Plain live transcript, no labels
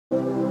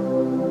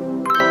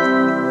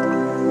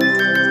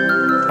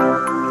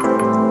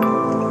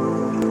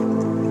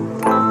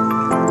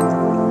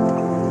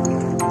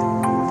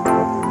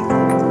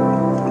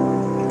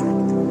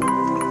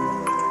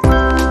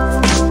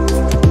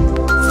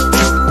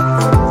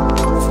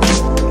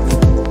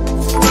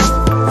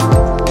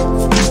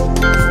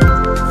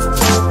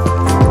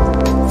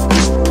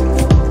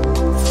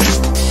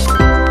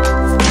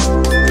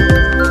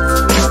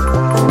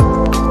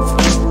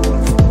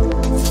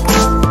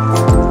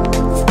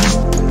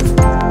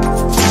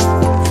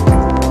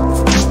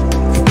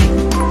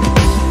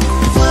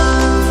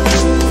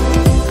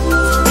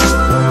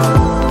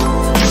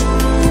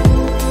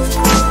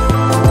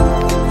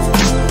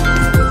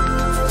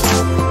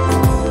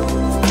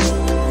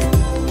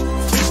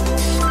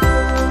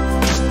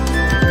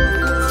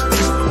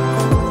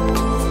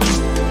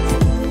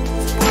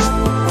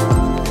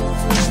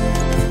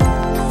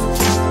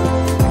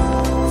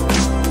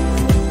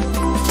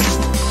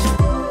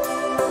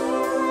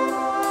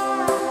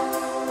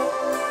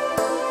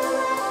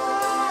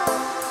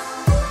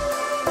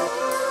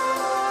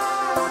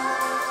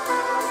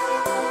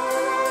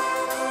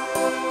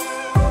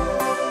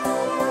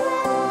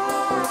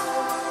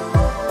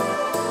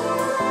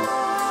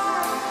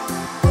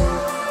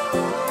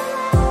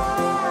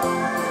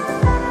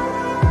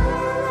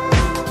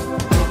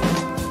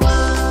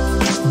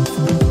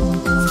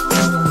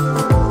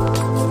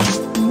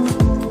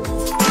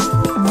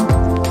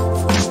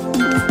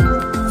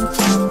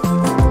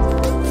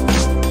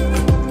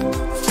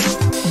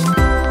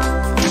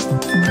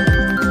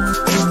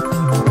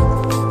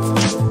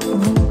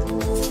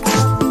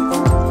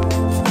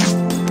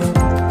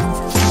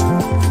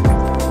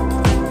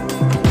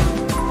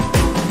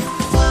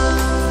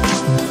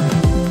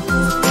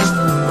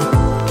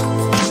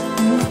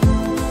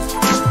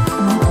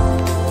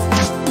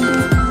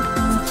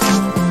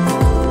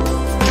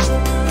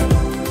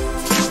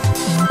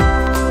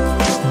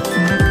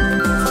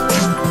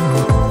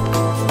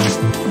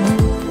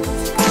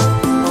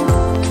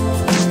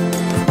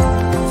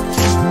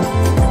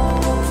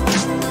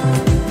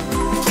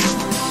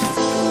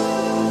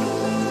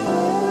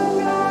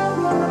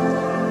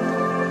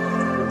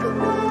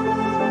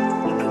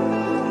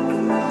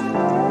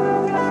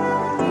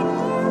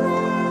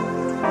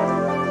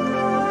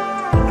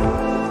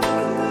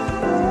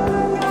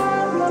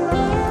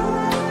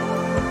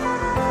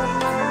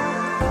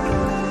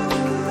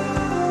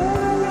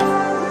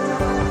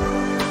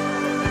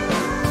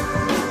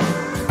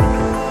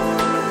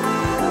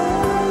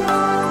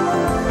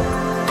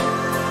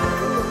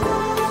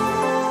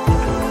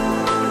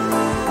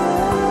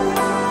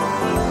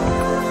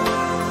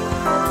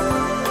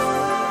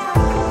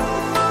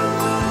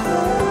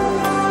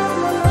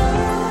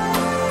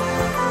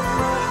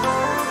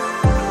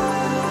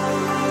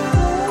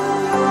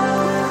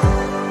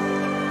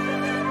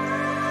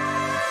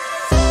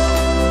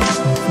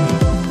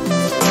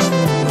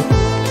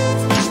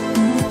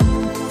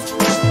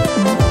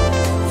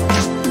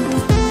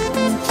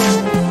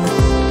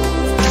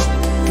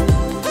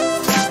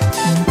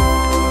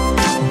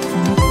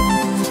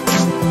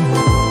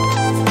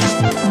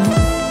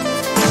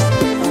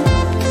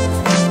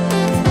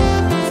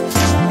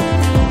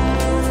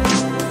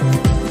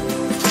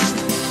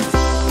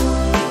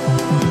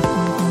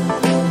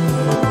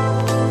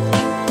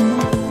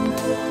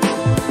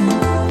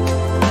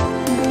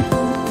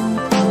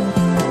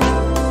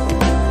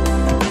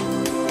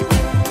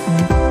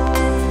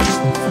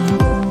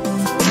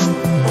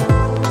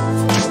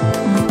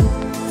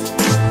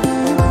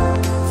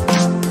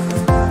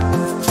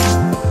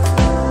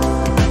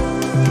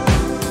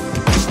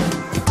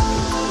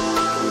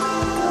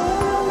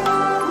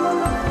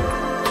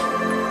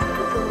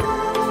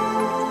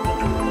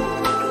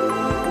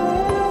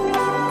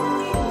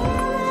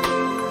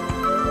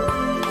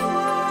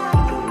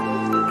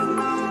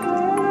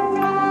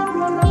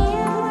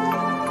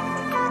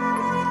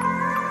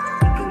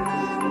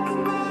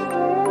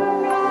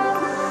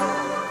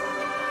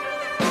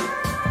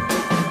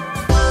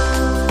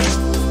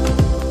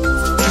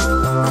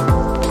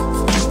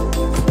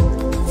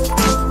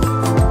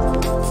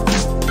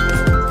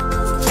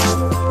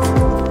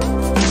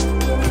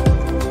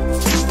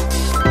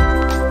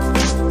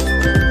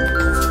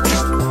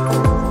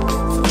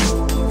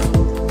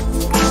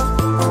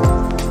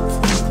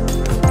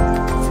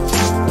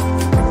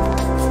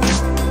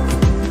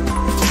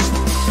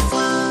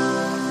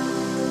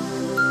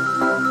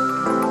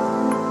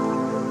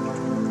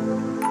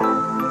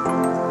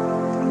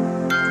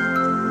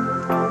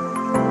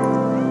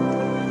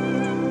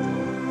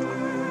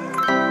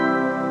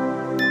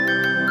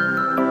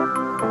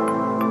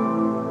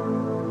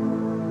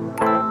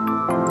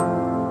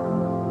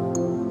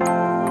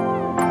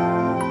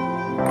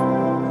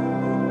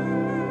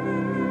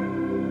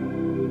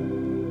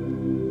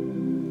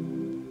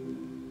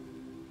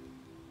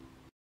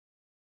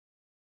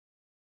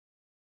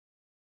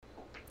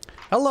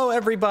Hello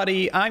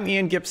everybody, I'm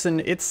Ian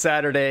Gibson, it's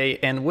Saturday,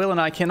 and Will and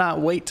I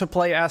cannot wait to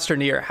play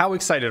Astroneer. How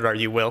excited are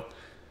you, Will?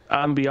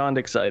 I'm beyond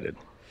excited.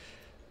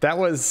 That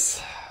was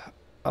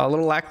a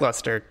little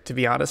lackluster, to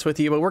be honest with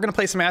you, but we're going to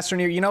play some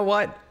Astroneer. You know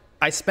what?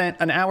 I spent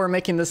an hour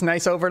making this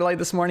nice overlay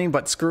this morning,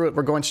 but screw it,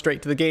 we're going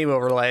straight to the game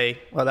overlay.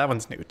 Well, that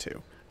one's new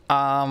too.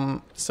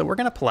 So we're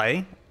going to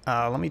play.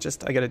 I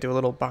got to do a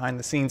little behind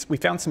the scenes. We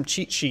found some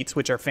cheat sheets,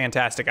 which are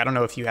fantastic. I don't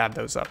know if you have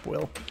those up,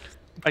 Will.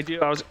 I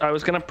do. I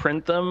was gonna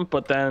print them,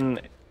 but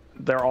then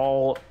they're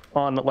all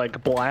on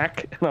like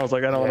black, and I was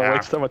like, I don't want to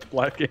waste so much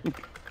black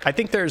ink. I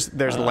think there's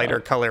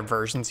lighter color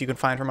versions you can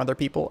find from other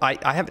people.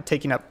 I have it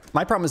taken up.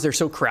 My problem is they're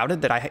so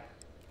crowded that I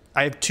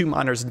have two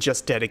monitors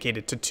just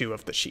dedicated to two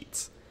of the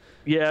sheets.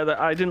 Yeah,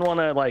 I didn't want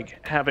to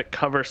like have it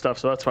cover stuff,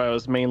 so that's why I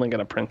was mainly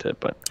gonna print it.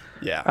 But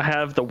yeah, I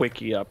have the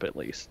wiki up at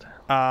least.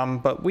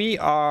 But we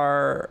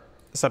are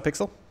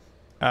Subpixel.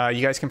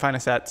 You guys can find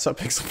us at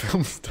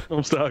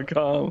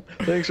subpixelfilms.com.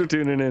 Thanks for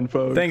tuning in,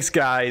 folks. Thanks,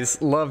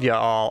 guys. Love you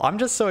all. I'm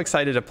just so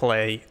excited to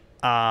play.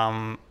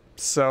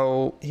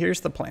 So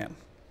here's the plan.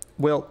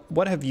 Will,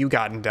 what have you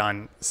gotten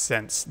done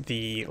since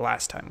the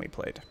last time we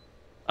played?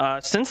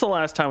 Since the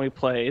last time we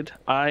played,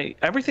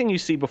 everything you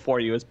see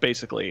before you is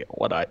basically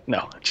what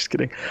no, just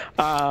kidding.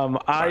 Wow.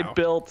 I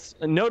built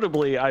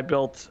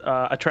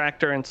a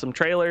tractor and some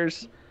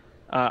trailers.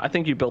 I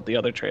think you built the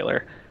other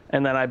trailer.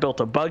 And then I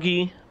built a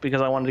buggy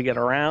because I wanted to get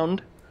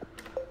around.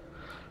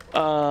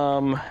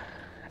 And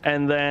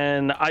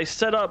then I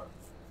set up,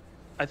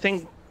 I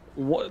think,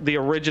 the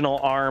original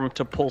arm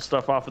to pull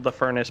stuff off of the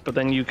furnace. But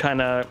then you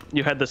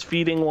had this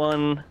feeding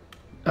one,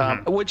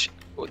 which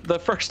the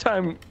first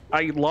time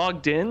I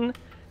logged in,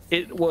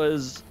 I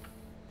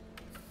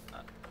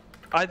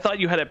thought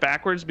you had it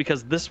backwards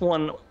because this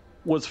one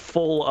was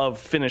full of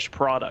finished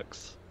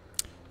products.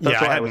 That's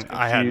why I was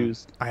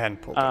confused. I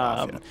hadn't pulled it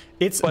off yet.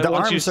 It's but the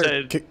once arms you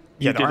said yeah,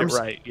 you did it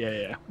right.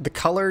 Yeah. The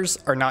colors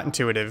are not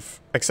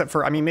intuitive, except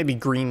for maybe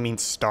green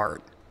means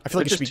start. I feel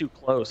like it should be too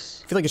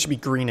close. I feel like it should be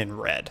green and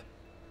red.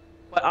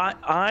 But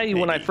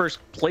when I first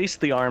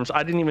placed the arms,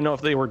 I didn't even know if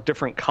they were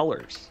different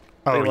colors.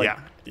 Oh, they,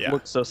 yeah.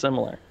 Looked so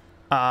similar.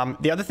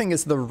 The other thing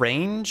is the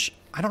range.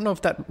 I don't know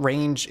if that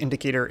range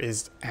indicator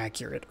is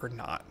accurate or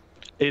not.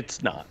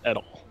 It's not at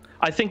all.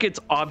 I think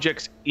it's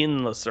objects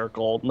in the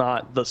circle,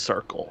 not the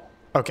circle.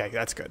 Okay,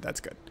 that's good. That's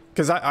good.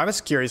 Because I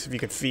was curious if you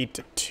could feed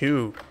to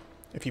two,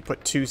 if you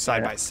put two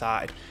side by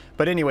side.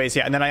 But anyways,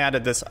 yeah. And then I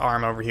added this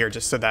arm over here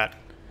just so that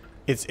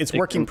it's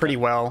working pretty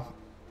well.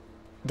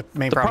 The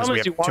main problem is we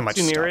have too much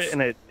stuff. You walk too near it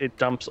and it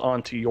dumps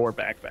onto your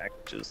backpack,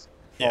 which is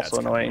also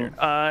annoying.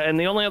 And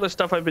the only other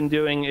stuff I've been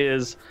doing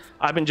is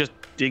I've been just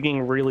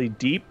digging really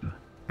deep,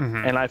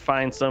 and I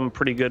find some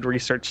pretty good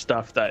research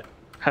stuff that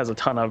has a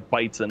ton of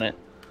bytes in it.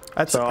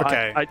 That's so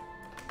okay.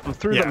 I'm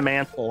through the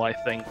mantle, I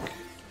think.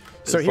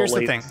 So here's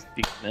the thing.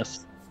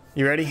 Weakness.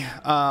 You ready?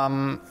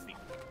 I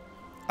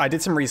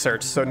did some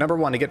research. So number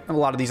one, to get a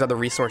lot of these other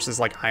resources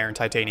like iron,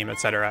 titanium,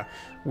 etc.,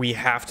 we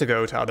have to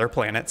go to other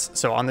planets.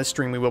 So on this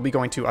stream, we will be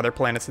going to other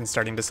planets and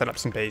starting to set up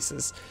some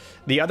bases.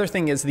 The other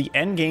thing is the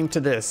end game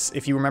to this,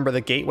 if you remember the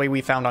gateway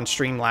we found on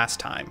stream last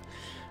time.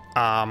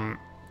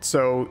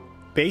 So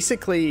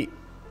basically,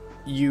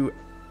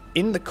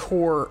 in the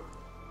core,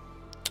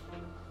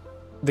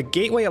 the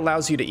gateway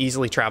allows you to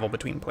easily travel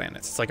between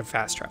planets. It's like a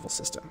fast travel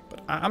system.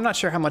 But I'm not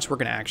sure how much we're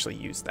going to actually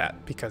use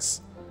that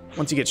because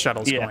once you get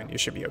shuttles going, you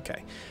should be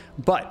okay.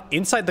 But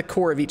inside the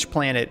core of each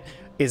planet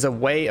is a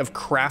way of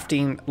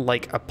crafting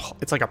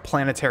it's like a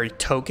planetary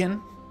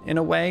token in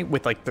a way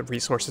with like the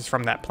resources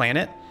from that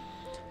planet.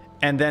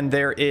 And then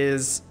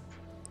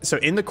so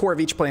in the core of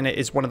each planet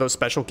is one of those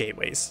special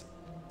gateways,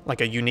 like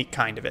a unique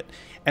kind of it.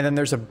 And then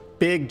there's a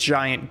big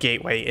giant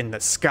gateway in the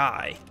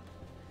sky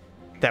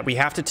that we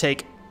have to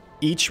take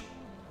each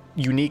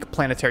unique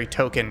planetary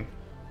token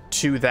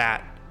to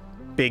that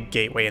big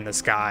gateway in the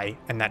sky,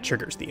 and that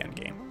triggers the end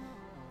game.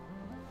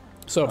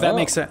 So if that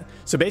makes sense.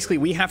 So basically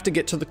we have to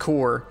get to the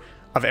core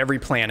of every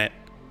planet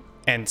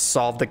and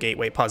solve the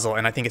gateway puzzle,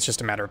 and I think it's just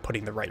a matter of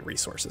putting the right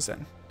resources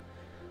in.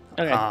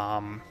 Okay.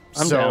 I'm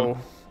down.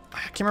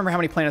 I can't remember how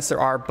many planets there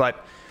are,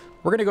 but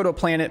we're going to go to a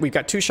planet. We've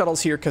got two shuttles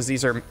here because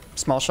these are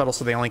small shuttles,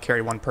 so they only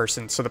carry one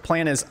person. So the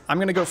plan is I'm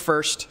going to go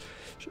first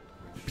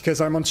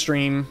because I'm on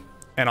stream,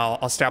 and I'll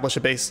establish a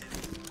base,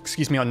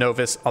 on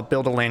Novus. I'll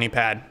build a landing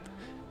pad.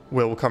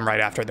 Will come right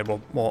after,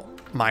 then we'll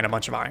mine a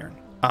bunch of iron.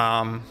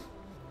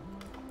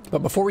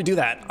 But before we do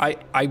that,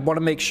 I want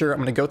to make sure, I'm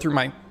going to go through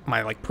my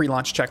like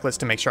pre-launch checklist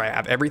to make sure I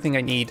have everything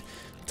I need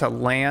to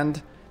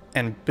land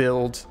and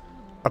build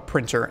a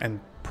printer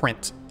and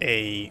print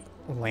a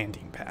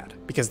landing pad.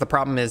 Because the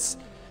problem is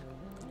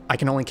I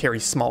can only carry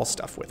small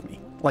stuff with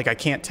me. Like I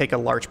can't take a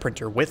large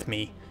printer with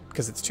me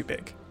because it's too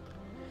big.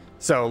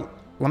 So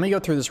let me go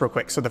through this real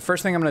quick. So the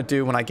first thing I'm going to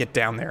do when I get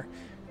down there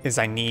is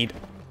I need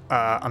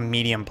a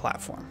medium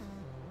platform.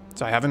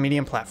 So I have a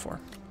medium platform.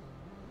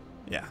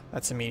 Yeah,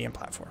 that's a medium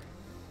platform.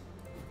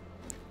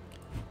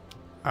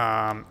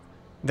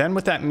 Then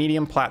with that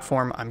medium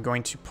platform, I'm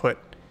going to put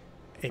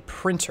a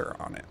printer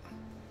on it.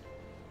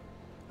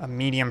 A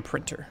medium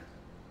printer.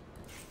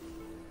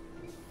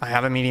 I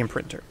have a medium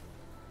printer.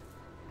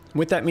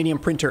 With that medium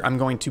printer, I'm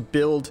going to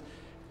build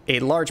a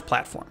large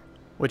platform,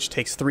 which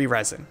takes 3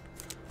 resin.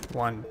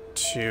 1,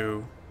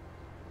 2.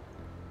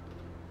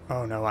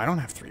 Oh no, I don't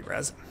have 3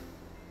 resin.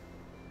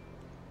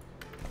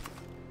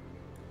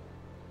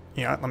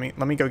 Yeah,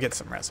 let me go get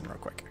some resin real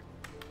quick.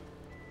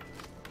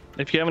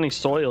 If you have any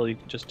soil, you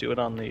can just do it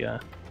on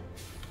the...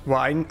 Well,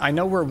 I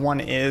know where one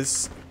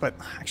is, but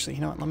actually,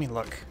 you know what? Let me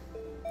look.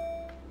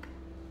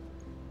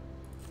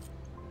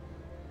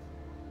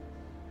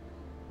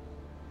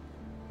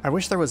 I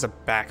wish there was a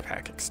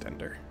backpack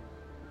extender.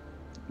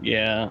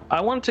 Yeah,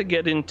 I want to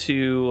get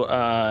into,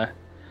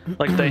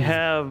 like they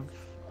have,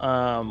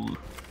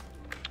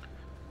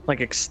 like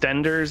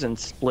extenders and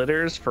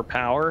splitters for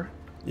power.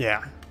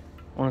 Yeah.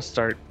 I want to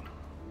start,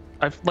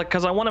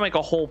 because I want to make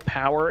a whole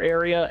power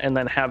area and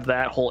then have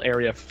that whole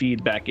area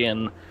feed back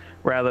in,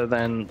 rather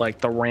than like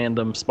the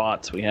random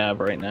spots we have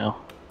right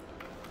now.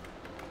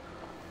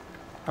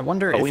 I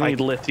wonder but if we need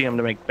lithium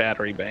to make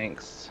battery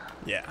banks.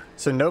 Yeah.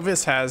 So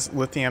Novus has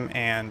lithium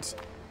and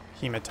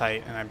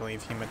hematite, and I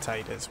believe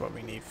hematite is what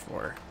we need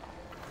for.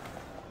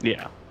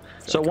 Yeah.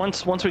 So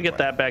once we get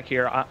that back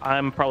here,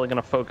 I'm probably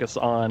going to focus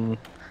on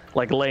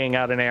like laying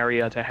out an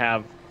area to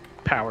have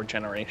power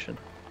generation.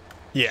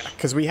 Yeah,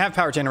 because we have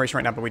power generation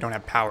right now, but we don't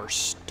have power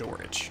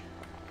storage.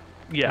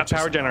 Yeah,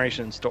 power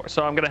generation and store.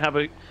 So I'm going to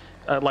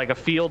have like a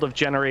field of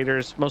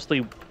generators,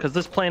 mostly because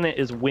this planet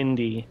is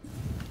windy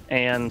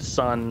and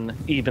sun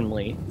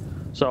evenly.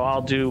 So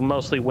I'll do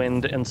mostly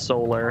wind and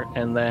solar,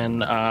 and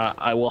then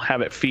I will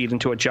have it feed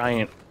into a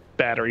giant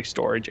battery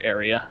storage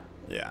area.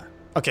 Yeah.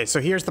 Okay,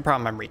 so here's the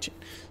problem I'm reaching.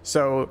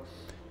 So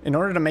in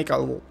order to make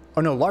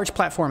large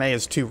platform A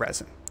is 2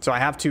 resin. So I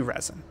have 2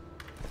 resin.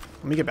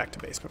 Let me get back to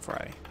base before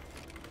I...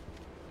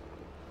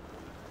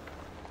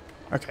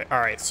 Okay, all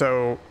right,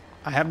 so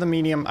I have the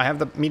medium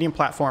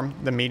platform,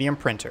 the medium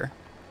printer.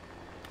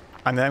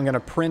 And then I'm gonna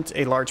print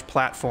a large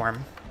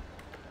platform,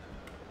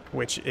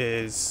 which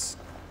is...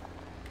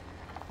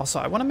 Also,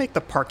 I want to make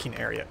the parking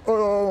area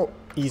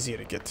easier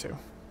to get to.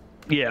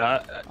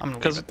 Yeah,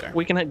 because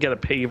we can get a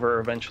paver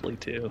eventually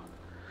too,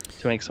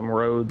 to make some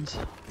roads.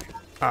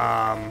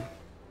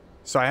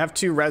 So I have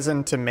 2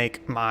 resin to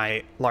make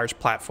my large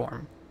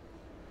platform.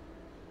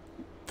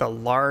 The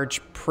large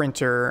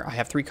printer, I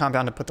have 3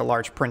 compound to put the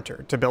large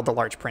printer, to build the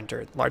large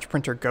printer. Large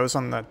printer goes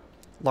on the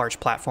large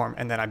platform,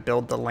 and then I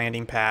build the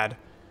landing pad,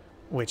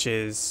 which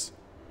is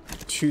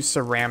 2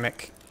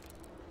 ceramic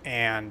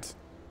and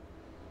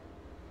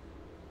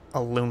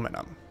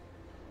aluminum,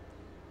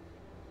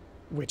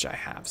 which I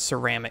have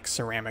ceramic,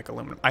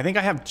 aluminum. I think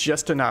I have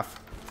just enough,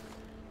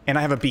 and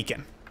I have a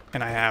beacon,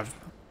 and I have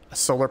a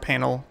solar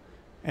panel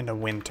and a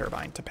wind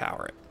turbine to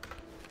power it.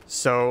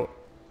 So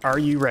are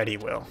you ready,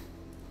 Will?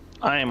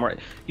 I am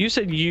ready. You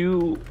said did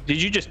you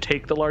just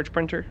take the large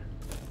printer?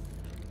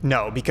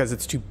 No, because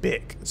it's too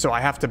big, so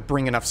I have to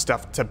bring enough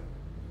stuff to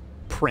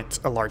print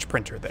a large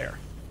printer there.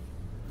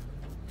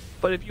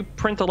 But if you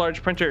print the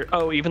large printer,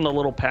 even the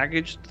little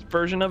packaged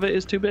version of it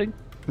is too big?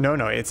 No,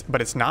 but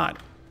it's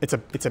not. It's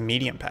a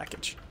medium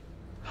package.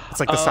 It's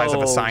like the size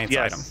of a science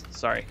item.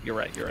 Sorry, you're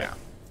right. Yeah.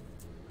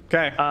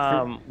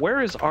 Okay. Where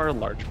is our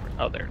large printer?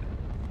 Oh, there.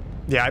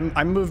 Yeah,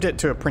 I moved it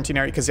to a printing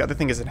area because the other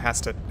thing is it has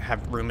to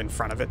have room in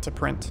front of it to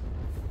print.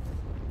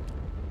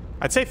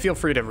 I'd say feel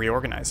free to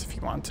reorganize if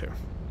you want to.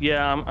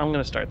 Yeah, I'm going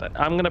to start that.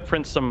 I'm going to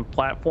print some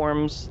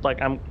platforms.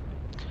 Like, I'm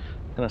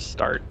going to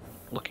start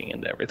looking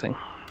into everything.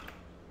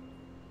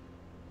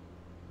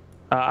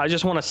 I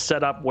just want to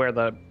set up where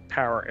the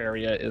power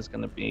area is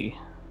going to be.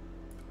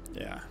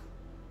 Yeah.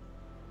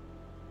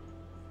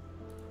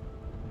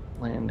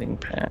 Landing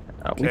pad.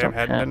 Okay, I'm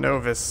heading to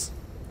Novus.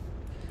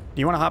 Do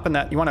you want to hop in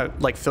that? You want to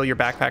like fill your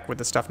backpack with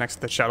the stuff next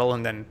to the shuttle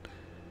and then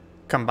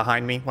come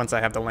behind me once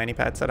I have the landing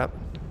pad set up?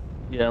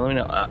 Yeah, let me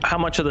know. How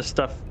much of the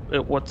stuff,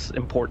 what's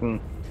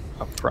important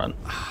up front?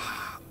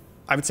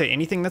 I would say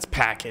anything that's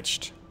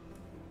packaged.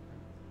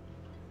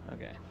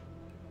 Okay.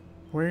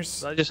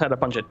 Where's... I just had a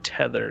bunch of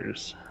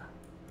tethers.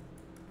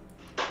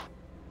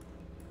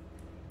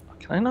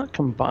 Can I not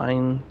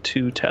combine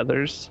 2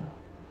 tethers?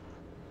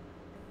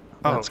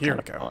 Oh, here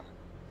we go.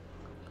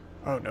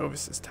 Oh,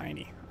 Novus is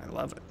tiny. I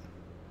love it.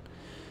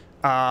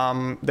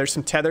 There's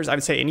some tethers. I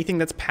would say anything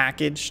that's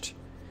packaged.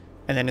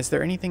 And then is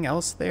there anything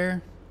else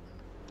there?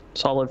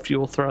 Solid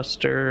fuel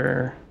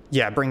thruster.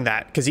 Yeah, bring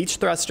that. Because each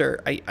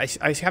thruster, I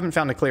haven't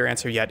found a clear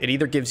answer yet. It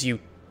either gives you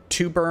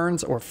 2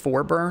 burns or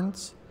 4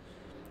 burns.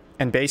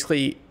 And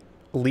basically,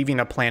 leaving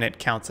a planet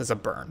counts as a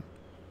burn.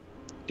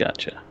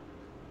 Gotcha.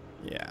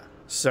 Yeah.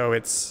 So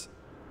it's...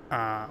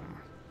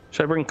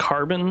 Should I bring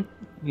carbon?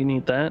 You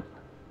need that?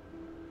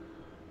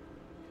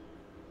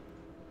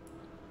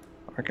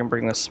 Or I can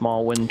bring the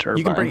small wind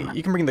turbine.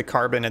 You can bring the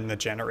carbon and the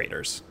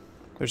generators.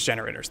 There's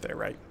generators there,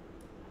 right?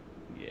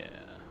 Yeah.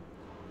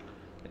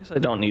 I guess I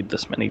don't need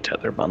this many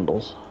tether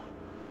bundles.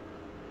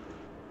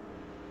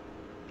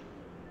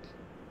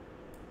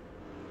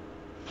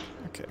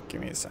 Okay, give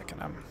me a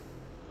second.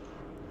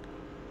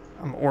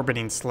 I'm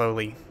orbiting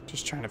slowly,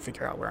 just trying to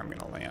figure out where I'm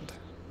gonna land.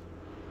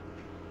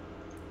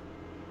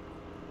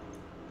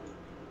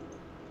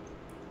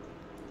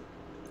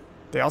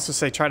 They also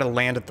say try to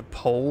land at the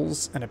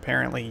poles, and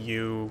apparently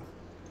you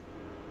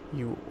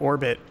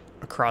orbit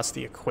across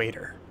the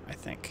equator, I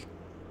think.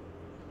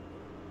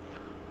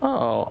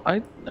 Oh, I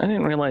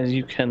didn't realize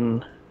you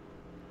can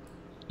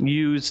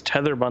use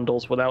tether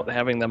bundles without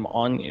having them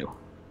on you.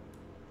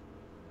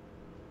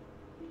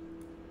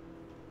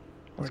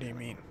 What do you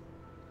mean?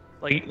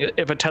 Like,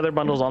 if a tether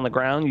bundle's on the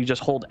ground, you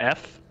just hold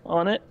F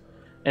on it,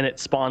 and it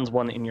spawns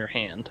one in your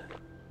hand.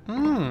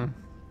 Hmm.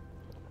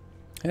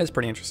 That's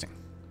pretty interesting.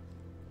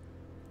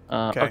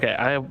 Okay,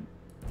 I have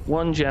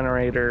one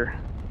generator,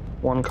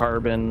 one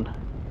carbon,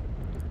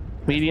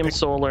 medium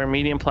solar,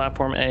 medium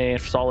platform A,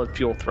 solid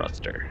fuel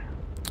thruster.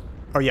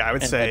 Oh yeah, I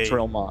would say a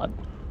drill mod.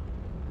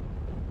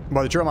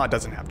 Well, the drill mod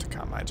doesn't have to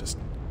come. I just.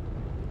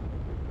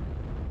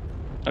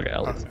 Okay,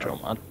 I'll leave the drill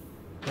mod.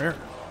 Where?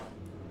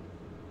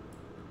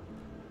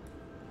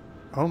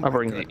 Oh my I'll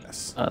bring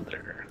goodness. the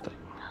other thing.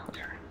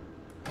 There.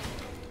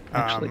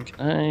 Actually,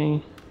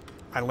 can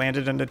I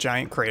landed in a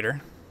giant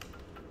crater.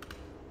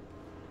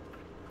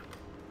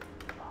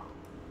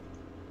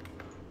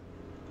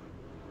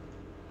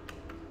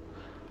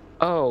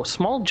 Oh,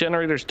 small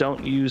generators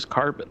don't use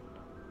carbon.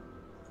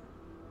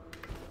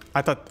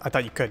 I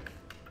thought you could.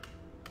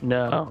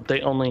 No,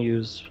 they only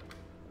use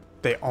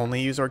They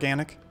only use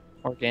organic?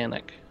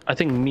 organic. I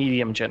think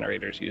medium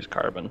generators use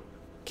carbon.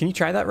 Can you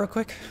try that real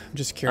quick? I'm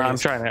just curious. I'm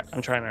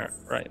trying to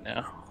right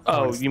now.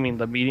 Oh, you mean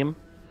the medium?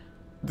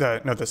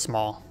 The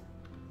small.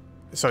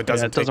 So it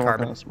doesn't take work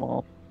carbon. on the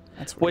small.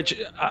 That's weird.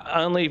 Which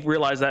I only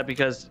realized that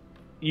because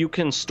you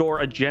can store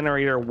a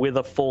generator with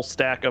a full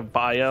stack of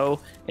bio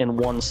in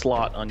one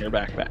slot on your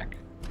backpack.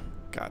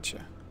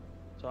 Gotcha.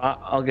 So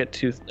I'll get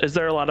to. Is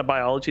there a lot of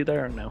biology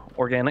there or no?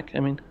 Organic,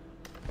 I mean.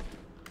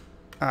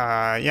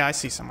 Yeah, I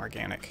see some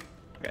organic.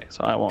 Okay,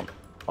 so I won't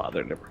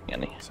bother to bring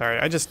any.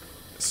 Sorry,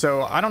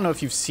 so I don't know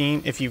if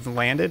you've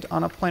landed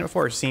on a planet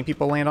before or seen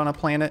people land on a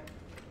planet,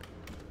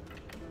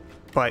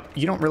 but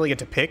you don't really get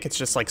to pick. It's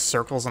just like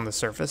circles on the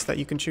surface that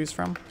you can choose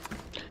from.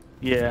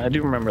 Yeah, I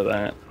do remember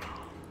that.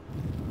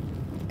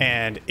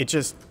 And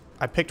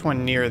I picked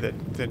one near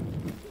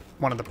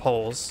one of the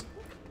poles.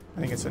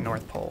 I think it's the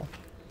North Pole.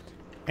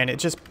 And it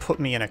just put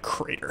me in a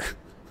crater.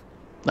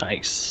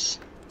 Nice.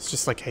 It's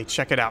just like, hey,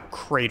 check it out,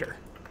 crater.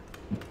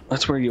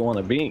 That's where you want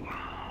to be.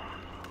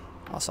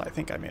 Also, I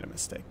think I made a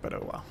mistake, but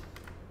oh well.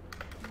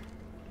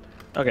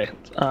 Okay,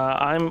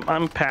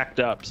 I'm packed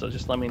up, so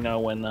just let me know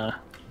when I'm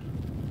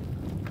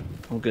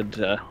good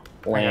to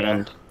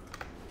land.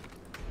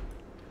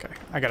 Okay,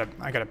 I gotta.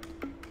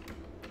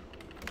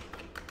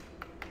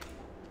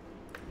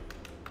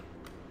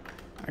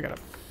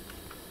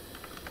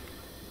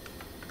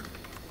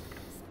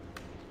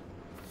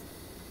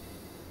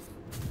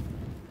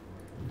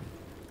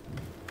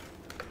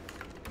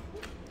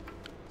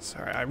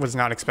 Sorry, I was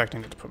not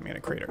expecting it to put me in a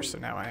crater, so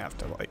now I have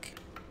to, like,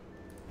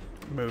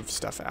 move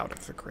stuff out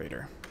of the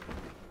crater.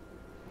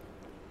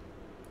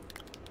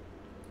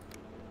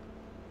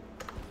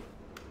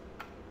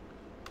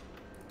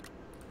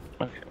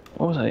 Okay,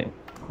 what was I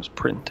was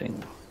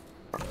printing?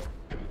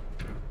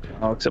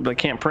 Oh, except I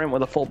can't print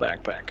with a full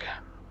backpack.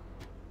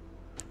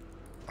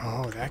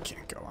 Oh, that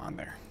can't go on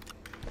there.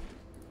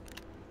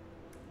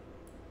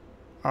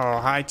 Oh,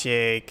 hi,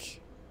 Jake.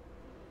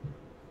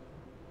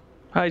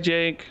 Hi,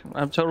 Jake.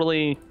 I'm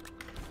totally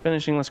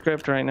finishing the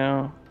script right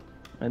now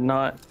and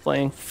not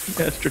playing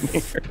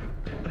Astroneer.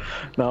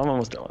 No, I'm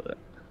almost done with it.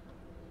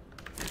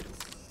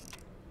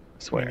 I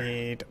swear. We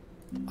need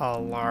a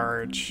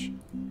large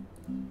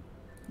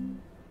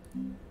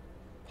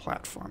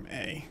platform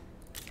A.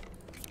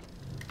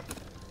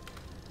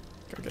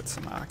 Go get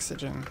some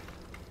oxygen.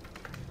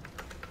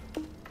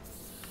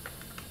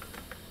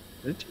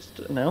 Did it just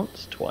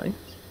announce twice?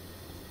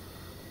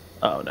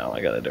 Oh no,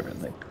 I got a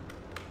different thing.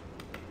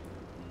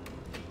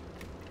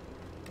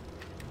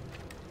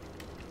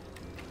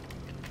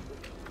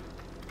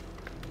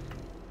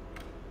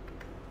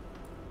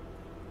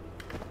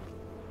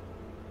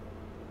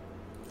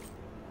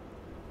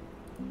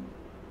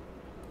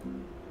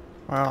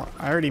 Well,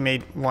 I already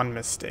made one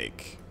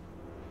mistake,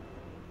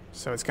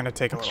 so it's going to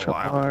take a little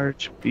while.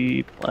 Large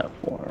B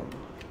platform.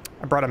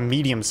 I brought a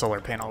medium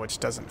solar panel, which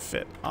doesn't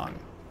fit on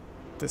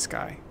this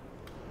guy.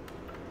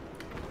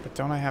 But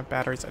don't I have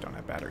batteries? I don't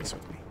have batteries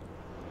with me.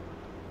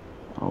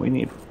 Oh, we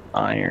need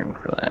iron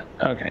for that.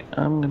 Okay,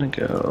 I'm gonna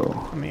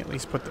go. Let me at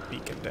least put the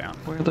beacon down.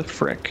 Where the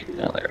frick?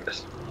 Oh, there it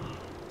is.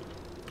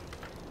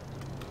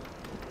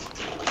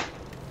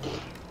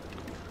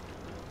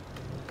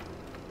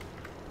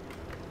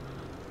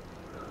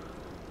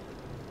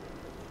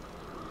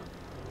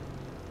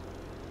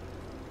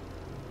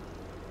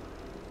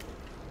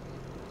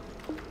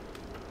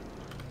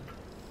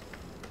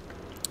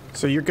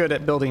 So you're good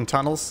at building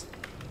tunnels?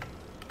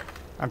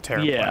 I'm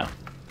terrible. Yeah.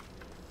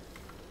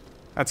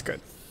 That's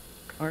good.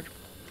 Large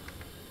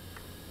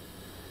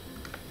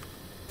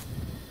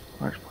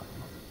platform.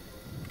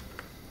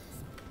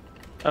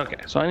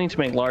 Okay, so I need to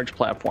make large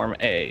platform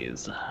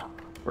A's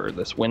for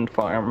this wind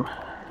farm.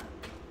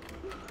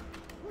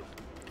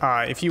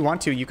 If you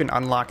want to, you can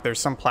unlock. There's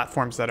some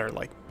platforms that are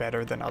like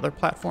better than other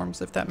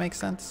platforms, if that makes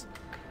sense.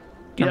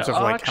 In terms of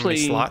like how many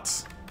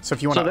slots. So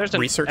if you want to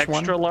research one, there's an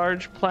extra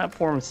large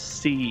platform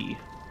C.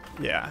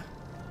 Yeah.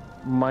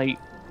 Might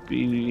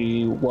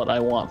be what I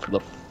want for the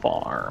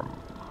farm.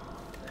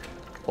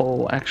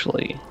 Oh,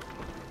 actually,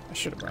 I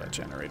should have brought a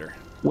generator.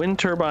 Wind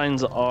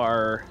turbines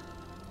are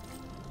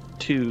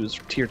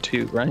tier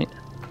 2, right?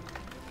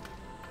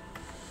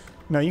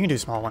 No, you can do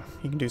small one.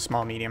 You can do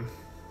small, medium.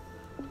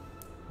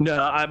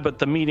 No, but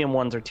the medium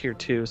ones are tier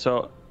 2.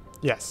 So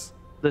yes,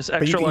 this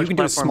extra large you can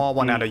do a small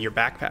one B, out of your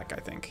backpack, I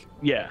think.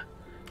 Yeah,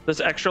 this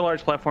extra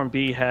large platform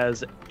B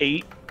has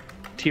 8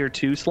 tier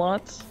 2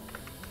 slots.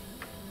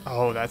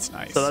 Oh, that's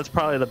nice. So that's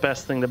probably the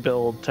best thing to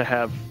build to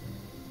have.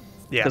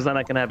 Yeah. Because then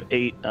I can have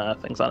 8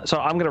 things on it. So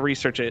I'm gonna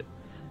research it.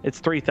 It's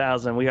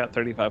 3,000. We got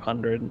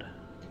 3,500.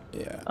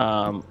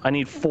 Yeah. I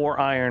need 4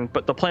 iron,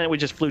 but the planet we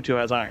just flew to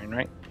has iron,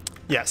 right?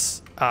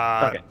 Yes.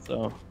 Okay.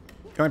 So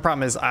the only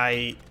problem is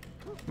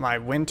my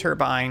wind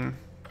turbine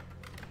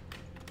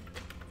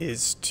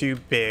is too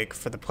big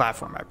for the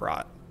platform I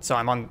brought. So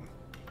I'm on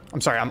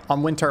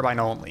wind turbine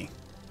only.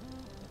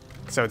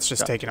 So it's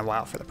just taking a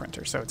while for the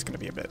printer. So it's gonna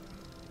be a bit.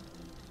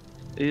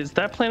 Is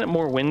that planet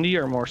more windy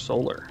or more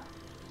solar?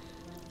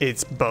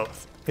 It's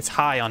both. It's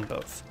high on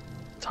both.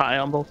 It's high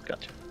on both?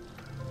 Gotcha.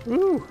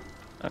 Ooh.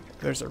 Okay.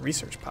 There's a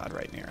research pod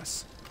right near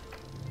us.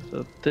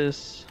 So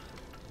this...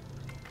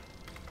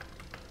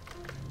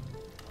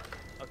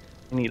 Okay.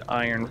 I need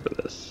iron for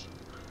this.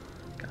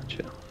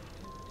 Gotcha.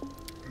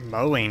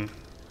 Mowing.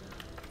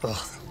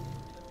 Ugh.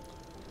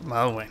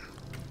 Mowing.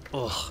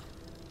 Ugh.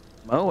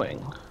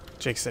 Mowing?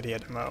 Jake said he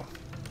had to mow.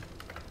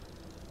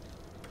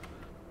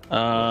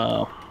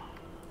 I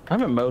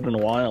haven't mowed in a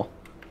while.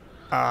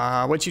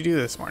 What'd you do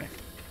this morning?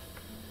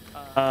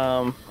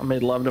 I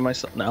made love to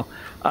myself. No.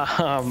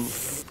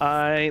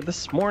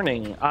 This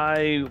morning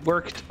I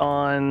worked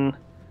on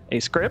a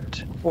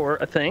script for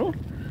a thing.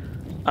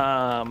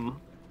 I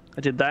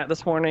did that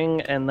this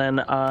morning, and then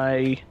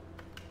I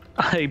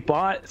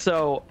bought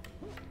the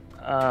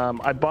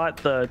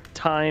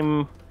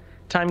Time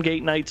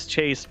Gate Knights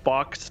Chase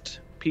boxed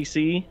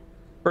PC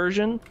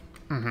version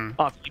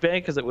off eBay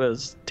because it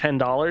was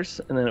 $10,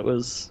 and then it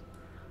was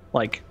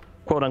like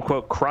quote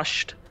unquote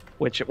crushed,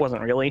 which it wasn't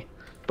really,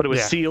 but it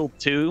was sealed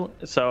too.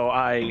 So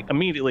I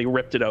immediately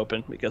ripped it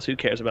open because who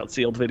cares about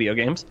sealed video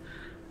games?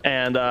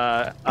 And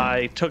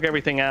I took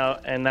everything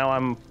out, and now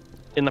I'm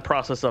in the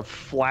process of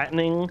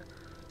flattening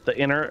the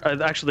inner.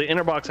 Actually, the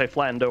inner box I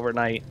flattened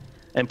overnight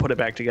and put it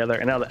back together,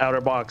 and now the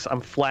outer box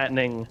I'm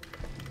flattening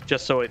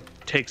just so it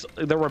takes.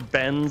 There were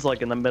bends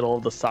like in the middle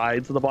of the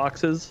sides of the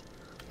boxes,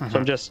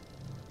 so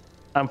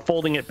I'm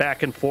folding it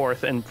back and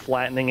forth and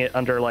flattening it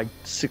under like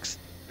six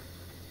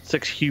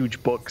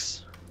huge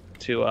books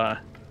to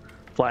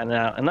flatten it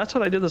out. And that's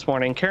what I did this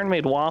morning. Karen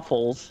made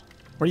waffles.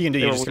 What are you gonna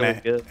do? You're just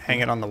gonna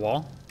hang it on the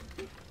wall?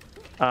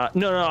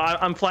 No,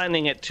 I'm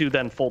flattening it to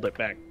then fold it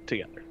back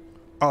together.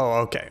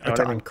 Oh, okay. I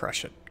didn't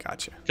crush it.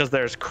 Gotcha. Because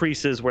there's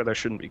creases where there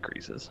shouldn't be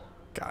creases.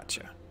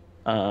 Gotcha.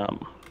 And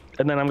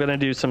then I'm gonna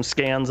do some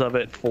scans of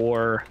it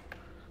for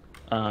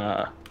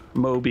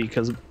Moby,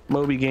 because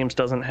Moby Games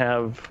doesn't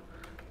have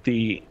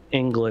the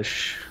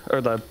English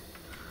or the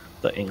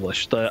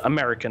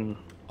American.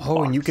 Oh,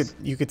 box. and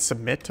you could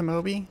submit to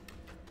Moby?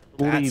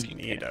 That's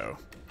neato.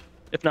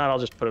 If not, I'll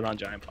just put it on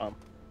Giant Bomb.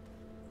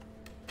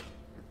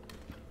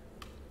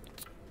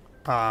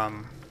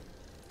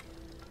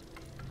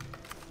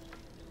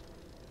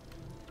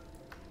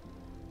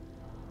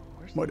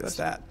 What is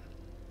that?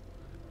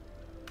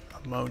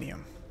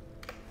 Ammonium.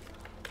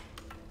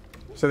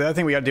 So the other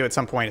thing we got to do at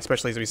some point,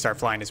 especially as we start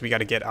flying, is we got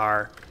to get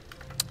our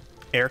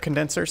air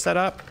condenser set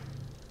up.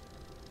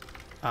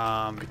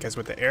 Because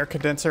with the air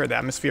condenser, the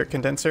atmospheric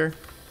condenser,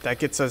 that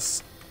gets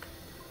us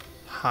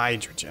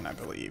hydrogen, I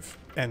believe.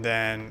 And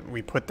then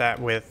we put that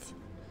with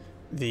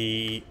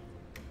the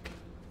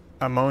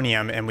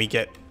ammonium and we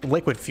get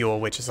liquid fuel,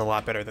 which is a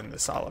lot better than the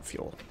solid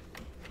fuel.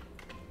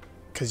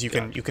 Because you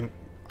can,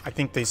 I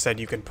think they said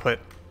you can put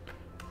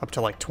up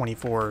to like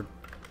 24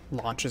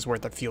 launches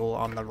worth of fuel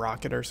on the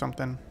rocket or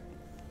something.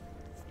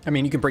 I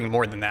mean, you can bring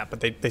more than that, but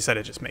they said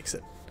it just makes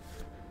it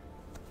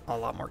a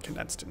lot more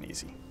condensed and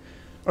easy.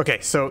 Okay,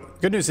 so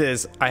good news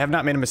is I have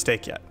not made a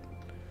mistake yet.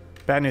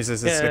 Bad news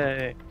is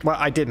this. Well,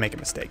 I did make a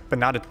mistake, but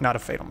not a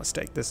fatal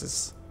mistake. This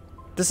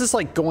is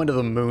like going to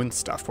the moon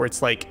stuff, where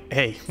it's like,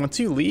 hey, once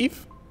you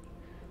leave,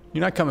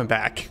 you're not coming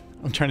back.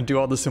 I'm trying to do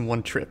all this in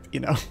one trip,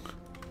 you know?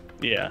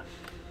 Yeah.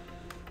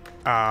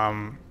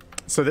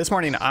 So this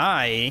morning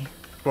I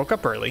woke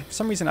up early. For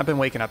some reason I've been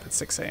waking up at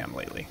 6 a.m.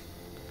 lately.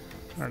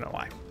 I don't know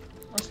why.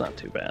 That's not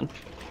too bad.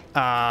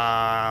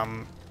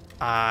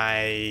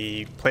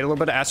 I played a little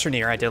bit of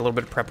Astroneer. I did a little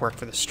bit of prep work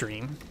for the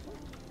stream.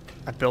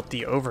 I built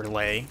the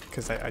overlay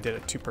because I did a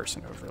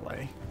 2-person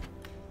overlay.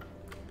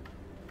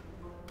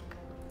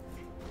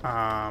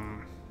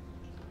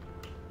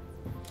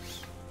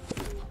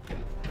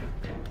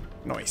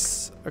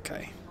 Nice.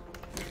 Okay.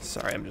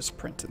 Sorry, I'm just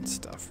printing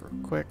stuff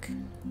real quick.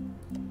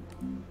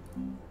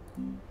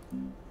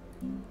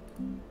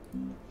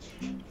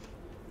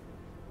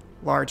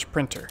 Large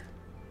printer.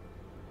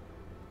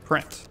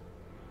 Print.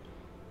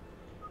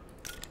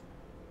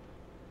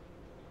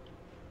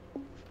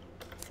 What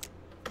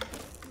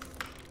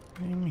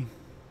do you mean?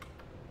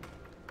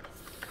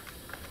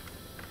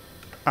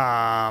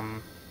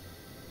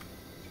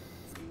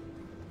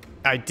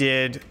 I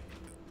did.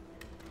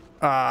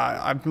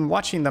 I've been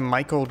watching the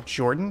Michael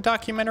Jordan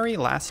documentary,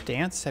 Last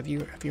Dance. Have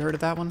you heard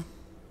of that one?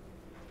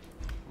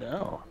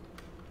 No.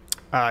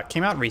 It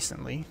came out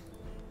recently.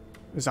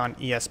 It was on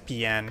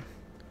ESPN.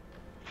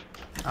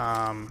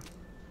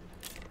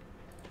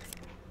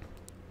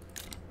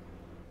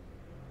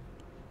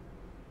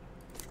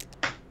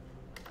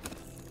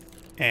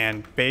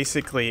 And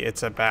basically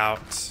it's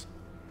about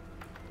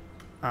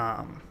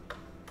oh,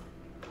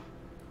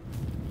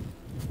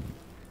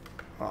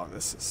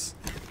 this is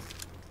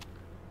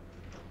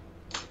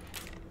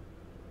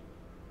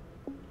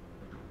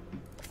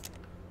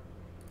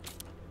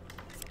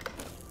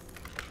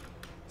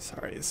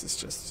sorry, this is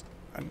just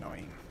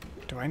annoying.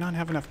 Do I not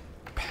have enough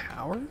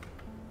power?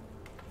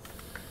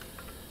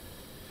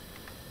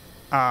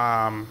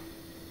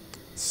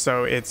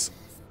 So it's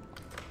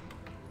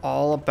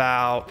all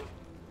about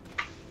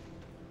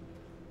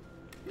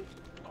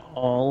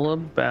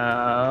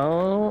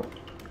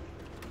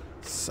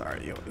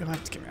sorry, you'll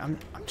have to give me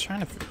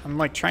I'm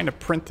like trying to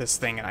print this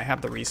thing and I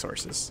have the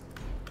resources,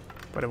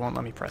 but it won't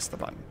let me press the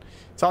button.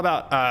 It's all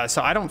about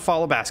so I don't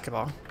follow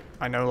basketball.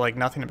 I know like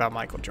nothing about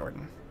Michael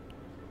Jordan,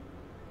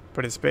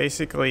 but it's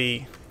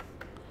basically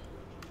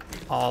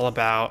all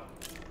about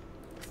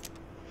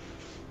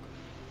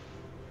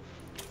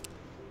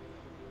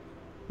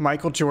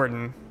Michael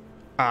Jordan.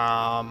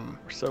 We're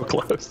so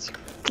close.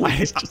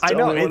 I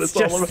know,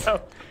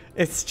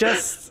 it's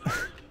just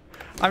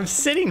I'm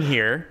sitting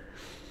here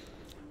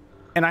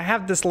and I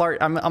have this large,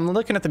 I'm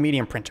looking at the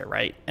medium printer,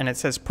 right? And it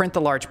says print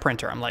the large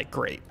printer. I'm like,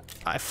 great.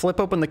 I flip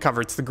open the cover,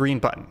 it's the green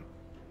button.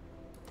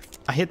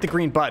 I hit the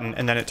green button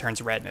and then it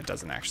turns red and it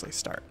doesn't actually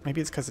start.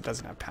 Maybe it's because it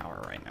doesn't have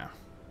power right now.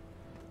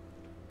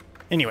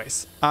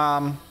 Anyways,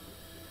 it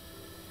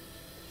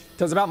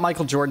was about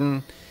Michael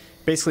Jordan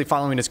basically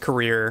following his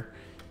career,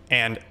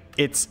 and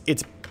it's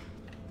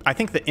I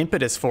think the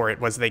impetus for it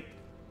was they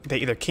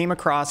either came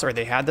across or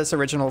they had this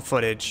original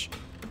footage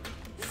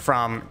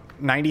from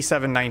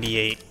 97,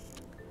 98.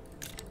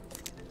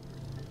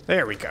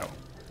 There we go.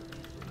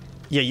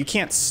 Yeah, you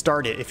can't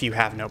start it if you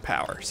have no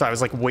power. So I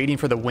was like waiting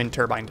for the wind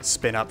turbine to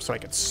spin up so I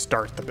could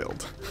start the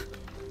build.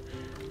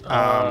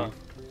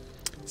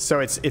 So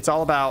it's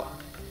all about,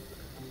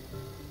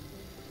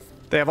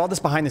 they have all this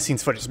behind the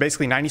scenes footage.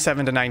 Basically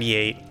 97 to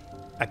 98.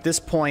 At this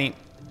point,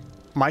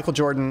 Michael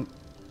Jordan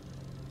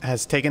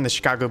has taken the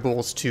Chicago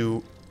Bulls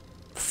to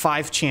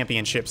 5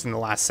 championships in the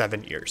last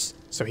 7 years.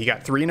 So he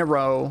got 3 in a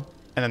row,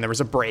 and then there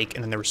was a break,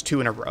 and then there was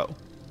 2 in a row.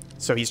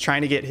 So he's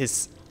trying to get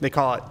his, they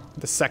call it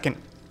the second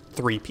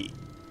three-peat.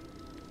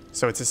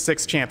 So it's his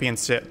 6th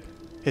championship,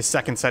 his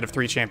second set of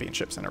 3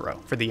 championships in a row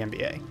for the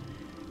NBA.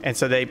 And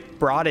so they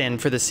brought in,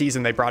 for the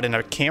season, they brought in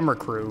a camera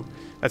crew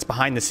that's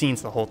behind the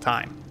scenes the whole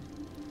time.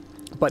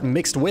 But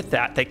mixed with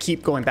that, they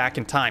keep going back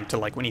in time to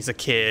like when he's a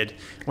kid,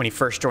 when he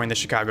first joined the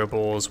Chicago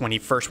Bulls, when he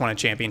first won a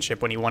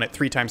championship, when he won it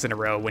 3 times in a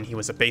row, when he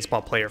was a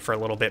baseball player for a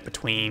little bit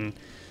between.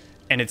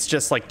 And it's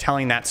just like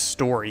telling that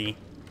story.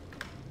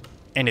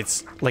 And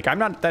it's like, I'm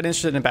not that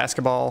interested in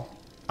basketball.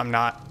 I'm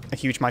not a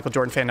huge Michael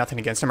Jordan fan, nothing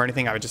against him or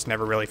anything. I just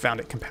never really found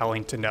it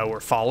compelling to know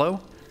or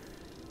follow.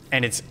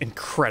 And it's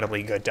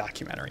incredibly good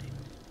documentary.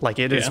 Like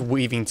it is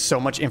weaving so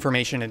much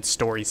information and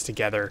stories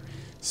together.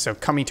 So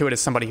coming to it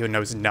as somebody who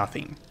knows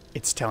nothing,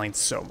 it's telling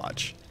so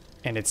much.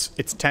 And it's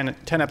 10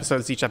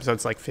 episodes. Each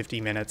episode's like 50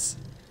 minutes.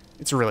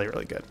 It's really,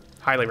 really good.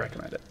 Highly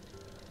recommend it.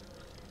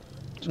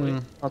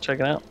 Sweet. I'll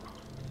check it out.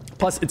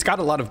 Plus, it's got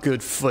a lot of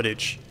good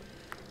footage.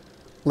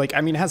 Like,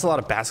 I mean, it has a lot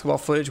of basketball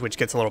footage, which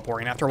gets a little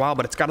boring after a while,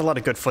 but it's got a lot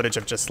of good footage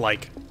of just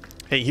like,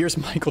 hey, here's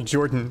Michael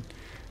Jordan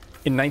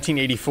in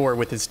 1984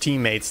 with his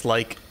teammates,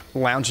 like,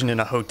 lounging in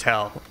a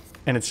hotel.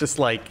 And it's just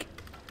like...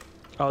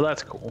 Oh,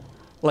 that's cool.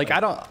 Like, I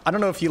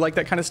don't know if you like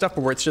that kind of stuff,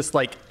 but where it's just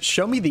like,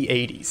 show me the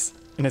 80s.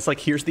 And it's like,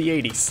 here's the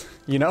 80s,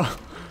 you know?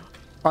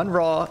 On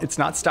Raw, it's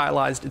not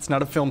stylized, it's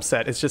not a film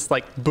set. It's just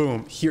like,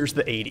 boom, here's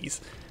the 80s.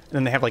 And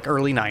then they have like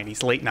early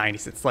 90s, late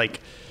 90s. It's like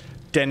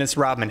Dennis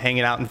Rodman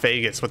hanging out in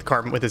Vegas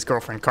with his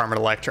girlfriend, Carmen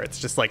Electra. It's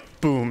just like,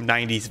 boom,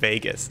 90s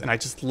Vegas. And I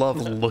just love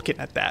looking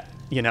at that,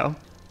 you know?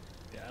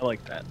 Yeah, I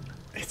like that.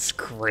 It's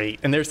great.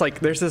 And there's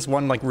this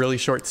one like really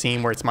short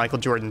scene where it's Michael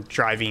Jordan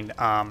driving,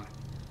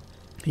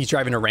 he's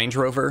driving a Range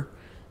Rover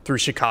through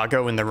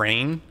Chicago in the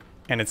rain,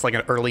 and it's like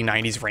an early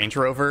 90s Range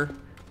Rover,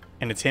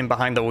 and it's him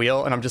behind the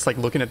wheel, and I'm just like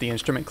looking at the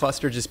instrument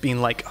cluster just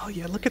being like, oh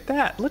yeah, look at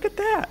that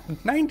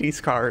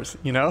 90s cars,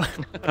 you know?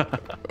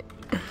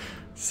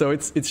 So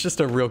it's just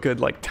a real good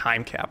like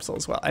time capsule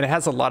as well, and it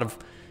has a lot of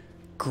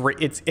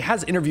great, it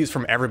has interviews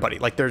from everybody.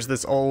 Like there's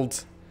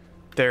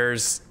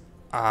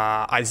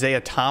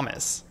Isaiah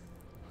Thomas,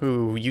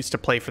 who used to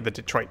play for the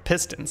Detroit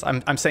Pistons.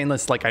 I'm saying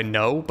this like I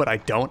know, but I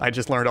don't. I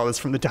just learned all this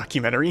from the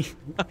documentary.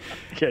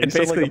 Okay, you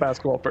sound like a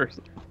basketball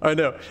person. I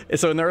know.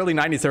 So in the early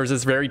 90s, there was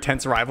this very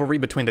tense rivalry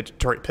between the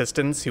Detroit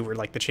Pistons, who were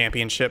like the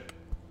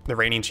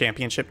reigning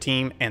championship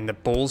team, and the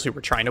Bulls, who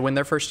were trying to win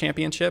their first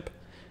championship.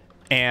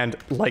 And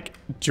like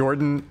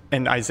Jordan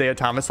and Isaiah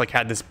Thomas like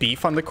had this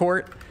beef on the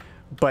court,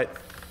 but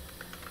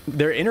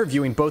they're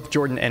interviewing both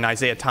Jordan and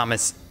Isaiah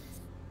Thomas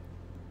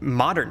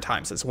modern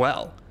times as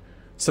well.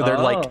 So they're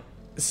like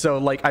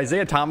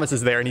Isaiah Thomas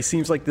is there, and he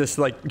seems like this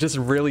like just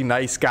really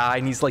nice guy,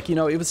 and he's like, you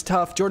know, it was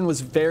tough. Jordan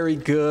was very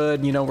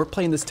good. You know, we're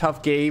playing this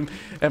tough game,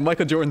 and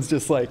Michael Jordan's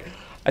just like,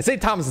 Isaiah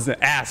Thomas is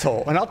an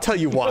asshole, and I'll tell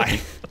you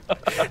why.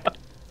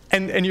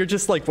 And you're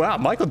just like, wow,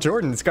 Michael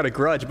Jordan's got a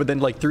grudge. But then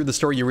like through the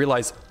story, you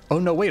realize, oh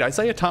no, wait,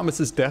 Isaiah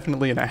Thomas is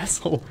definitely an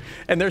asshole.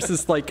 And there's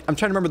this like, I'm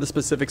trying to remember the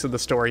specifics of the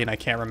story and I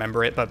can't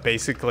remember it. But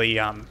basically,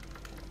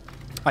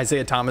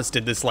 Isaiah Thomas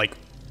did this like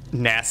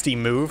nasty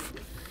move.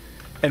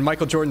 And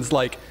Michael Jordan's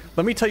like,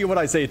 let me tell you what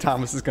Isaiah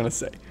Thomas is going to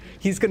say.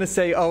 He's going to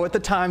say, oh, at the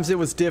times it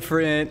was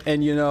different.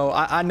 And, you know,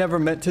 I never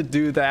meant to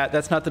do that.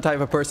 That's not the type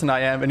of person I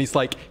am. And he's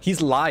like,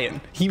 he's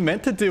lying. He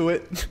meant to do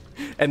it.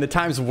 And the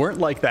times weren't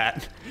like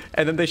that.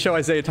 And then they show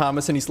Isaiah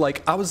Thomas and he's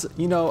like, I was,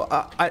 you know,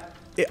 I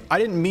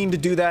didn't mean to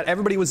do that.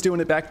 Everybody was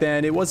doing it back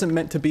then. It wasn't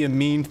meant to be a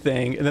mean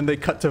thing. And then they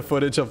cut to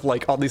footage of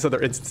like all these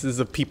other instances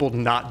of people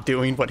not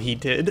doing what he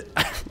did.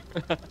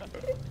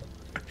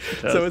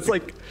 So it's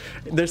like,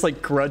 there's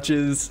like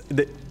grudges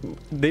that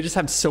they just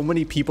have so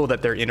many people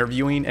that they're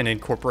interviewing and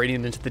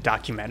incorporating into the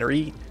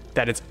documentary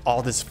that it's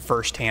all this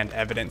firsthand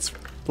evidence.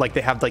 Like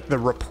they have like the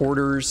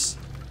reporters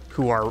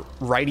who are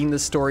writing the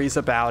stories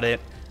about it.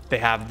 They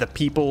have the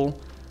people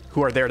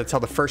who are there to tell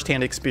the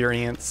firsthand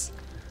experience.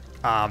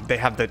 They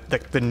have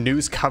the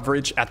news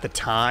coverage at the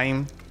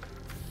time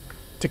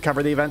to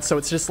cover the event. So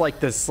it's just like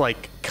this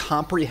like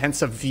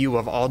comprehensive view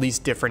of all these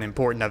different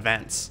important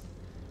events.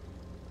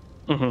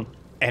 Mm-hmm.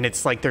 And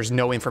it's like there's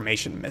no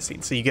information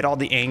missing. So you get all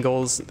the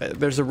angles.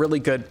 There's a really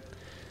good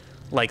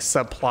like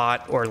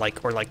subplot or like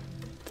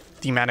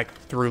thematic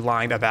through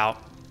line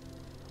about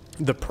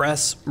the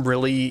press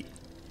really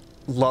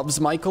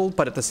loves Michael,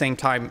 but at the same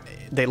time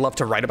they love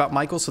to write about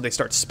Michael, so they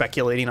start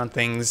speculating on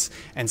things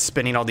and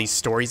spinning all these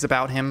stories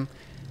about him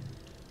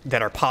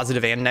that are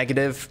positive and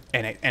negative,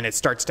 and it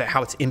starts to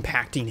how it's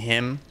impacting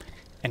him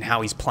and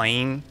how he's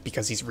playing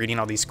because he's reading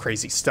all these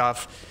crazy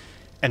stuff.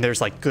 And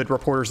there's like good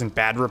reporters and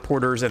bad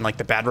reporters, and like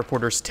the bad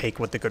reporters take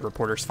what the good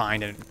reporters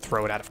find and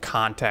throw it out of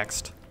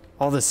context.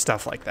 All this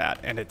stuff like that,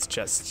 and it's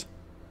just,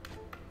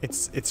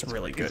 it's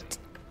really good.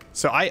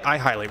 So I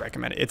highly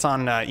recommend it. It's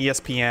on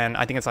ESPN.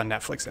 I think it's on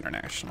Netflix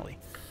internationally.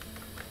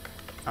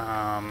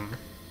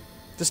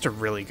 Just a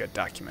really good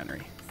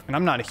documentary. And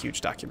I'm not a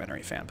huge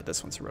documentary fan, but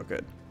this one's real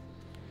good.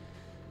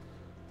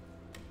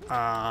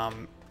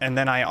 And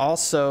then I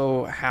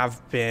also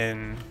have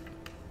been...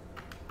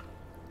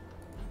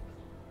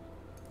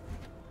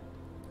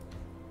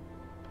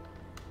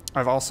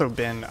 I've also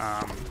been...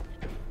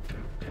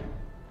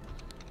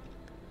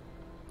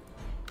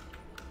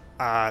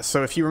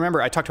 so if you remember,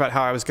 I talked about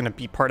how I was going to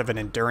be part of an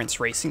endurance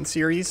racing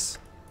series.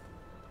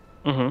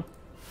 Mm-hmm.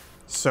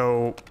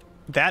 So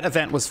that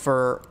event was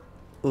for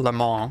Le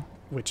Mans,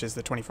 which is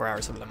the 24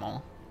 Hours of Le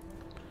Mans.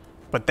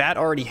 But that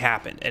already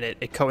happened, and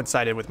it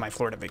coincided with my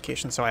Florida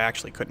vacation, so I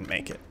actually couldn't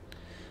make it.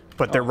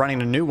 But they're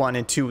running a new one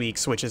in 2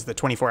 weeks, which is the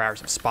 24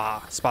 Hours of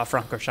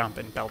Spa-Francorchamps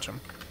in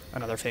Belgium,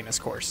 another famous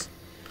course.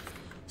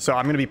 So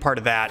I'm going to be part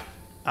of that.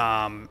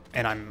 And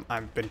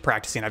I've been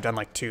practicing. I've done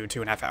like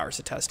 2.5 hours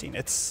of testing.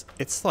 It's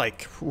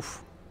like,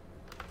 oof.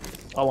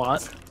 A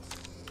lot.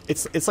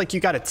 It's like you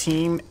got a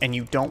team and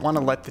you don't want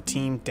to let the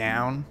team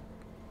down.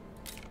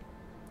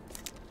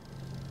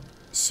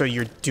 So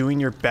you're doing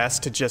your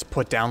best to just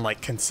put down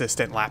like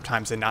consistent lap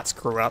times and not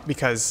screw up,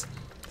 because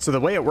so the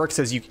way it works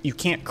is you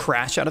can't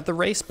crash out of the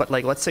race, but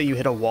like let's say you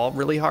hit a wall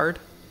really hard.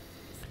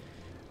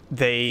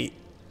 They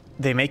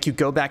make you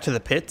go back to the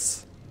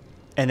pits.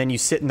 And then you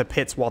sit in the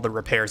pits while the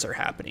repairs are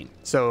happening.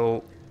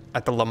 So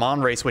at the Le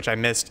Mans race, which I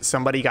missed,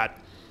 somebody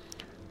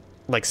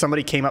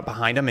came up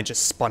behind him and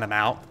just spun him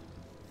out.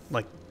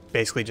 Like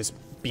basically just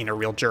being a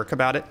real jerk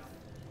about it.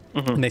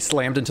 Mm-hmm. And they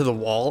slammed into the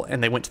wall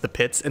and they went to the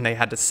pits and they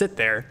had to sit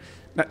there.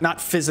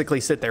 Not physically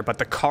sit there, but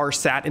the car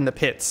sat in the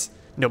pits.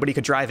 Nobody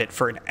could drive it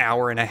for an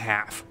hour and a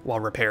half while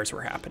repairs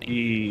were happening.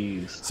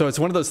 Jeez. So it's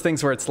one of those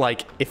things where it's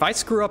like, if I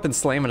screw up and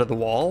slam into the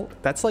wall,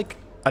 that's like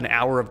an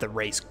hour of the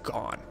race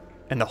gone.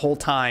 And the whole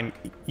time,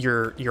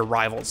 your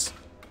rivals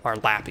are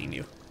lapping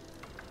you.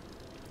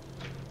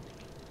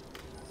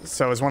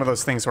 So it's one of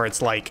those things where it's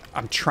like,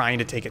 I'm trying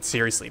to take it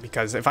seriously,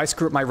 because if I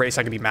screw up my race,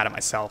 I can be mad at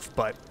myself,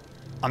 but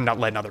I'm not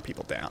letting other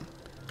people down.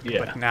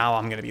 Yeah. But now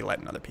I'm going to be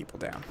letting other people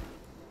down.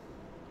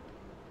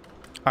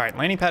 All right,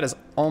 landing pad is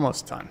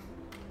almost done.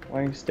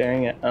 Why are you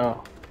staring at...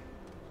 Oh.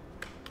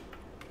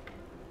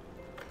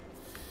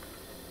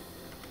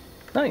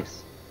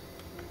 Nice.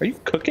 Are you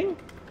cooking?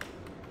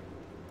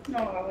 No,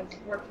 I was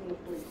working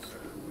with Bruce.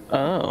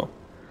 Oh.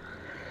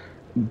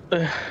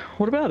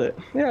 What about it?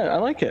 Yeah, I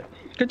like it.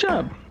 Good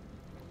job.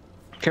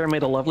 Kara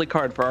made a lovely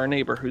card for our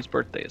neighbor whose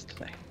birthday is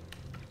today.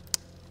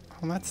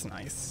 Oh, that's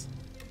nice.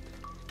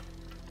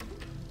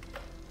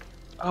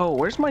 Oh,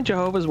 where's my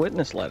Jehovah's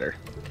Witness letter?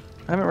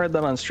 I haven't read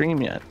that on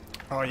stream yet.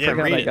 Oh yeah,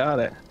 Forgot read I it. got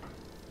it.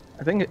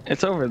 I think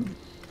it's over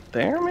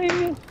there,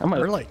 maybe?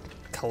 We're like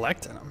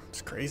collecting them.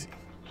 It's crazy.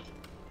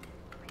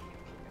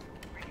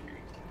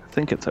 I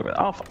think it's over.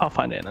 I'll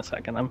find it in a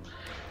second.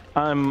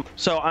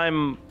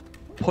 I'm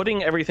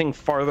putting everything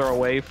farther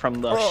away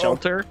from the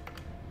shelter,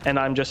 and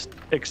I'm just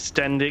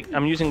extending.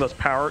 I'm using those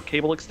power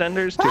cable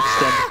extenders to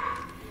extend.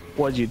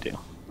 What'd you do?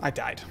 I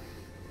died.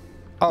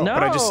 Oh, no!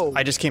 But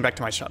I just came back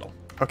to my shuttle.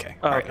 Okay,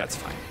 all right, okay. that's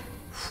fine.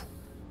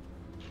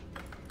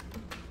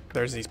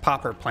 There's these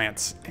popper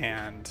plants,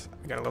 and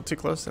I got a little too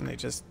close, and they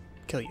just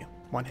kill you.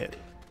 One hit.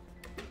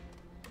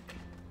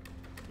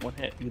 One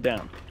hit, you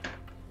down.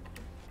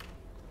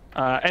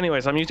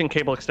 Anyways, I'm using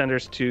cable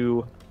extenders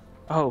to...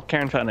 Oh,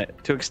 Karen found it.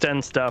 To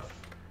extend stuff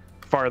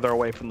farther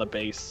away from the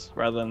base,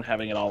 rather than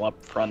having it all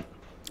up front.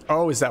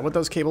 Oh, is that what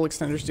those cable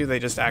extenders do? They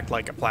just act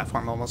like a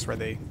platform almost, where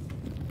they...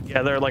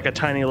 Yeah, they're like a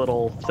tiny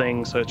little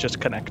thing, so it's just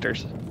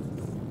connectors.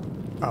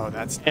 Oh,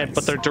 that's nice.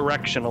 But they're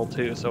directional,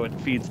 too, so it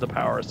feeds the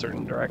power a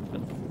certain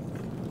direction.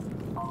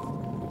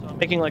 So I'm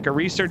making like a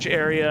research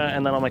area,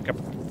 and then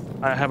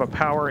I have a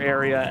power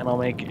area, and I'll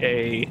make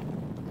a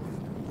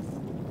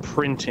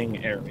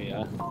printing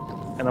area.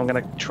 And I'm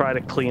gonna try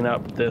to clean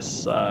up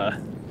this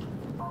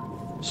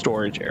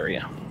storage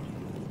area.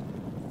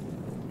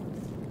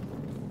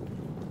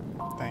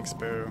 Thanks,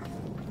 Boo.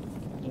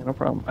 Yeah, no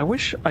problem. I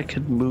wish I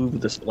could move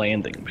this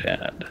landing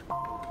pad.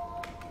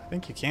 I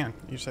think you can.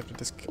 You just have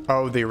to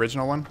Oh, the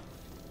original one?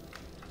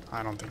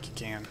 I don't think you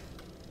can.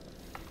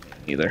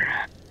 Either.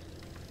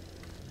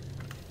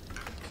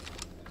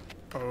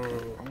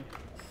 Oh.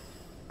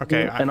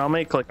 Okay. Yeah, and I'll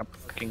make like a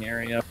parking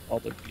area for all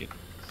the vehicles.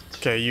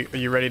 Okay, are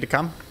you ready to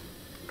come?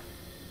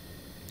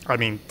 I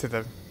mean, to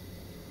the...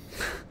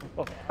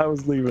 Oh, I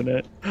was leaving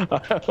it.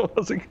 I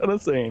wasn't gonna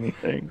say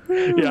anything.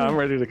 Yeah, I'm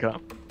ready to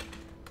come.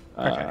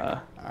 Okay.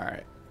 All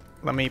right.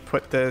 Let me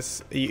put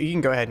this... You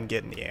can go ahead and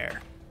get in the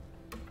air.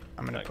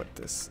 I'm going to put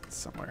this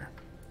somewhere.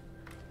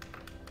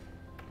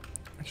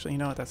 Actually, you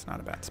know what? That's not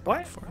a bad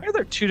spot for Why it. are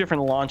there two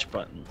different launch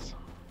buttons?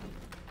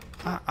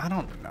 I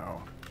don't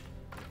know.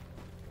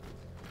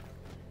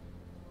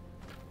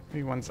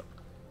 Maybe one's...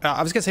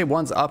 I was going to say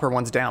one's up or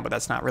one's down, but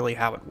that's not really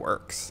how it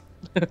works.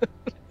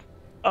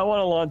 I want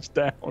to launch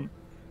down.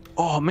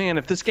 Oh, man,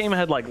 if this game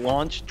had, like,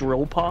 launch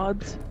drill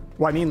pods...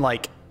 Well, I mean,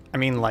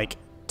 like,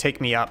 take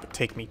me up,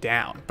 take me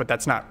down, but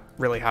that's not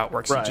really how it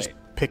works. Right. You just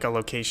pick a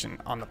location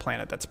on the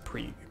planet that's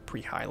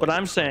pre-highlighted. But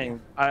I'm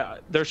saying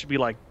there should be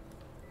like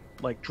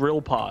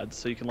drill pods,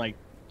 so you can like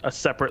a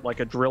separate like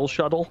a drill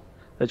shuttle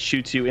that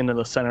shoots you into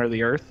the center of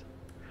the Earth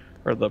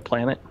or the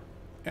planet.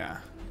 Yeah.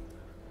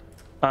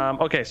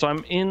 Okay, so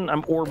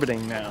I'm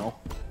orbiting now.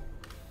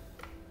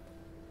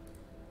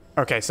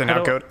 Okay, so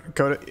now go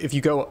to if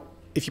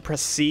you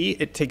press C,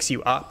 it takes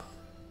you up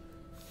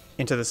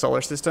into the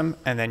solar system,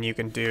 and then you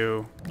can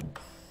do...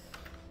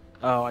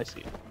 Oh, I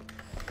see.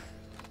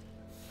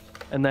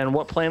 And then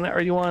what planet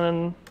are you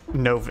on?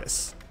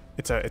 Novus.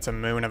 It's a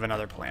moon of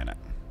another planet.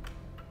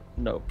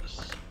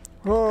 Novus.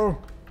 Whoa.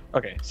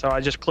 Okay, so I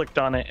just clicked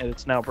on it and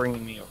it's now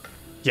bringing me over.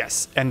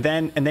 Yes, and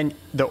then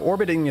the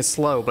orbiting is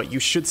slow, but you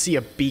should see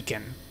a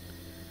beacon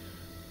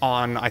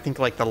on, I think,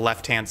 like the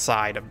left-hand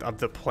side of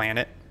the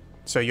planet.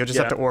 So you'll just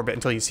have to orbit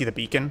until you see the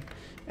beacon,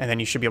 and then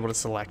you should be able to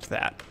select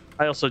that.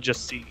 I also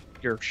just see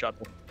your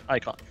shuttle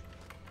icon.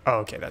 Oh,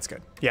 okay, that's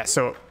good. Yeah,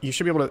 so you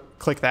should be able to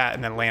click that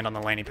and then land on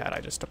the landing pad I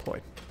just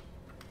deployed.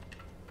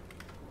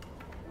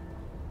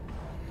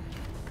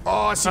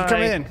 Oh, I see you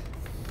come in.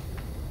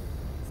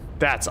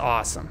 That's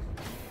awesome.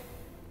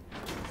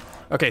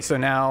 Okay, so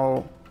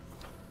now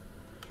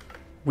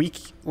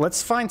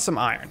let's find some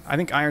iron. I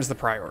think iron's the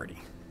priority.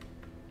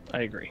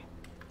 I agree.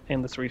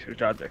 And this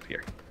research object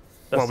here.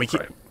 Well,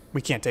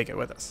 we can't take it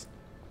with us.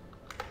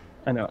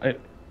 I know. It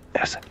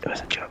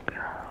was a joke.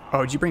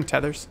 Oh, did you bring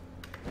tethers?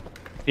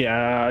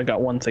 Yeah, I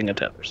got one thing of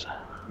tethers.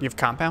 You have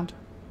compound?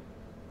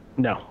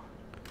 No.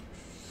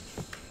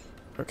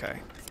 Okay.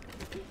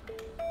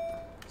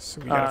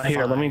 So we gotta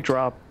here, let me find-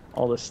 drop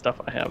all this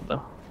stuff I have,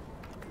 though.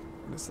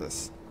 What is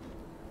this?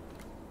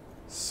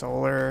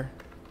 Solar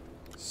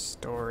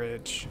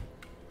storage.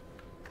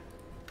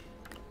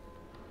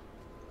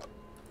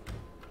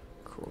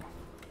 Cool.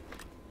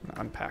 I'm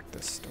gonna unpack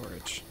this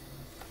storage.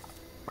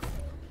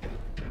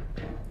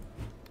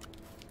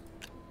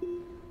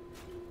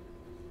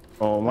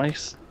 Oh, my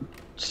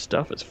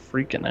stuff is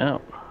freaking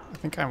out. I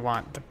think I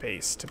want the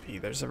base to be,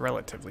 there's a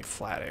relatively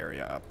flat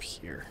area up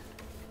here.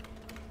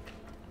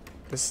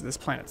 This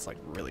planet's like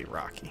really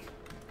rocky.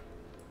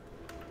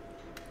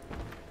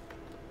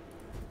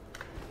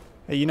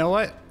 Hey, you know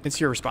what?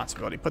 It's your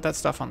responsibility. Put that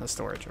stuff on the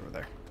storage over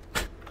there.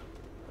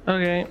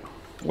 Okay.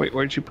 Wait,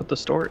 where did you put the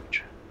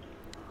storage?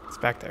 It's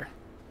back there.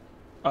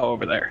 Oh,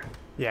 over there.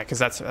 Yeah, because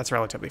that's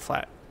relatively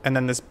flat. And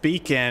then this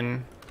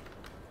beacon,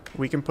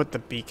 we can put the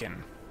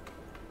beacon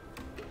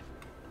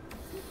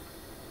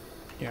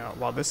Yeah,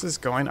 while this is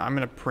going, I'm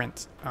gonna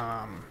print.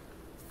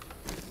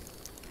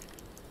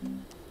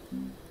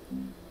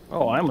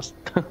 Oh, I almost,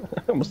 I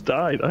almost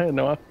died. I had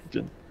no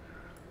oxygen.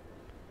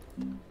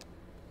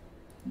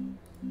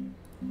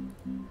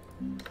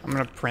 I'm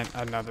gonna print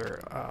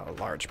another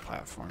large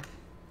platform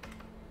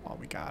while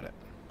we got it.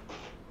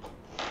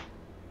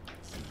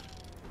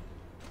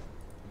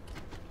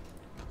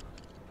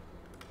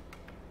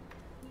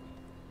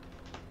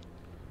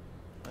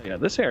 Yeah,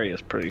 this area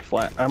is pretty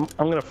flat. I'm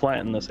gonna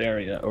flatten this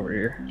area over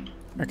here.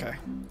 Okay.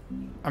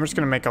 I'm just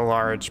gonna make a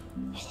large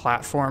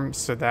platform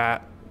so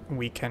that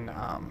we can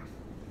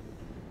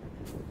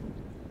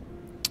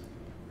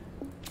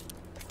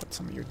put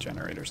some of your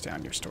generators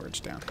down, your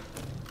storage down.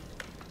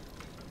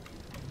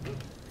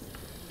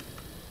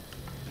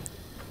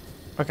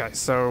 Okay,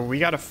 so we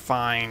gotta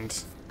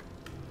find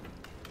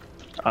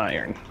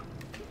Iron.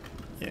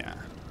 Yeah.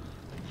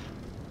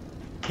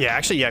 Yeah,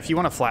 actually, yeah, if you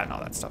want to flatten all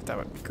that stuff, that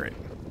would be great.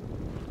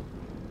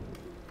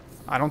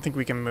 I don't think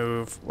we can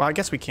move... Well, I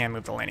guess we can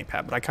move the landing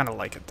pad, but I kind of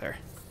like it there.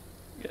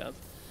 Yeah.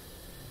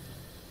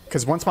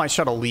 Because once my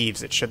shuttle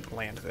leaves, it shouldn't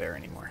land there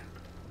anymore.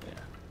 Yeah.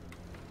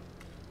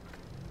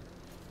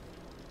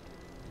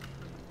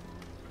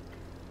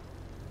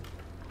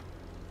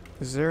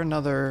 Is there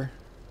another...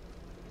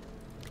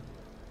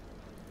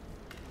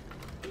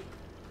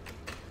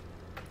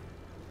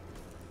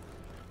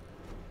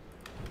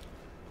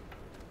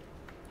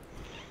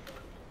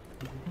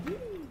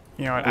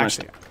 You know what,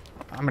 actually,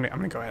 I'm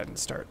gonna go ahead and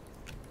start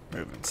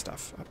moving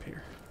stuff up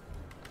here.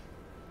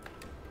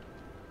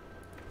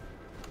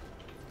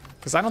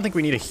 Because I don't think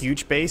we need a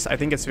huge base. I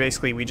think it's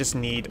basically we just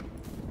need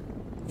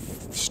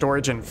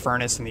storage and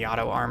furnace and the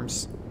auto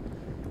arms.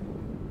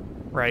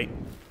 Right?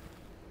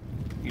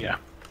 Yeah.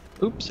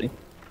 Oopsie.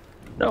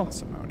 No.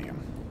 That's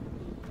ammonium.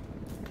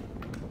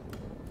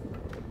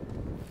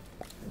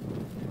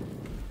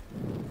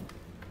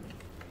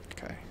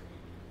 Okay.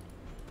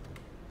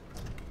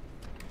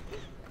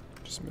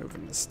 Just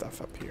moving this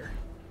stuff up here.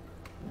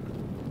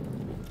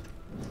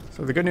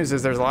 So the good news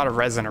is there's a lot of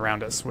resin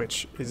around us,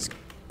 which is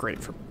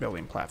great for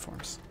building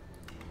platforms.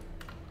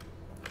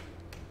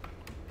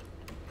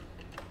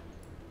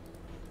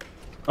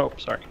 Oh,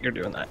 sorry. You're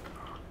doing that.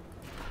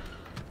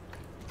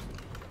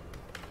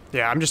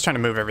 Yeah, I'm just trying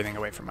to move everything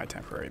away from my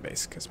temporary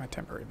base because my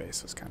temporary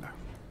base was kind of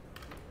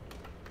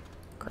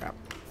crap.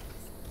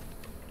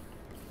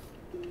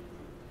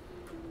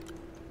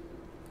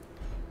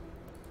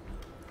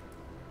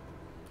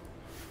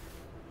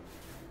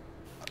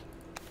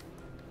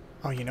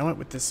 Oh, you know what?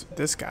 With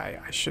this guy,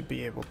 I should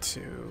be able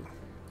to...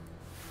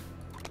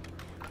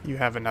 You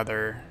have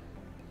another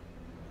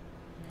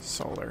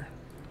solar.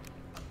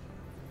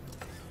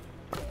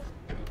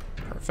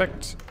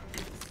 Perfect.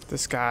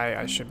 This guy,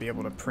 I should be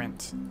able to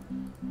print.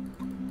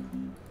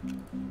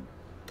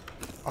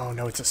 Oh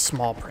no, it's a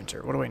small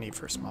printer. What do I need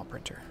for a small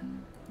printer?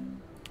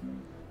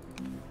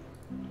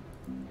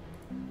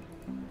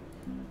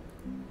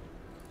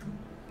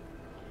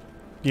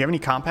 Do you have any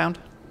compound?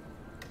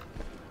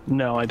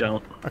 No, I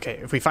don't. Okay,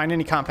 if we find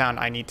any compound,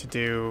 I need to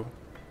do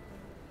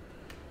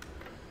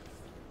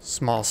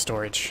small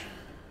storage.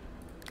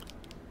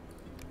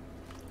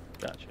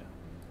 Gotcha.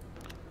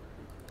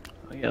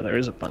 Oh, yeah, there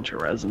is a bunch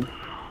of resin.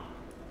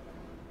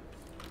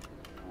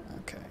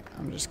 Okay,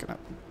 I'm just gonna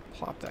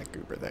plop that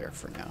goober there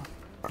for now.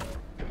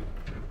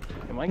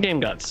 Yeah, my game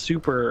got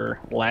super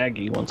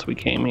laggy once we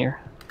came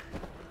here.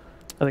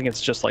 I think it's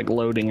just like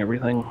loading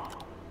everything.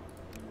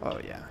 Oh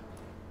yeah.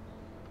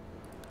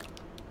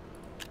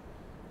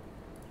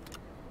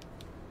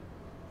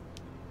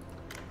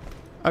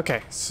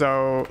 Okay,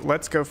 so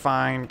let's go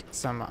find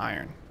some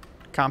iron.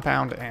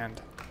 Compound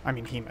and, I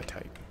mean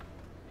hematite.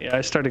 Yeah,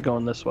 I started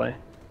going this way.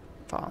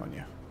 Following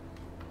you.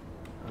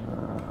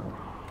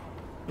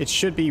 It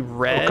should be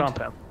red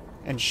compound.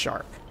 and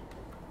sharp.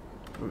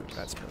 Ooh,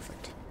 that's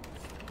perfect.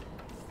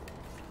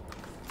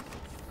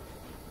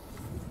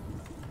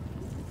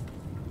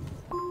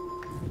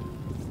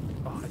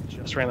 Oh, I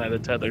just ran out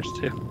of tethers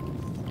too.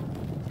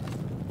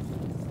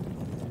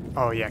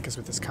 Oh yeah, because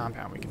with this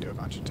compound we can do a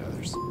bunch of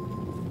tethers.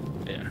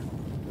 Yeah.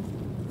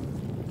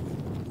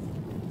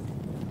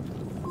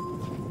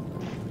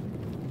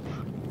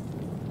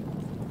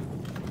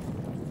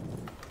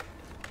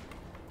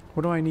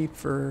 What do I need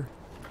for...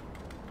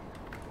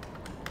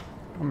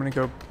 I'm gonna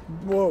go...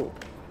 Whoa!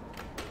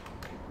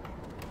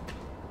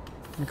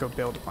 I'm gonna go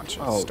build a bunch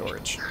of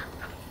storage.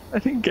 I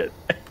didn't get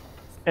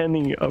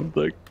any of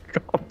the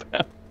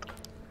compound.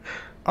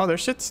 Oh, there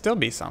should still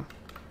be some.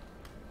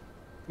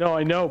 No,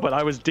 I know, but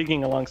I was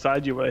digging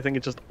alongside you, but I think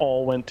it just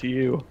all went to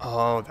you.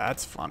 Oh,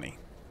 that's funny.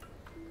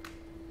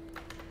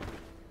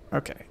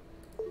 Okay.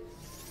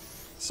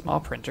 Small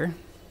printer.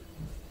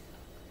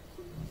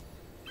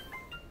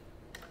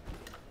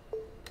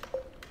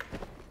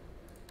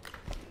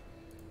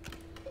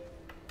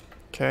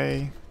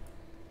 Okay.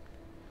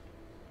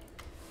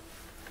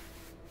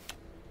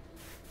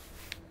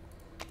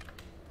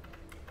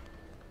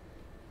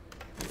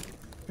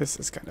 This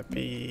is gonna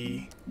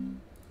be...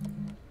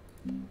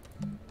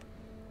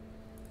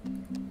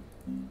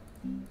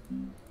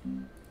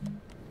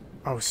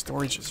 Oh,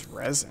 storage is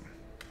resin.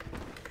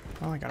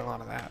 Well, I got a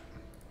lot of that.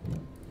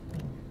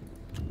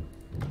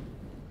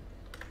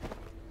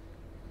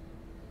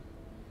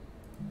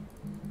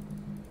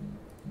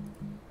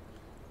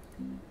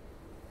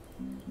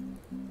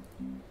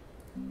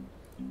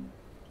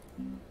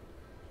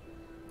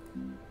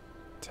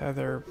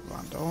 Tether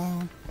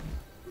bundle.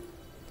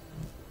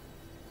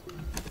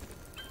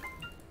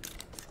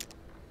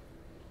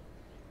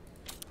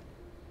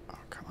 Oh,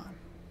 come on.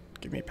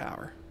 Give me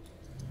power.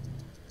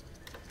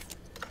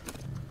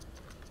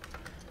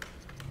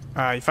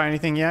 You find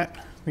anything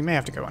yet? We may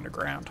have to go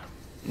underground.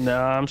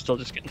 No, I'm still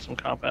just getting some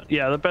compound.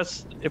 Yeah, the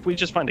best, if we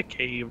just find a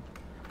cave,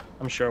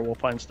 I'm sure we'll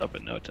find stuff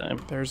in no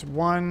time. There's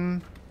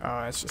one.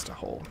 Oh, it's just a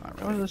hole, not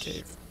really a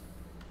cave.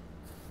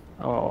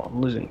 Oh,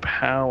 I'm losing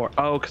power.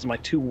 Oh, because my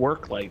 2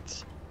 work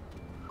lights.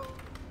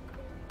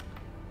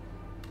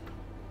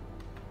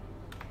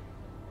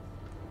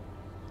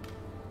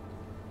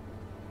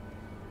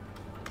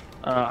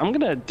 I'm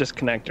gonna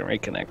disconnect and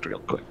reconnect real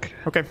quick.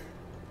 Okay.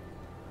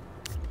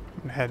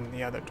 I'm heading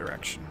the other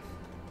direction.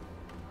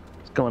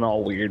 It's going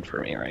all weird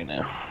for me right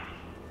now.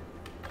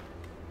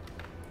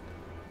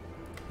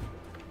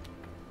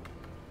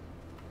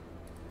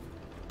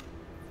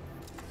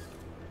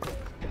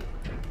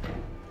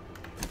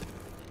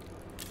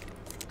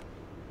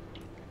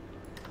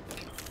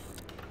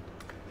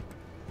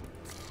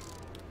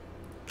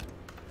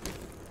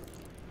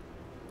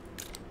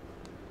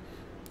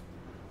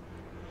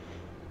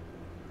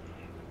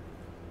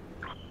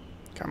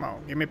 Come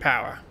on, give me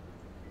power.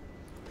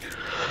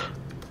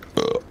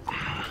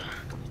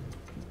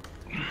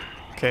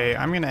 Okay,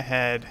 I'm gonna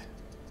head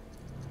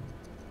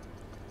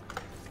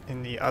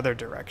in the other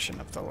direction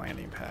of the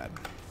landing pad.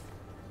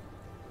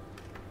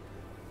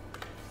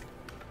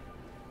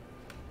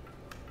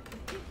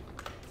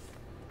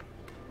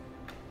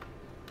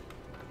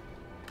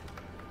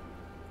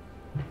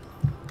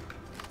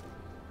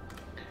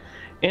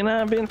 And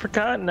I've been for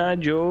Cotton Eye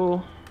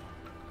Joe.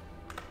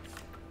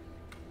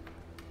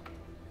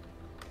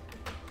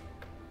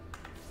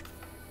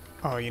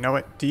 Oh, you know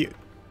what?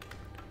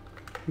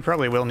 We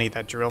probably will need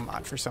that drill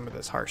mod for some of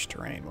this harsh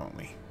terrain, won't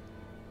we?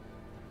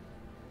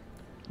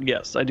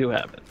 Yes, I do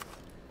have it.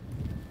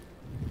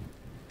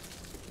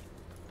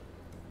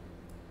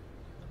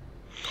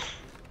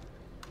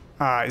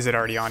 Is it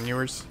already on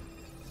yours?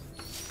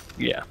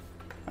 Yeah,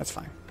 That's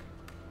fine.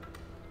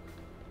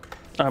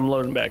 I'm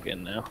loading back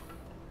in now.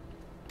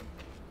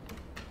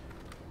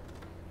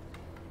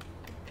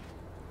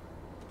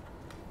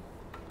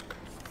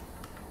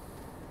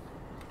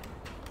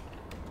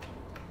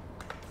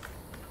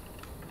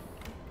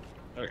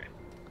 Okay.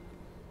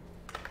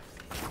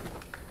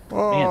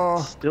 Whoa! Man,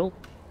 it's still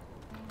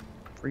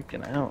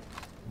freaking out.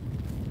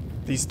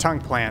 These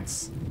tongue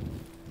plants.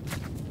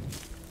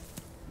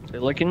 They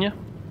licking you?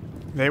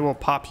 They will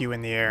pop you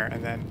in the air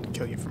and then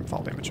kill you from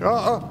fall damage.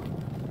 Oh!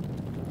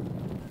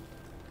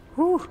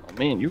 Whew. Oh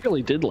man, you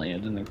really did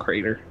land in the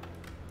crater.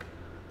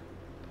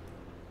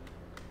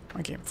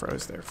 My game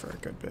froze there for a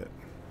good bit.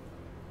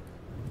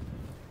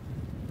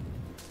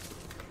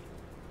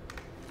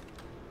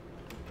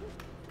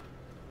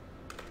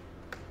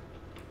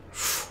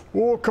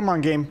 Oh, come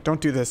on, game. Don't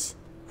do this.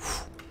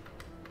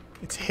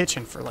 It's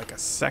hitching for like a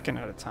second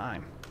at a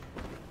time.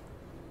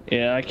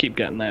 Yeah, I keep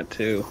getting that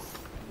too.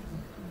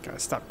 Gotta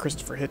stop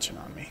Christopher hitching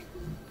on me.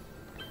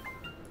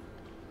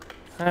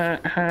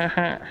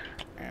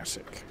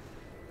 Asic.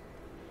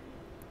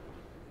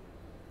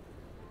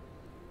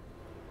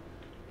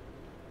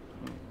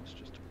 It's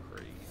just a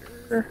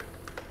crater.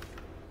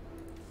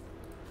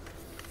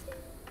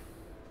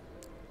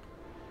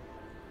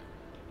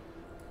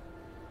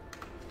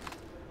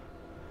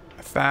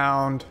 I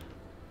found...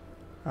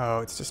 Oh,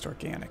 it's just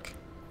organic.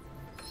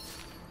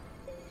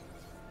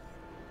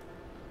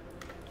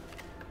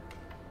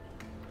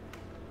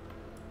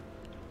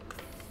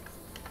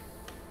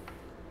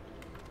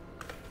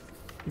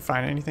 You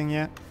find anything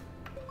yet?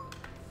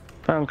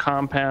 Found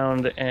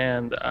compound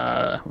and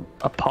a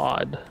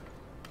pod.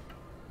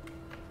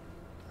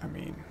 I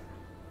mean...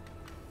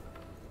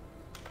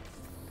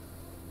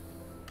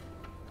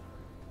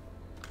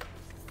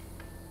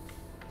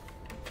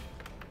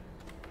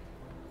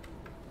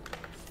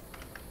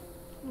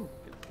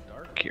 It's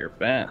dark here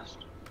fast.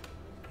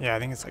 Yeah, I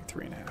think it's like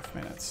 3.5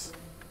 minutes.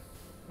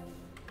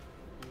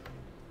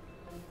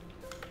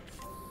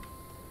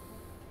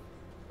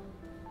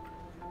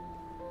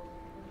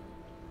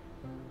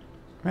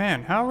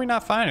 Man, how are we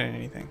not finding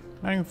anything?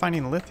 Not even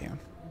finding lithium.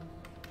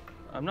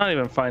 I'm not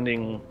even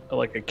finding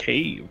like a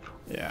cave.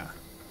 Yeah.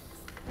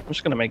 I'm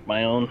just gonna make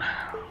my own.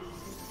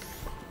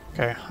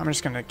 Okay, I'm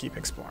just gonna keep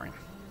exploring.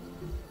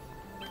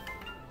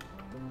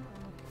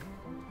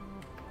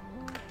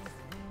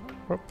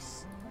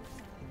 Whoops.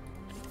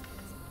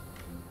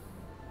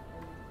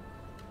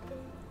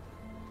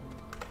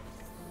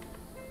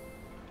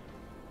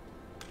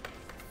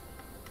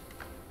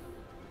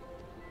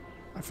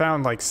 I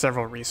found like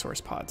several resource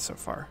pods so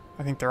far.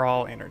 I think they're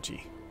all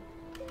energy.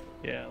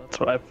 Yeah, that's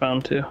what I've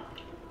found too.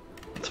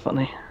 It's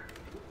funny.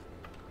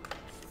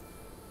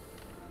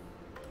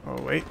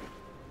 Oh wait,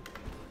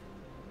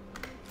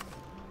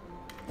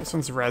 This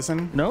one's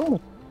resin,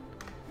 No.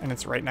 and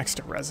it's right next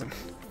to resin.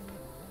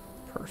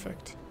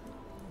 Perfect.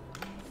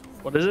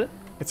 What is it?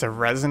 It's a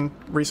resin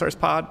resource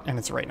pod, and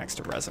it's right next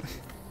to resin.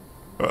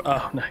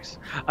 Oh, nice.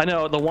 I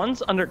know the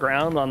ones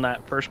underground on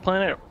that first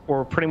planet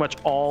were pretty much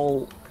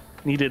all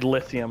needed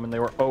lithium, and they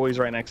were always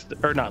right next to,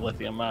 or not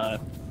lithium,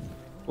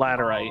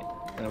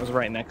 laterite, and it was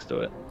right next to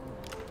it.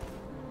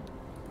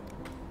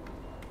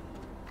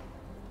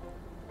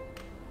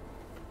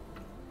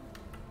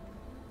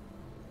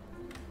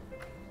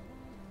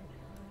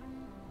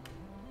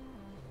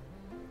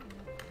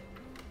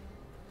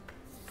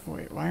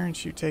 Wait, why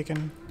aren't you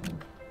taking...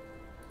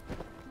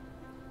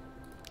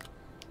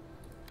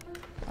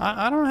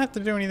 I don't have to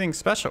do anything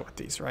special with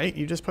these, right?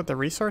 You just put the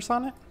resource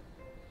on it?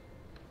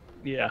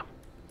 Yeah,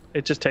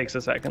 it just takes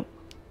a second.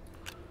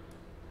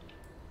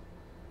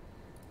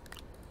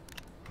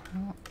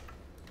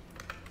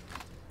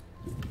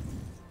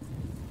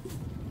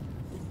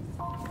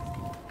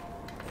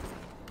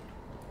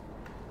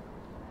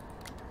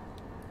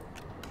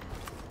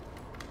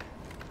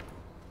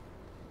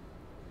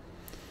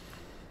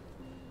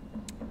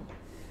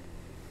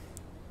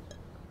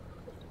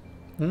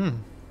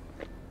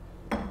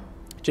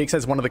 Jake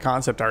says one of the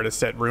concept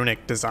artists at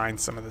Runic designed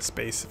some of the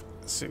space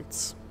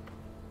suits.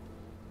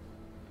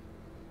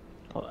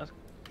 Oh, that's...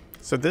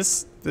 So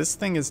this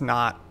thing is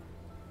not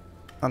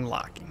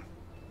unlocking,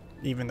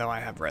 even though I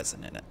have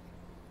resin in it.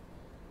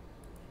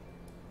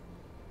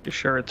 You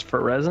sure it's for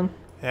resin?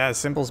 Yeah,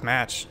 symbols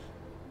match.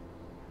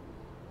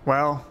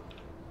 Well,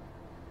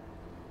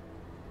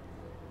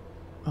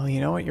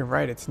 you know what? You're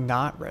right. It's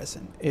not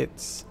resin.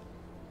 It's...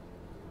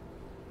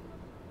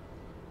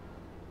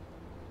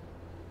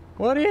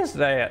 What is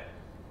that?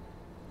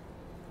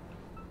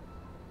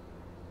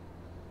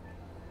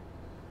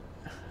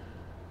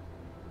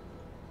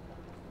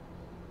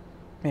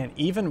 Man,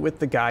 even with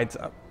the guides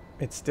up,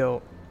 it's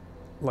still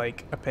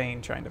like a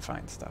pain trying to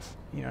find stuff.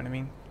 You know what I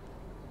mean?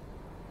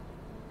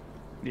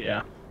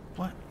 Yeah.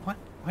 What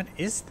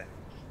is that?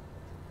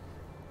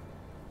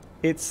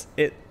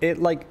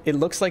 It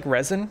looks like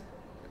resin.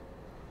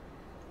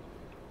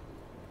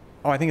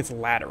 Oh, I think it's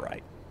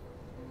laterite.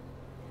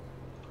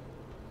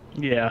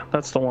 Yeah,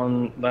 that's the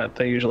one that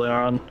they usually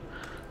are on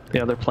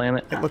the other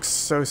planet. It looks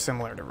so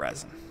similar to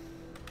resin.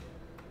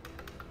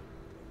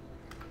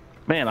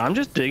 Man, I'm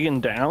just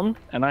digging down,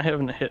 and I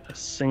haven't hit a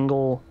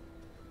single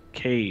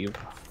cave.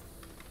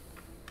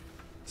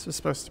 This was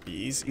supposed to be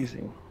easy.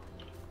 Easy.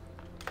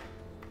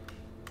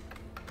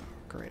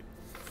 Great.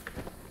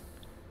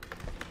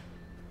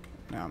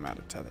 Now I'm out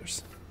of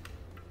tethers.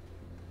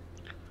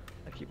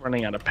 I keep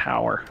running out of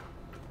power.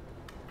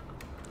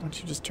 Why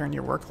don't you just turn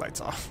your work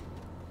lights off?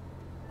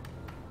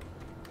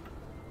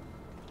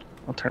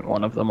 I'll turn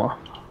one of them off.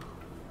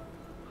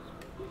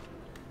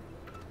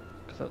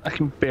 'Cause I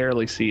can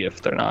barely see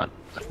if they're not.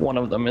 If one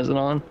of them isn't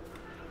on.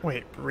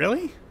 Wait,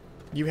 really?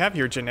 You have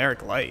your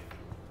generic light.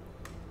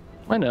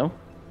 I know.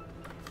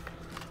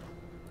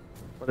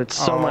 But it's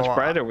so much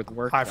brighter with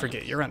work. I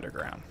forget, you're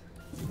underground.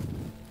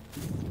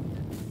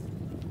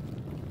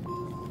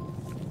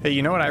 Hey,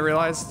 you know what I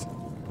realized?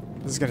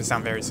 This is gonna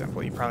sound very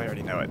simple, you probably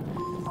already know it.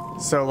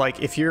 So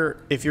like if you're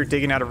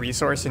digging out a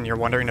resource and you're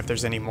wondering if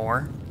there's any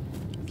more,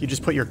 if you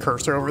just put your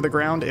cursor over the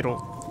ground,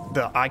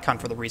 the icon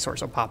for the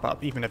resource will pop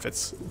up even if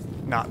it's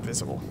not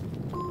visible.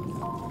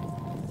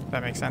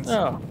 That makes sense?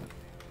 Oh.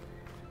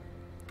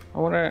 I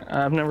wonder,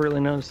 I've never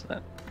really noticed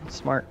that. That's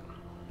smart.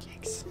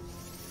 Yikes.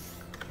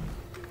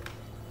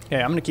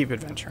 Yeah, I'm gonna keep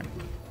adventuring.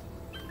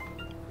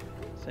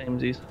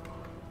 Samesies.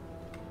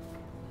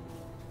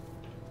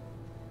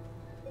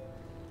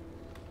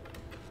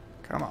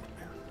 Come on,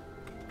 man.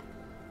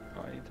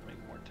 Oh, I need to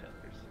make more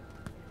tethers.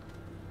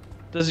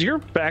 Does your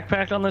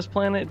backpack on this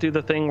planet do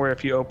the thing where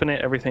if you open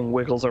it, everything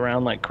wiggles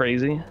around like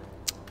crazy?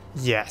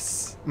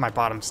 Yes, my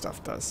bottom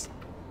stuff does.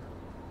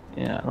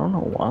 Yeah, I don't know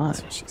why.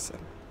 That's what she said.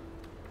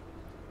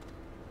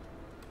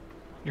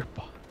 Your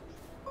bottom.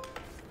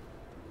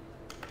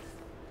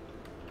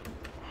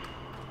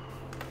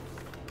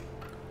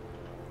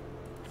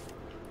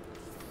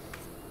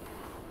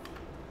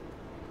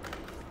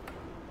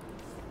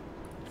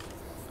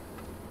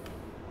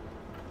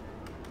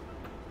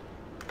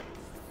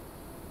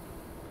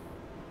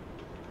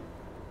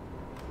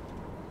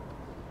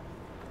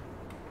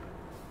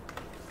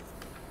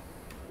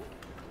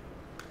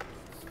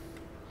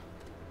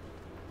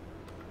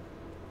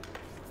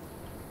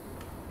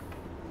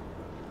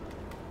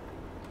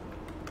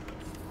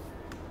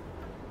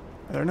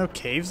 Are there no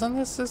caves on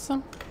this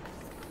system?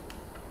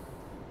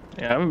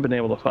 Yeah, I haven't been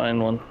able to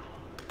find one.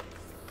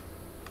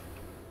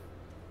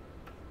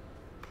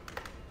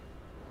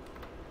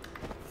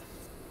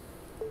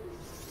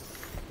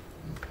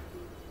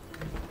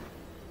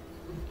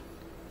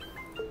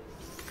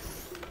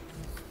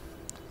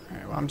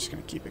 Alright, well, I'm just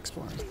gonna keep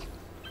exploring.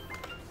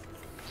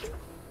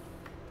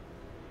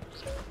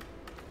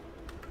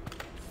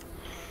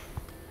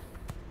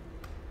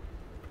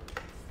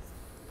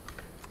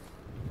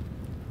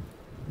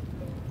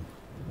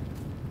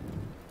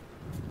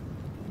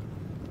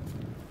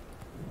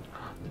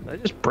 Did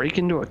I just break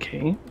into a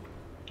cave?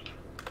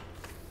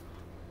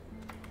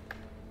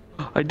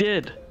 I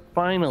did.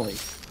 Finally.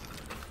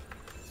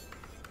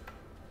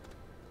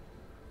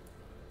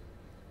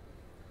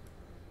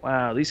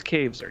 Wow, these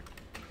caves are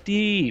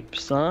deep,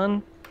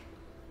 son.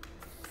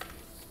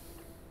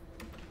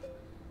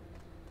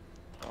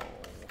 Oh.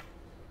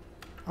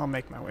 I'll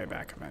make my way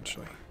back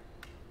eventually.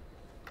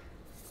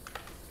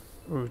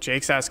 Ooh,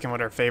 Jake's asking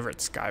what our favorite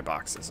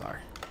skyboxes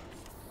are.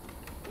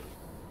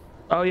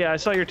 Oh yeah, I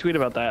saw your tweet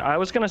about that. I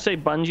was gonna say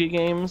Bungie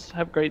games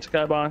have great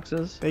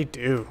skyboxes. They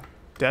do.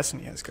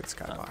 Destiny has good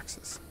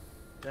skyboxes.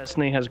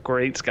 Destiny has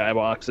great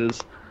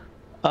skyboxes.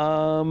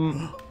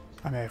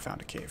 I may have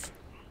found a cave.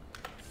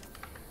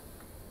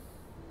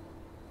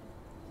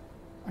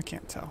 I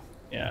can't tell.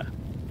 Yeah,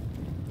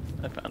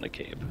 I found a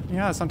cave.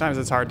 Yeah, sometimes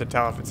it's hard to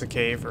tell if it's a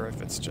cave or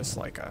if it's just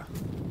like a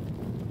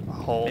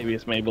hole. Maybe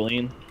it's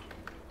Maybelline.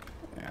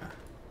 Yeah.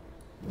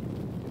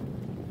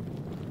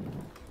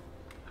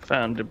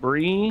 Found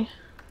debris.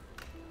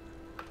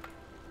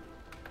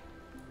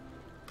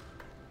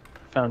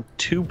 Found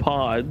 2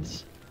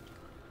 pods.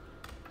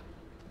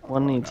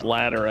 One needs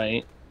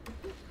laterite.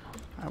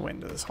 I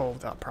went into this hole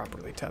without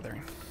properly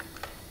tethering.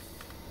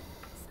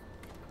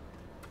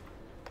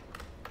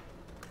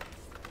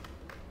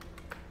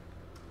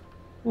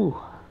 Ooh.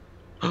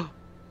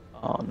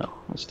 Oh no,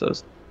 it's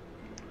those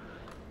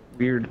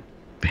weird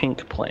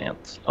pink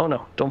plants. Oh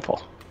no, don't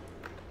fall.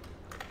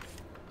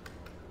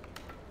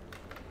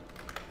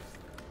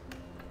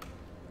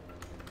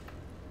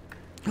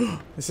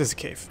 This is a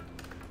cave.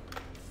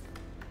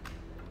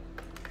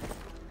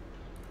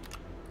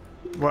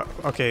 What?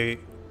 Okay.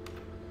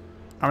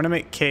 I'm gonna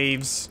make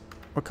caves.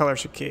 What color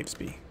should caves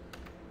be?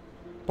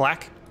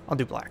 Black? I'll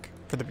do black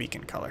for the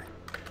beacon color.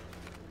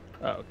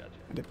 Oh, gotcha.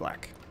 I did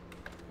black.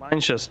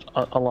 Mine's just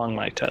along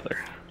my tether.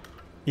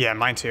 Yeah,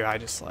 mine too. I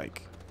just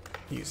like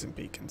using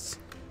beacons.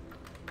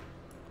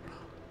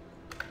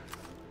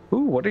 Ooh,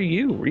 what are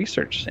you?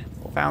 Research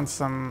sample. Found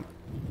some.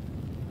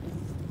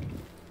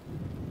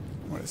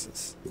 What is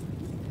this?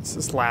 This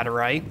is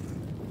laterite.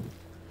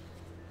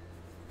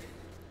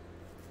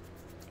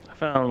 I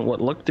found what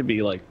looked to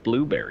be like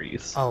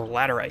blueberries. Oh,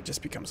 laterite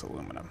just becomes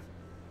aluminum.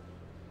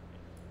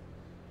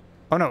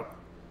 Oh no,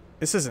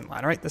 this isn't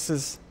laterite. This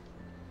is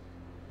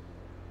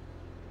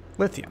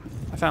lithium.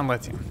 I found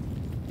lithium.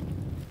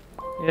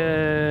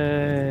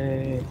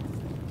 Yay!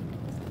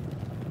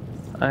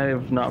 I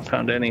have not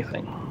found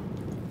anything.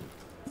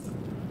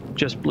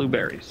 Just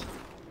blueberries.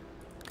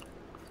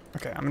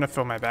 Okay, I'm gonna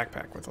fill my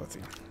backpack with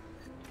lithium.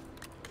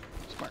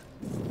 Smart.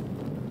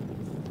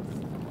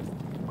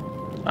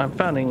 I'm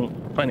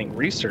finding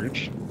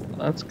research.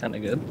 That's kind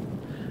of good.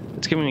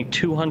 It's giving me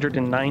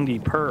 290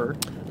 per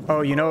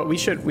Oh, you know what?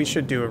 We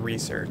should do a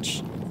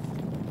research.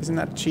 Isn't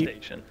that cheap?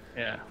 station.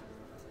 Yeah.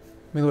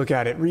 Let me look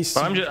at it.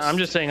 Research. But I'm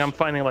just saying I'm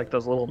finding like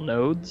those little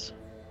nodes.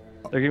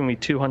 They're giving me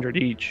 200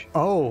 each.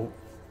 Oh,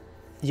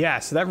 yeah.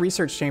 So that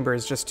research chamber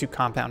is just 2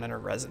 compound and a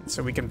resin,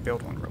 so we can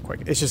build one real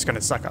quick. It's just gonna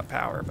suck up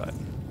power, but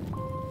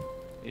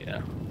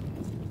Yeah.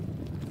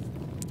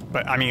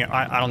 I mean,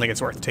 I don't think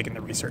it's worth taking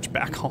the research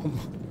back home.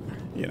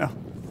 You know.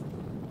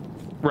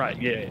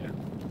 Right. Yeah. Yeah.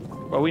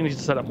 Well, we need to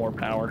set up more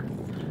power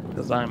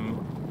because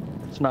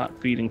it's not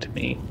feeding to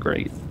me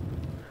great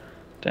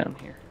down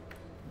here.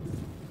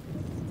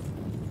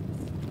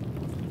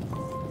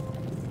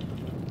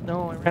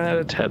 No, I ran out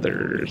of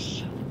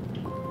tethers.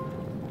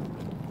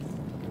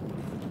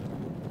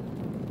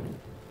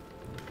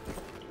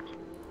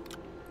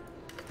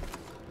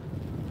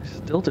 I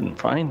still didn't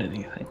find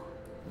anything.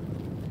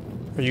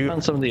 Are you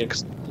Found some of the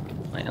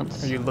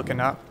plants. Are you looking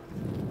up?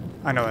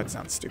 I know that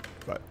sounds stupid,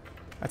 but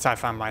that's how I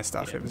found my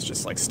stuff. Yeah. It was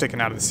just like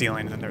sticking out of the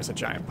ceiling, and then there's a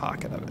giant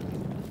pocket of it.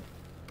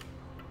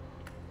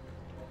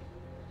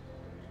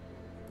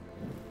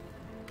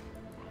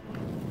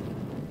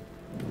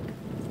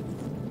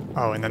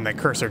 Oh, and then the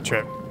cursor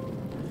trip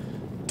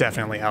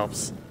definitely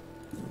helps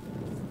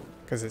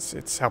because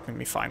it's helping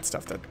me find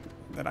stuff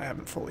that I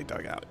haven't fully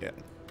dug out yet.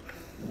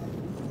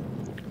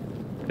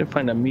 I did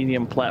find a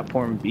medium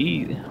platform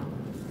B.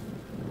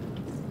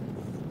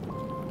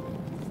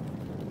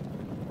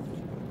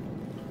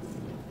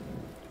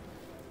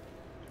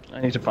 I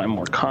need to find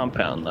more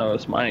compound, though,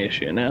 is my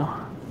issue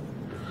now.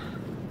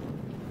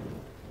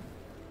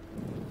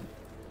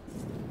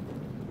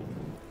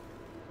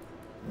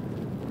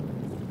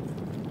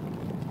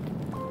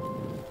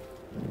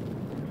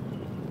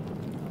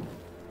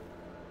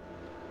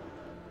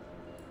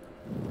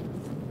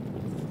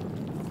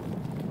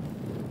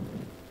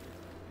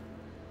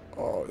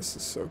 Oh, this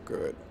is so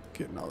good.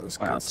 Getting all this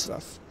Wow. good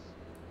stuff.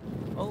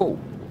 Oh.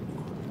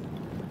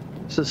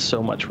 This is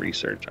so much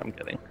research I'm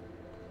getting.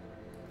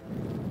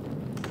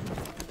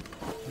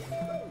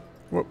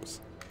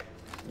 Whoops.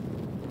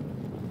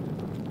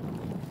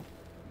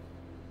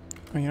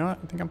 Oh, you know what?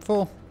 I think I'm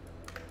full.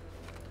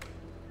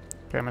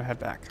 Okay, I'm gonna head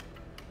back.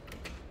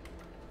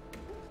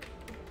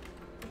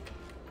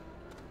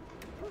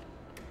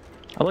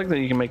 I like that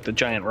you can make the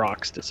giant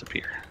rocks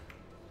disappear.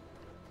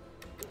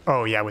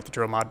 Oh yeah, with the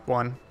drill mod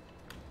 1.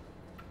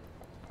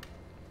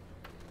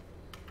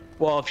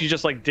 Well, if you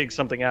just like dig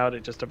something out,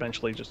 it just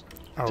eventually just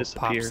Oh,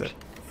 disappears. pops it.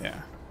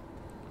 Yeah.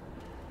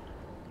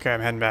 Okay, I'm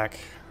heading back.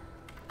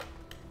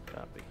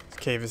 Copy. This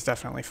cave is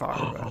definitely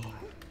far, but...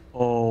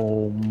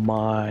 Oh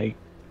my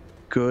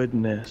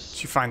goodness.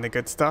 Did you find the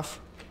good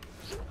stuff?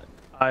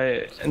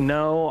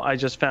 No, I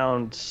just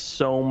found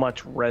so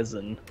much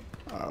resin.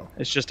 Oh.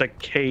 It's just a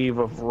cave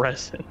of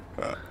resin.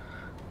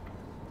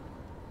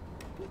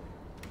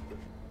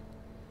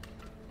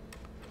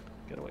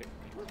 Get away.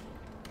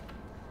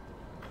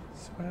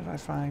 So what did I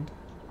find?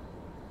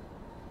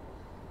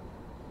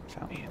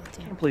 Found Man, I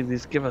lithium. can't believe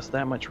these give us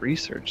that much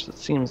research. That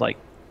seems like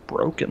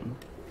broken.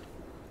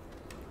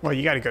 Well,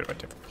 you got to go to a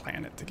different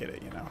planet to get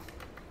it, you know.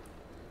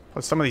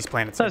 Well, some of these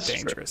planets That's are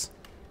true. dangerous.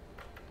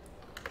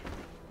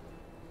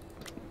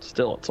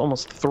 Still, it's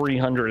almost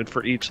 300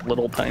 for each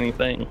little tiny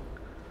thing.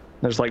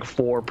 There's like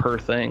 4 per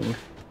thing.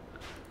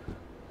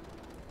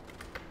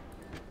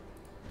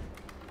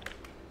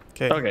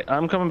 Okay,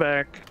 I'm coming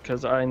back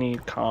because I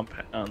need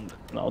compound,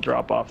 and I'll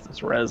drop off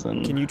this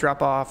resin. Can you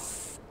drop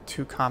off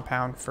 2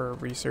 compound for a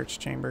research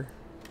chamber?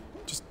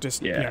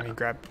 Just Yeah. you know, what I mean,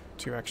 grab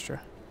 2 extra.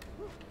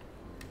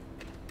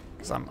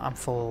 Because I'm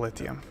full of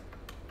lithium.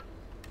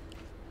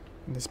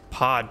 And this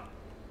pod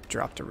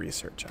dropped a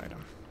research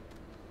item.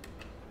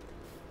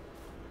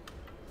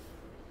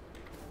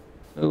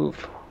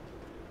 Move.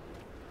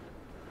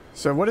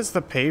 So what does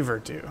the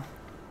paver do?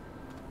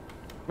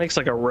 Makes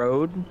like a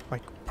road.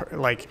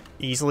 Like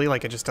easily,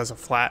 like it just does a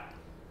flat.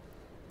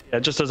 Yeah,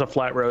 it just does a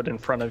flat road in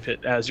front of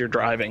it as you're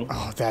driving.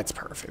 Oh, that's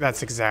perfect.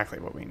 That's exactly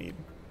what we need.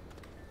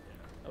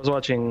 I was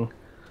watching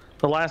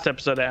the last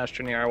episode of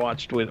Astroneer I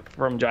watched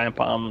from Giant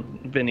Bomb.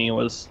 Vinny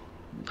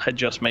had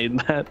just made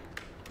that.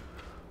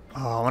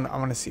 Oh, I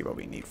want to see what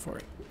we need for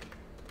it.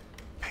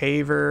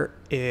 Paver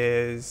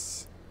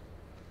is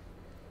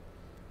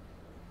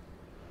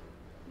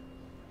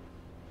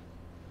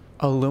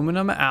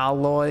aluminum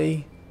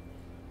alloy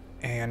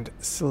and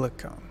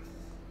silicone.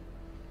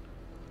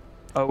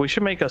 Oh, we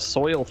should make a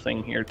soil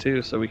thing here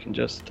too, so we can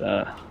just.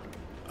 Oh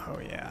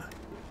yeah,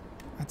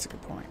 that's a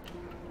good point.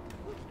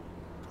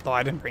 Although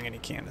I didn't bring any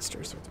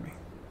canisters with me.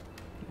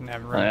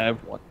 Never. I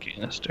have 1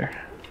 canister.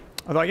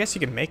 Although I guess you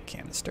can make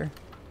canister.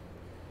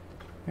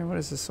 And what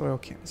does the soil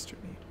canister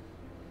need?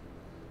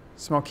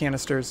 Small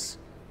canisters,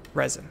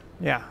 resin.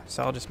 Yeah,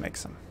 so I'll just make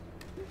some.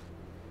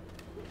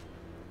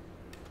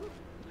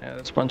 Yeah,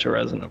 there's a bunch of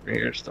resin over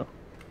here still.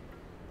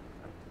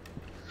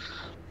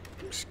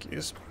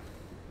 Excuse me.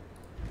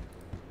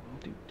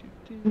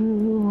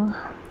 Doo.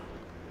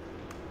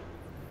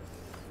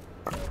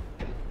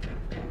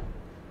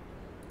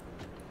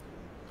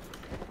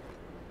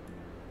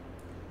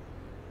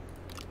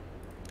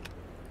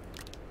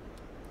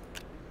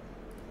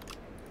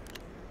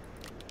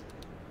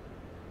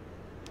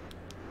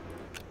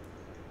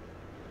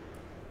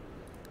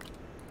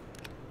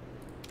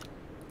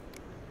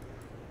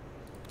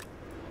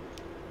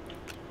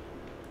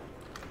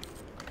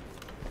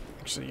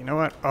 Actually, you know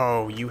what?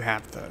 Oh, you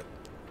have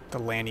the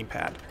landing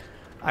pad.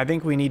 I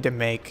think we need to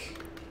make...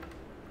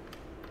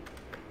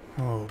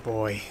 Oh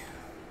boy.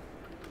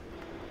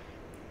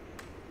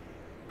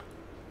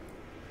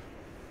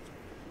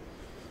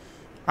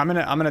 I'm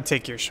gonna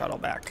take your shuttle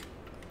back.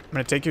 I'm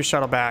gonna take your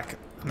shuttle back.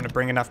 I'm gonna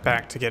bring enough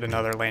back to get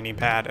another landing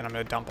pad, and I'm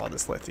gonna dump all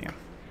this lithium.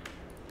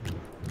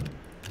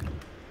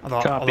 Although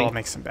I'll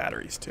make some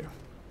batteries too.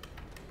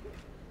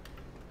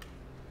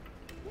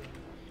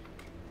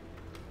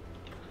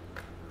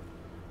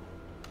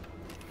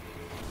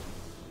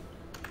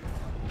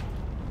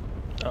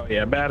 Oh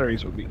yeah,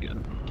 batteries would be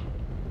good.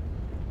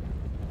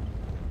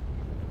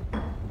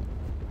 Let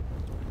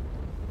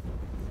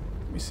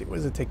me see, what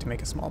does it take to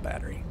make a small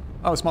battery?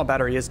 Oh, a small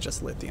battery is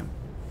just lithium.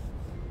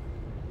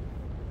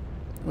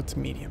 What's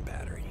medium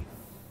battery?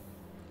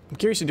 I'm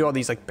curious to do all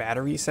these like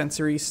battery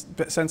sensor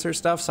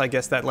stuff, so I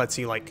guess that lets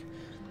you like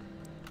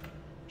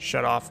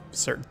shut off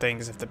certain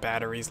things if the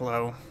battery's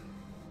low.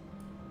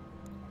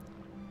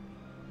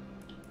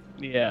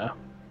 Yeah.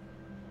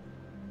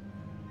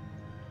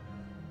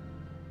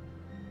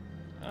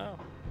 Oh,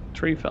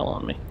 tree fell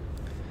on me.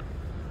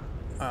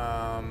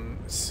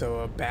 So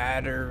a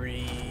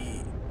battery...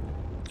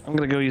 I'm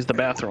gonna go use the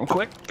bathroom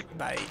quick.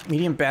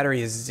 Medium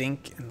battery is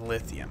zinc and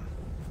lithium.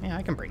 Yeah,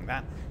 I can bring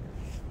that.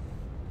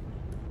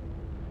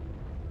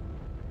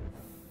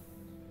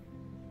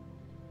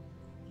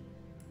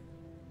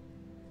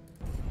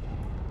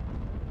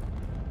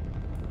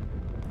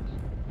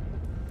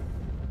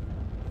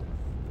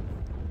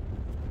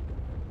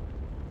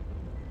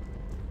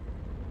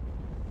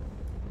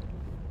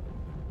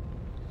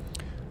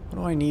 What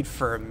do I need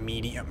for a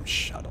medium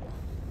shuttle?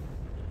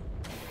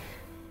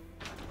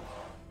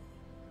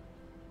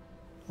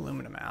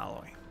 Aluminum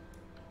alloy.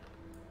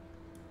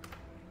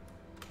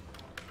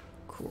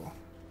 Cool.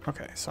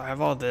 Okay, so I have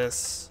all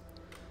this.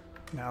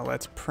 Now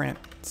let's print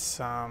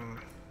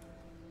some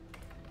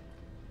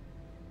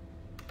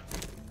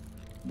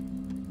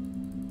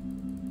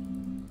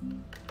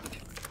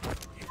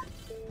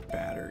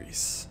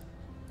batteries.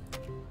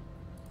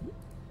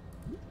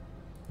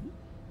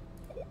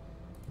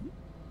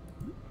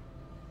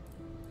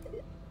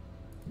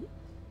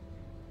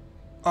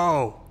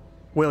 Oh,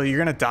 Will, you're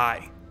gonna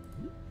die.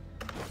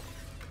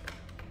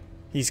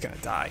 He's gonna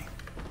die.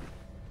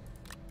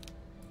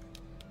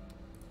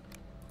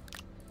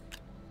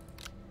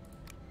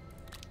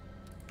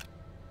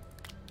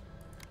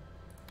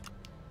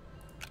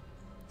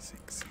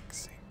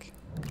 Sink.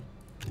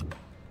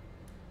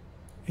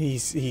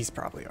 He's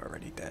probably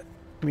already dead.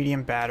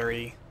 Medium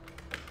battery.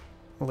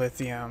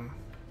 Lithium.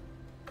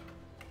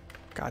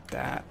 Got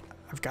that.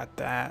 I've got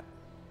that.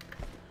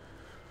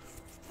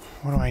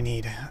 What do I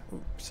need?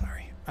 Oops,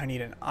 sorry. I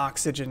need an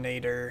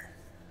oxygenator.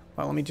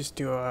 Well, let me just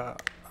do a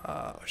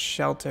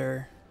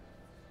shelter.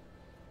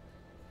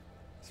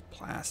 It's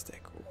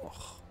plastic. Ugh.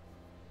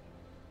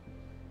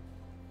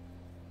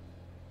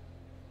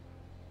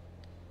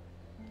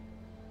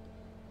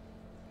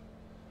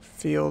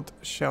 Field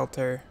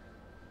shelter.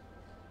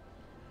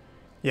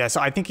 Yeah,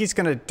 so I think he's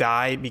gonna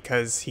die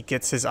because he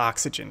gets his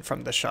oxygen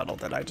from the shuttle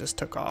that I just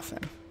took off in.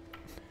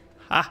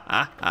 Ha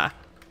ha ha.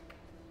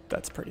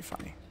 That's pretty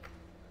funny.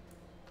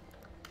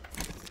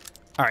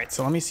 All right,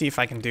 so let me see if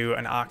I can do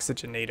an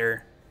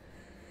oxygenator.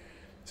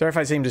 Sorry if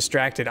I seem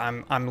distracted.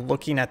 I'm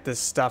looking at this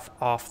stuff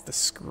off the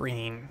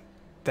screen.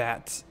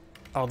 That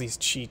all these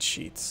cheat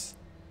sheets.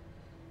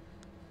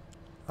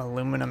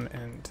 Aluminum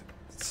and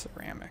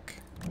ceramic.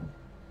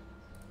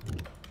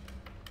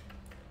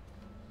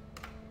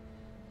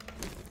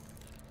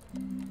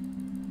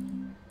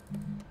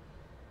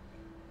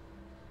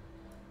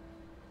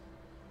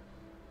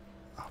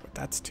 Oh, but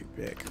that's too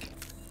big.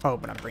 Oh,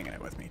 but I'm bringing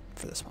it with me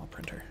for the small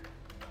printer.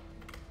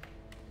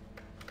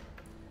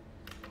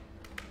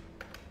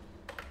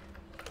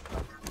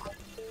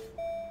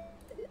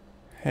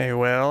 Hey,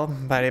 Will,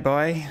 buddy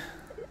boy.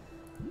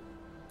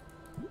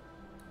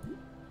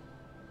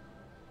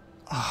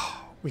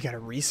 Oh, we gotta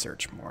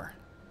research more.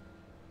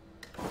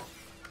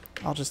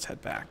 I'll just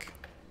head back.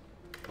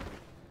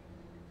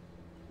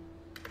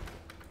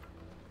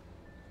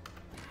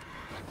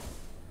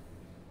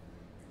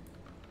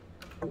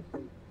 Oh.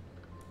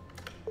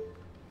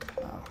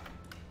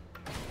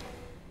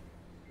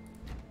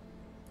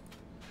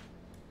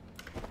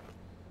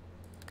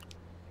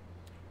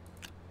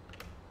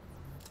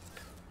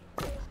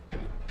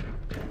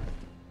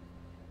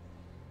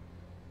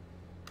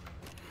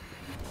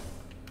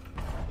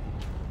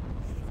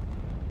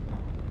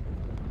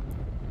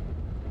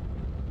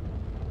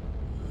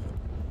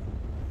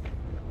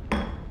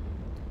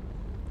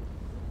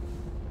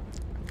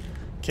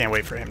 Can't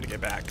wait for him to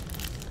get back.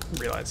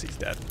 Realize he's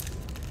dead.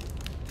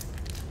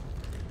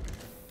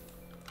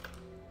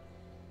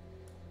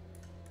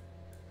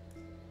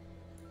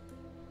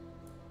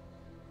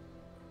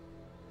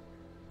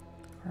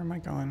 Where am I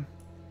going?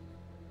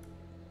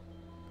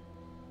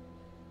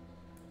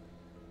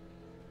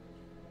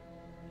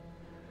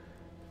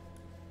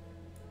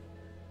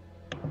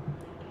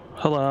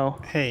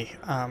 Hello. Hey,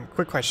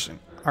 quick question.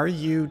 Are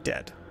you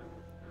dead?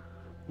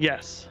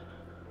 Yes.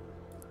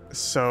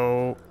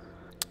 So,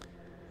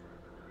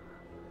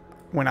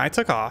 when I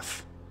took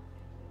off,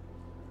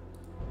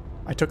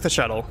 I took the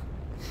shuttle,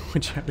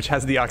 which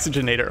has the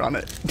oxygenator on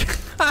it.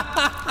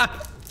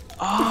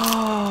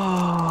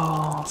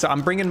 Oh. So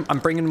I'm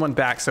bringing one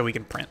back so we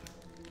can print.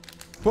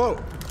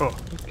 Whoa. Oh.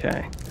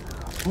 Okay.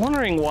 I'm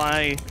wondering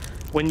why,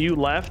 when you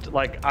left,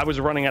 like I was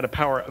running out of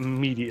power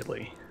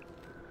immediately.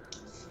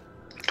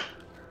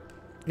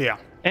 Yeah.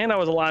 And I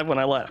was alive when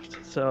I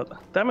left, so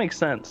that makes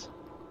sense.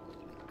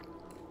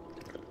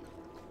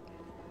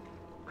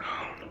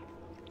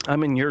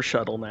 I'm in your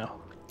shuttle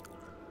now.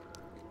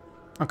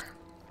 Okay.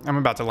 I'm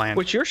about to land.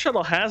 Which your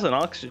shuttle has an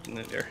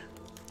oxygenator.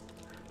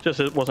 Just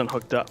it wasn't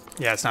hooked up.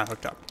 Yeah, it's not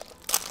hooked up.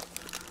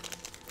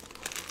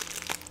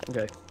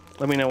 Okay.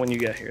 Let me know when you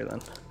get here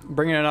then.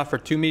 Bringing enough for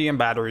 2 medium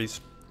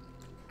batteries.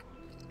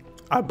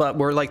 But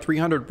we're like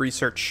 300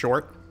 research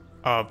short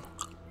of...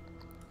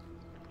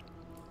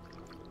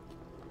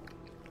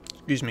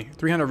 Excuse me.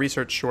 300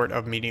 research short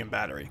of medium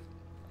battery.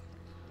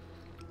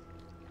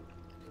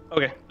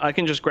 Okay. I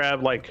can just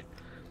grab like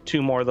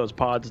 2 more of those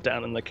pods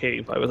down in the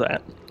cave I was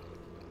at.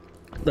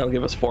 That'll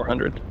give us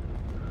 400.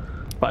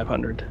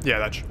 500. Yeah,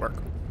 that should work.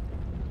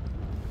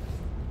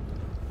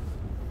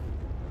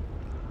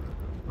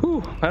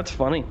 Whew, that's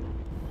funny.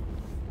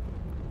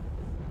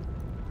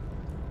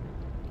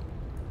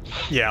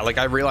 Yeah, like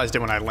I realized it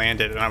when I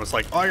landed and I was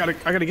like, oh, I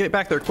gotta get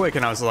back there quick.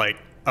 And I was like,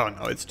 oh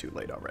no, it's too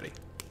late already.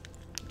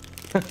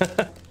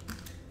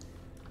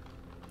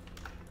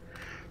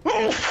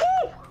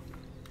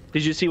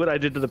 Did you see what I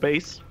did to the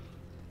base?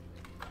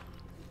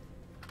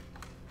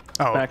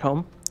 Oh. Back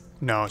home?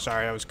 No,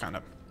 sorry, I was kind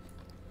of...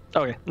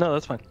 Okay, no,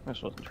 that's fine. I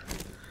just wasn't sure.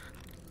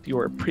 You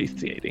were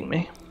appreciating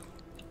me.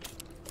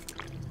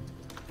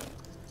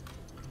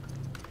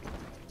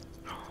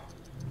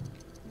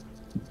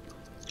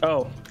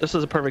 Oh, this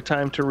is a perfect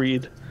time to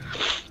read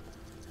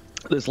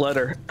this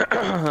letter.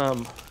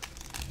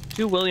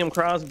 To William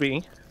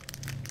Crosby.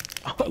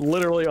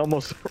 Literally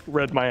almost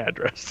read my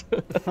address.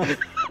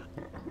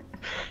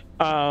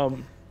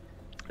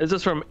 This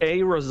is from A.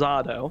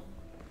 Rosado,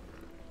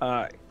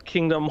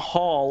 Kingdom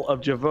Hall of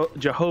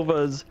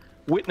Jehovah's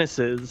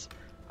Witnesses.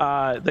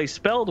 They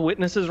spelled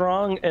witnesses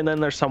wrong, and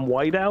then there's some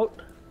whiteout.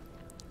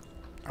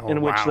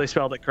 in which wow. they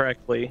spelled it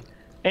correctly.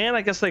 And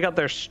I guess they got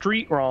their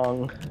street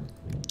wrong,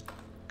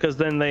 because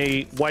then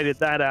they whited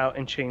that out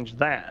and changed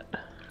that.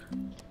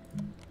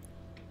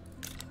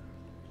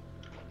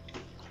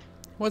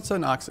 What's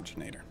an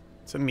oxygenator?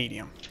 It's a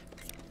medium.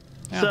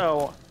 Yeah.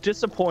 So,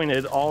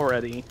 disappointed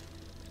already.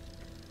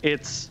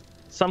 It's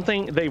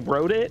something, they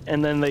wrote it,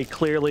 and then they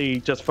clearly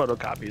just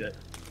photocopied it.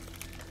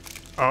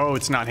 Oh,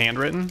 it's not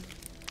handwritten?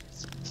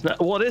 It's not,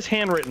 well, it is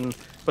handwritten,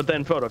 but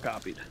then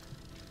photocopied.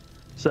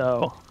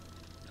 So,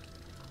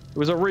 it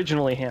was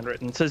originally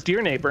handwritten. It says,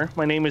 "Dear neighbor,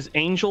 my name is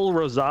Angel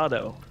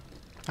Rosado,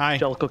 Hi.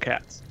 Jellicle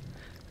Cats,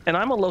 and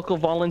I'm a local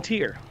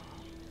volunteer.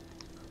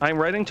 I'm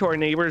writing to our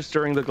neighbors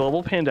during the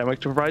global pandemic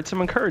to provide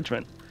some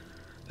encouragement.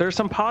 There are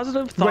some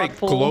positive,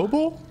 thoughtful..." Wait,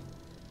 global?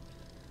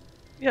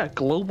 Yeah,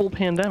 global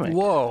pandemic.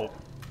 Whoa.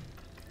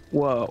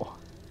 Whoa.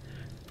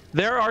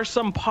 "There are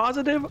some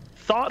positive,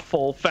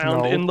 thoughtful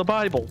found in the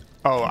Bible."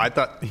 Oh, I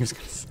thought he was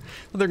going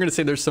to. They're going to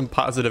say there's some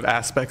positive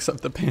aspects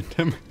of the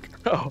pandemic.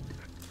 Oh,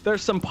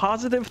 "There's some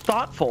positive,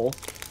 thoughtful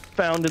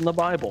found in the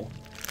Bible."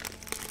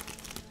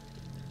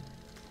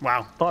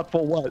 Wow.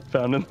 Thoughtful what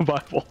found in the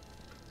Bible?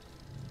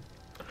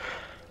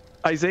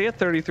 Isaiah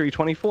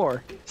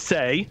 33:24.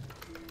 "Say,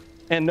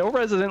 and no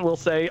resident will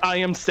say, 'I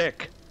am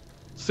sick.'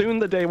 Soon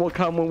the day will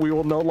come when we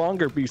will no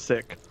longer be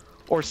sick,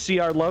 or see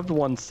our loved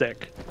ones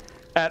sick."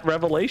 At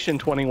Revelation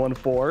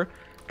 21:4,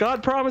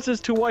 "God promises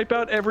to wipe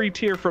out every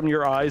tear from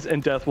your eyes,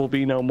 and death will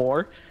be no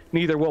more.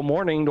 Neither will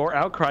mourning, nor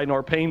outcry,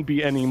 nor pain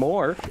be any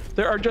more.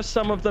 There are just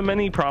some of the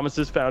many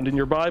promises found in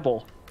your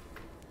Bible."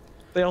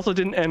 They also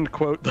didn't end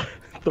quote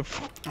the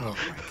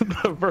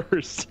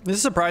verse. This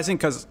is surprising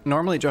because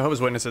normally Jehovah's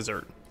Witnesses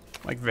are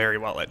like very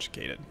well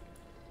educated.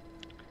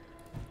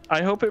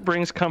 "I hope it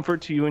brings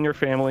comfort to you and your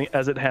family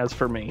as it has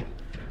for me.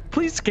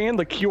 Please scan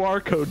the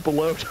QR code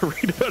below to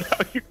read about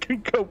how you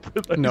can cope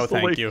with isolation." No,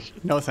 thank you.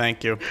 No,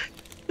 thank you.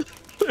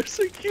 There's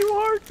a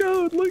QR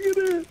code. Look at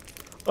it.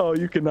 Oh,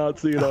 you cannot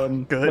see it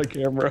on my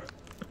camera.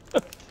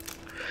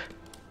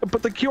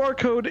 But the QR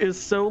code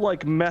is so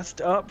like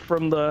messed up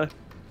from the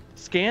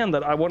scan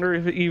that I wonder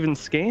if it even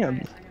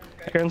scans.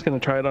 Karen's gonna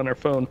try it on her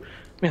phone.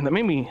 Man, that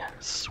made me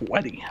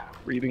sweaty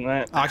reading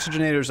that.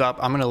 Oxygenator's up.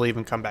 I'm gonna leave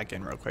and come back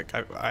in real quick.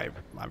 I've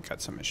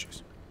got some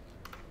issues.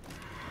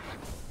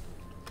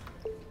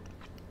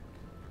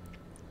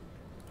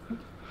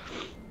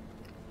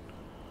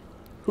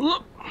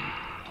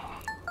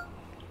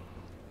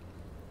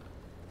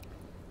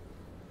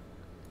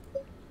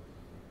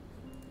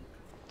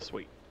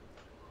 Sweet.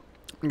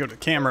 I'm gonna go to the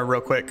camera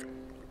real quick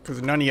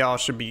because none of y'all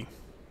should be.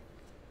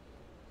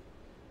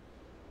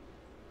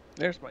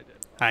 There's my dad.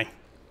 Hi.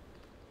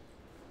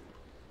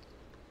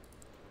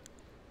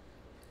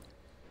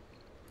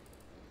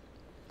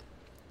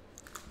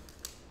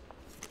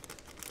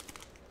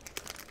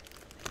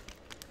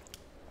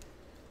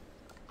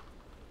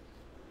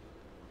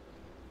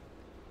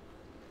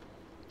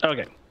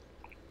 Okay.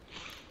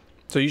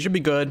 So you should be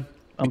good.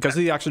 Because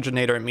Okay. of the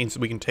oxygenator, it means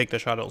we can take the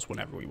shuttles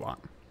whenever we want.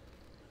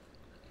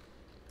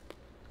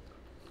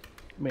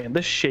 Man,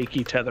 this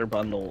shaky tether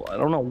bundle, I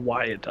don't know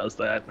why it does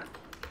that.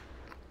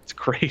 It's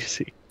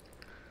crazy.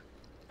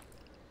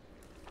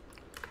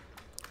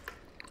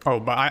 Oh,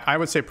 but I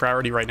would say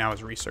priority right now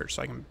is research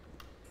so I can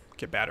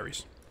get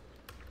batteries.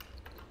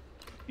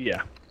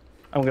 Yeah.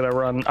 I'm gonna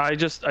run. I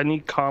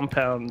need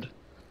compound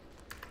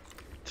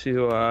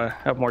to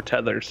have more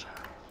tethers.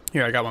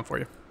 Here, I got one for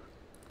you.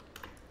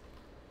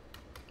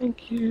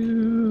 Thank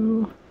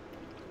you.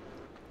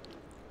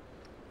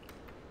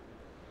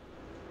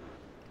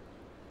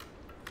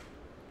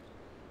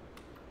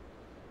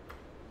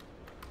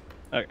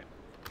 Okay.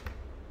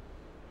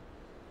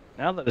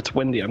 Now that it's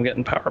windy, I'm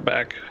getting power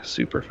back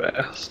super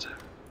fast.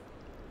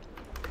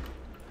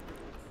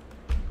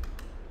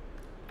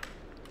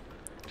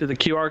 Did the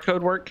QR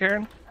code work,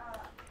 Karen?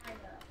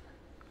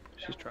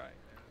 She's trying.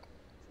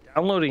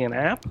 Downloading an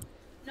app?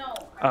 No.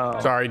 Oh.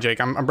 Sorry, Jake.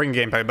 I'm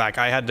bringing gameplay back.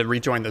 I had to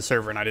rejoin the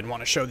server and I didn't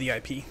want to show the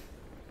IP. Yeah,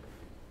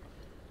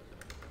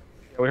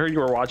 we heard you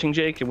were watching,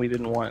 Jake, and we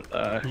didn't want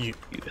you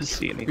to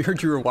see anything. We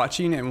heard you were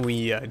watching and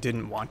we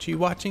didn't want you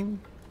watching.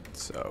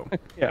 So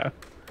Yeah.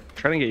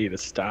 Trying to get you to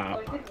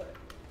stop.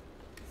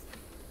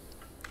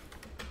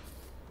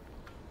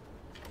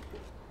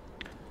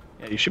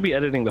 Yeah, you should be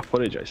editing the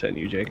footage I sent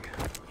you, Jake.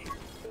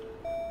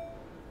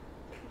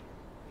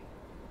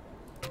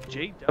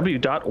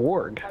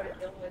 jw.org. How to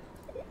deal with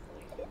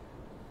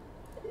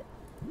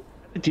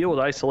To deal with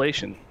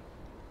isolation.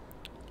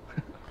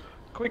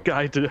 Quick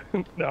guide to...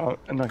 No,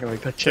 I'm not gonna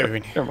make that joke.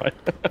 Okay, Never mind.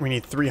 we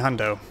need 3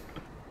 hundo.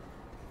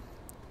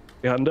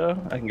 3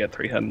 hundo? I can get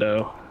 3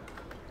 hundo.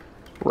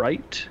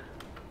 Right.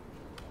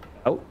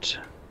 Out.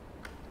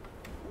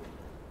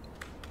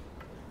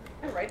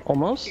 I write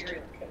Almost.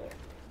 serial killer.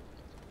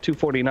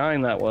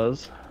 249 that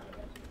was.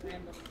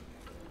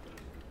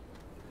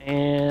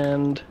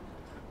 And...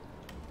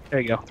 There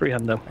you go, 3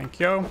 hundo. Thank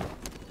you.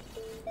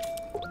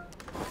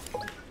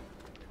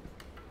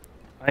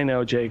 I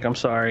know, Jake, I'm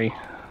sorry.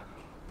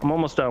 I'm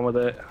almost done with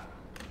it.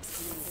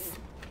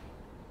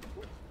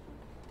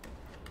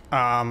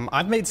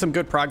 I've made some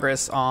good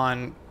progress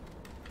on...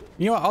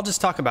 You know what? I'll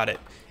just talk about it.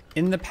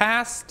 In the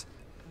past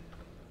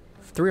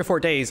 3 or 4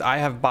 days, I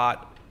have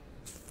bought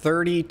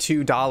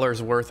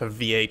 $32 worth of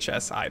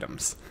VHS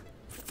items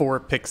for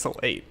Pixel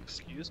 8.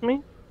 Excuse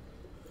me?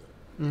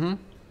 Mm-hmm.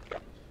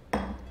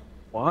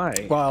 Why?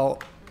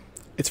 Well,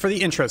 it's for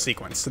the intro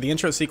sequence. So the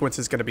intro sequence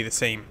is going to be the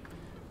same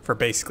for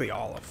basically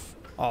all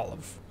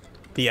of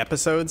the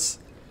episodes.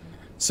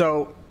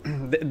 So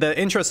the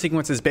intro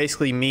sequence is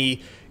basically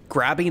me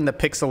grabbing the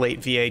Pixel 8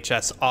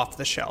 VHS off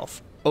the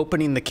shelf,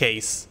 opening the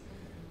case,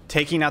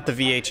 taking out the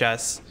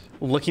VHS,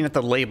 looking at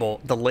the label.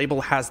 The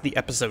label has the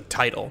episode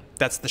title.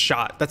 That's the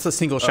shot. That's the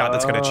single shot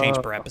that's going to change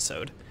per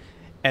episode.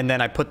 And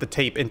then I put the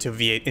tape into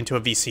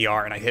a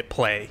VCR and I hit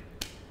play.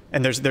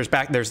 And there's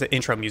the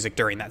intro music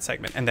during that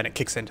segment, and then it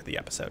kicks into the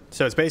episode.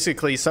 So it's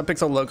basically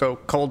Subpixel logo,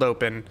 cold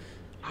open,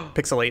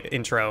 Pixel 8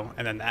 intro,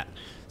 and then that.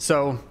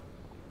 So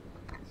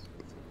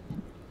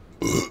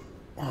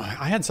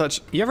I had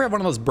such... You ever have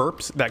one of those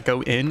burps that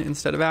go in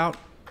instead of out?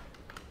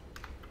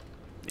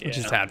 Yeah. I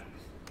just had.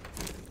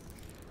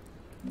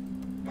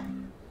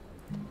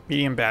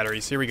 Medium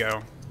batteries. Here we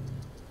go.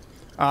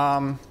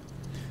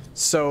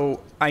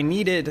 So I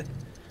needed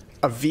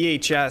a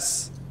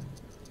VHS...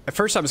 At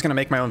first, I was going to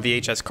make my own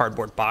VHS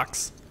cardboard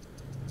box,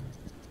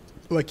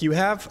 like you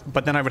have,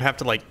 but then I would have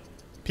to, like,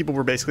 people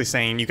were basically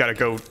saying you got to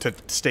go to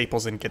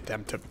Staples and get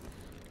them to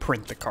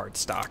print the card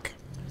stock,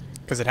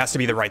 because it has to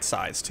be the right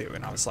size, too.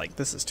 And I was like,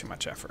 this is too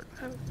much effort.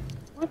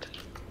 What?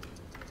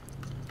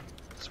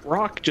 This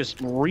rock just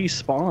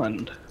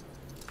respawned.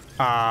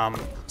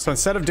 So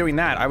instead of doing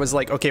that, I was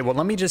like, okay, well,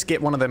 let me just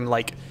get one of them,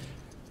 like,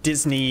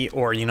 Disney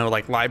or, you know,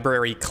 like,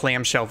 library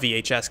clamshell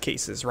VHS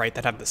cases, right,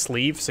 that have the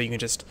sleeve, so you can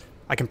just...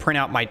 I can print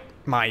out my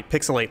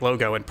Pixel 8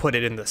 logo and put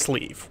it in the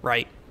sleeve,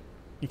 right?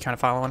 You kind of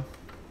following?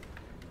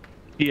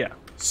 Yeah.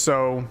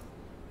 So,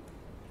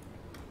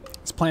 I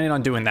was planning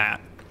on doing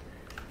that.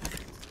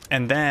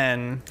 And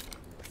then,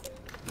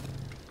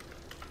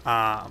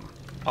 oh,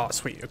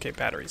 sweet. Okay,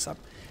 battery's up.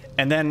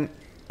 And then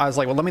I was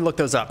like, well, let me look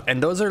those up.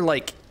 And those are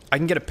like, I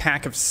can get a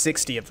pack of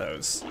 60 of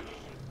those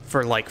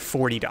for like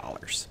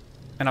 $40.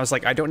 And I was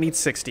like, I don't need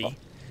 60. And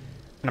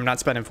I'm not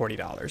spending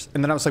 $40.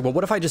 And then I was like, well,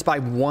 what if I just buy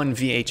one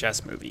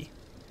VHS movie?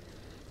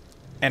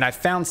 And I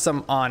found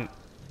some on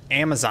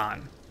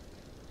Amazon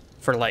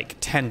for like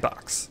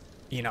 $10.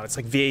 You know, it's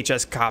like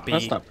VHS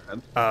copy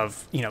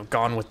of, you know,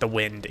 Gone with the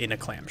Wind in a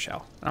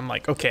clamshell. I'm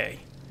like, okay.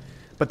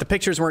 But the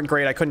pictures weren't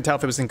great. I couldn't tell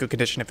if it was in good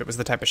condition, if it was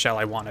the type of shell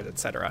I wanted,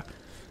 etc.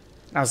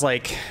 I was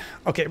like,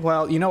 okay,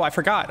 well, you know, I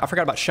forgot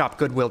about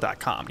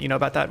shopgoodwill.com. You know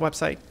about that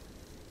website?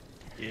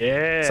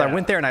 Yeah. So I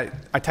went there and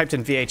I typed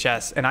in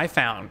VHS and I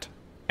found,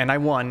 and I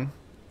won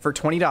for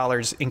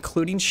 $20,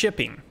 including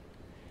shipping,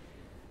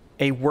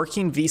 a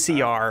working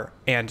VCR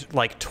and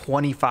like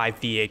 25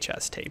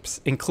 VHS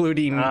tapes,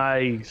 including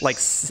like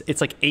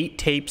it's like 8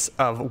 tapes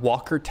of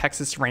Walker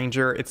Texas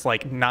Ranger. It's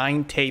like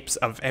 9 tapes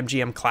of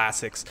MGM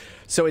classics.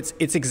 So it's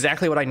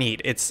exactly what I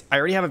need. I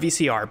already have a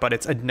VCR, but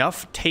it's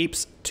enough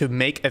tapes to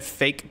make a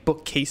fake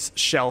bookcase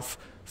shelf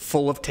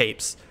full of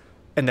tapes,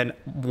 and then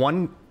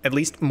at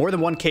least more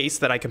than one case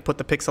that I can put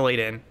the Pixel 8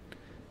 in,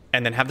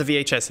 and then have the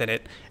VHS in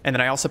it. And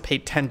then I also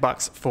paid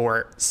 $10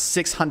 for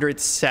 600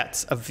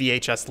 sets of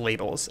VHS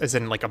labels, as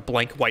in like a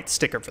blank white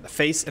sticker for the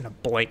face and a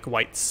blank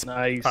white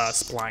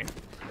spline.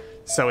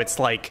 So it's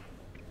like,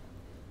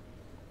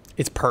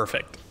 it's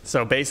perfect.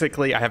 So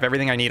basically I have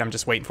everything I need. I'm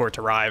just waiting for it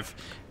to arrive.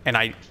 And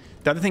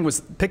the other thing was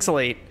Pixel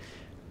 8,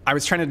 I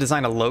was trying to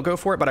design a logo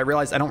for it, but I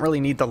realized I don't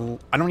need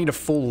a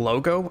full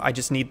logo. I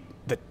just need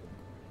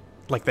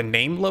the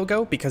name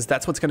logo, because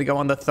that's what's going to go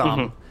on the thumb.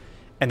 Mm-hmm.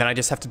 And then I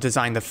just have to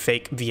design the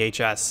fake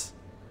VHS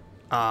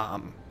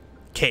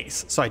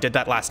case. So I did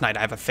that last night. I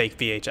have a fake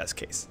VHS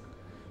case.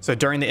 So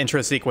during the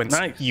intro sequence,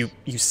 you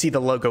see the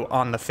logo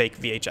on the fake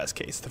VHS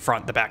case, the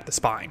front, the back, the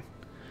spine.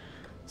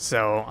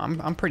 So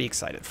I'm pretty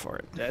excited for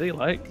it. Daddy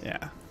like.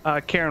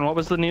 Yeah. Karen, what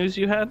was the news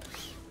you had?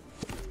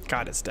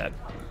 God, it's dead.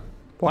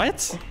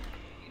 What?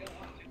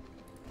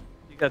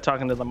 You got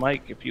talking to the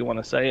mic if you want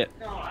to say it.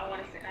 No, I don't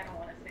want to say it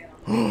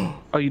on mic.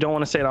 Oh, you don't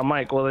want to say it on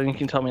mic? Well, then you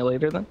can tell me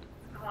later then.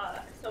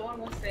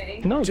 Someone was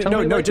saying... No,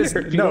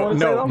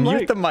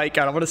 mute the mic.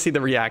 I don't want to see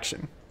the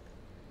reaction.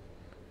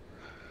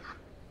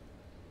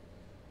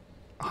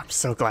 Oh, I'm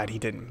so glad he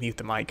didn't mute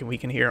the mic and we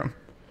can hear him.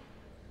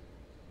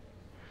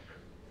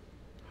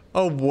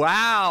 Oh,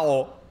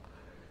 wow.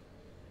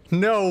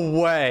 No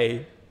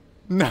way.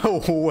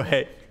 No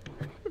way.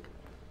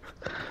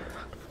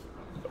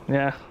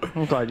 Yeah,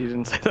 I'm glad you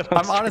didn't say that.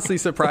 I'm honestly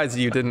surprised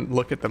you didn't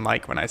look at the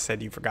mic when I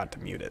said you forgot to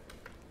mute it.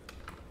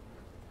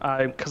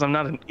 Because I'm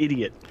not an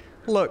idiot.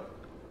 Look.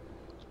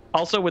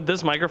 Also, with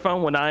this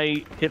microphone, when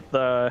I hit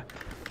the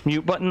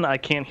mute button, I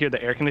can't hear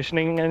the air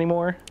conditioning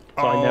anymore.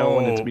 So I know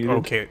when it's muted.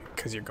 Okay,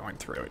 because you're going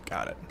through it.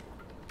 Got it.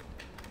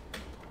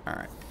 All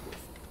right.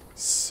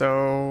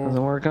 So...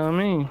 Doesn't work on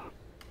me.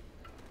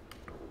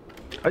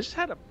 I just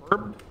had a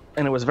burp,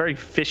 and it was very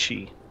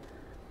fishy.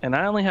 And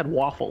I only had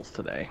waffles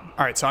today.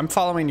 All right, so I'm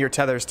following your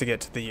tethers to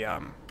get to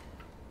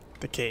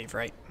the cave,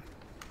 right?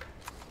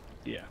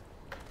 Yeah.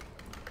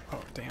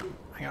 Damn,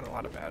 I got a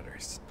lot of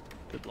batteries.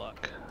 Good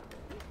luck.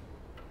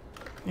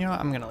 You know what?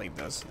 I'm gonna leave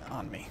those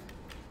on me.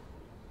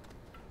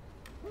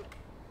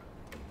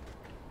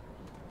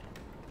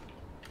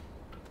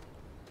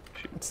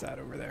 What's that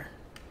over there?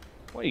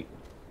 Wait.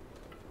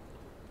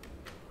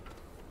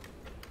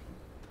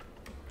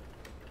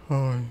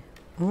 Hi,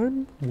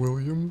 I'm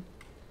William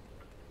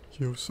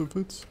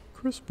Yosevitz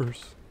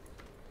Crispers.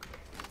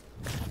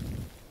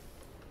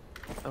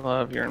 I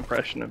love your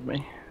impression of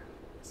me.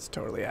 It's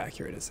totally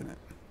accurate, isn't it?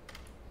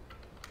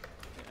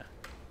 Yeah.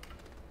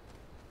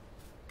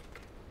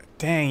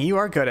 Dang, you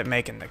are good at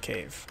making the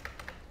cave.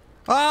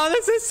 Oh,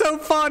 this is so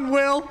fun,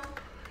 Will!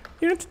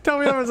 You didn't have to tell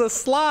me there was a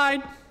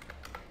slide.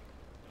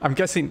 I'm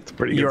guessing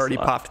pretty you good already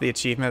slide. popped the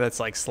achievement that's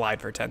like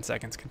slide for 10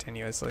 seconds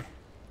continuously.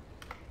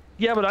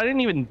 Yeah, but I didn't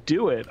even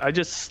do it. I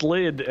just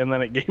slid and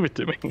then it gave it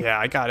to me. Yeah,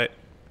 I got it.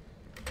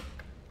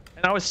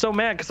 And I was so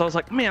mad because I was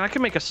like, man, I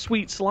can make a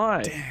sweet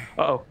slide. Dang.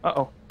 Uh-oh,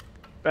 uh-oh.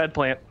 Bad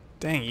plant.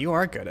 Dang, you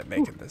are good at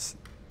making these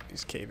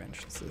cave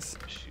entrances.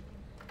 Shoot.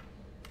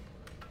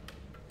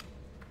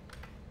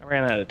 I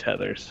ran out of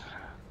tethers.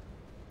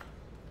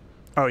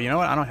 Oh, you know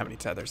what? I don't have any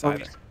tethers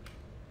either.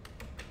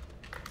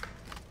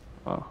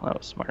 Oh, that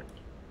was smart.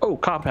 Oh,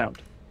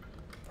 compound.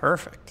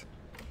 Perfect.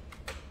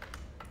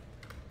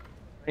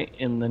 Right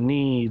in the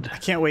need. I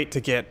can't wait to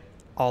get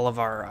all of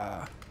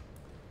our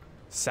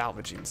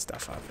salvaging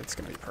stuff up. It's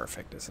going to be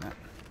perfect, isn't it?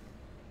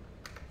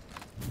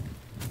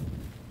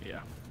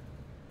 Yeah.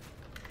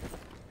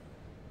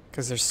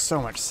 Because there's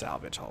so much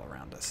salvage all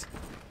around us.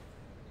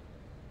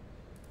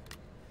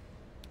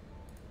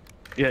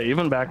 Yeah,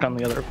 even back on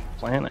the other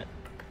planet.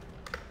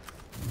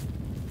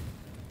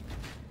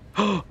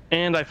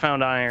 And I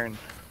found iron.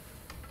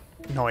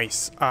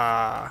 Nice.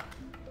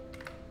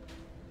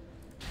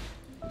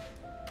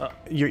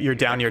 You're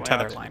down your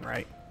tether line,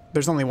 right?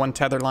 There's only one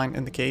tether line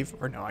in the cave,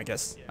 or no? I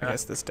guess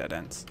this dead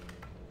ends.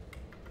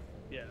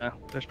 Yeah,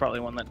 there's probably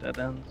one that dead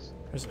ends.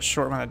 There's a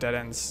short one that dead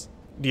ends.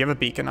 Do you have a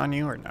beacon on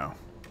you or no?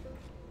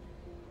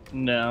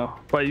 No,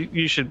 but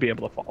you should be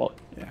able to follow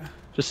it. Yeah.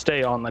 Just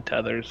stay on the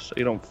tethers so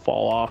you don't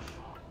fall off.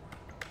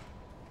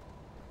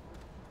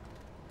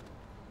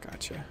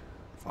 Gotcha.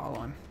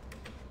 Following.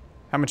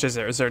 How much is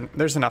there?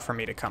 There's enough for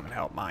me to come and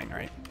help mine,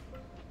 right?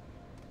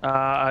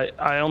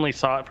 I only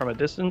saw it from a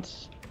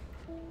distance.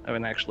 I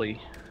haven't actually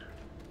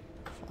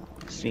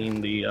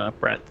seen the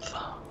breadth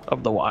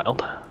of the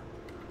wild.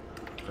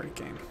 Great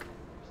game.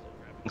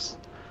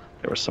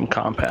 There was some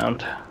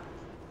compound.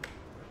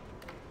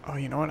 Oh,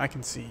 you know what? I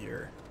can see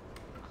your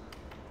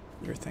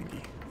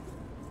thingy.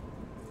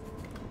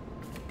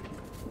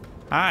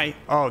 Hi.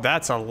 Oh,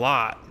 that's a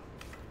lot.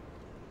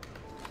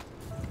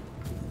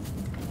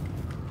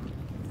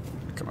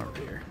 Come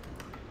over here.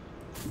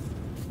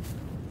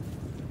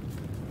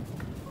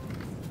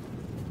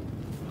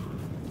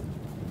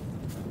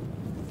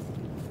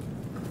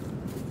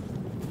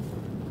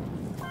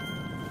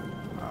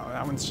 Oh,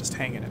 that one's just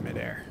hanging in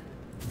midair.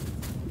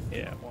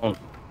 Yeah, it won't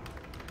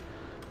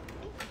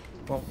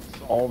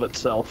solve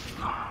itself.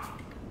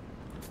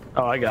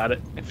 Oh, I got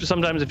it.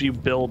 Sometimes if you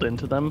build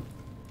into them,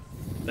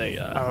 they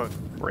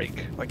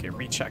break. Like it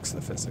rechecks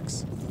the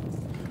physics.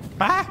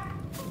 Ah!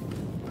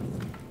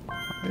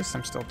 At least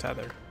I'm still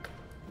tethered.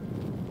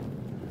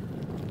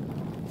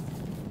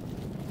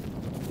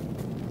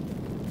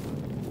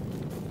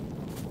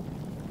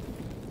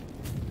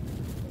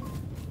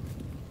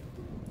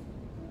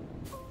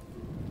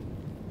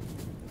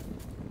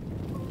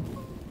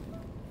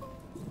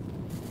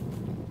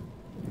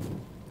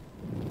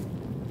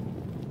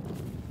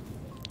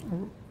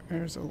 Ooh,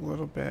 there's a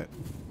little bit.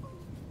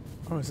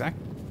 Oh, is that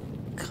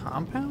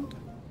compound?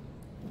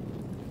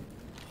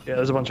 Yeah,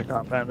 there's a bunch of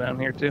compound down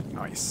here too.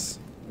 Nice.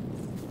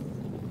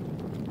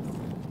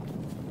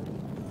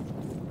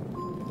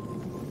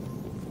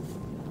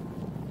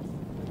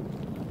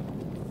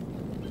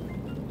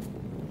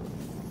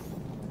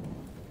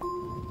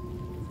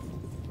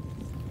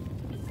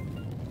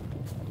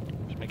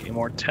 Just making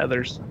more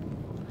tethers. Do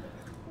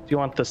you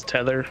want this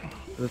tether?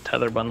 The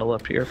tether bundle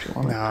up here if you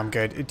want No, I'm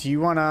good. Do you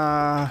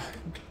wanna?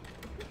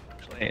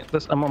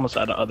 it. I'm almost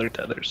out of other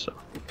tethers, so.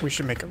 We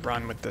should make a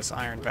run with this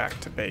iron back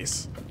to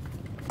base.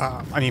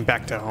 I mean,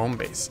 back to home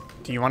base.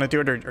 Do you want to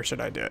do it, or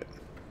should I do it?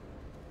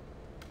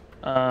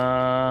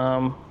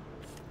 I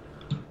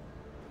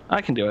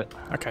can do it.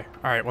 Okay.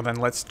 All right. Well, then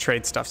let's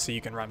trade stuff so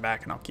you can run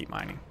back, and I'll keep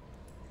mining.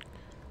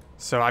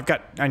 So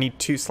I need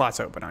 2 slots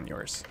open on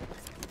yours.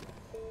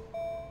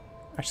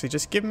 Actually,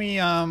 just give me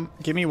one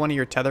of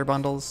your tether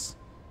bundles.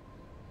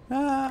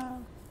 That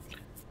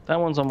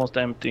one's almost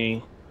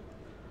empty.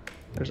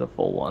 There's a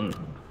full one.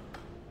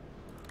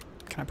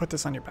 Can I put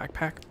this on your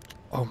backpack?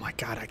 Oh my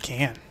god, I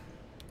can.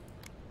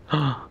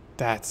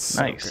 That's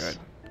so Nice. good.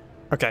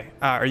 Okay,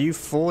 are you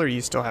full or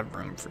you still have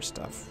room for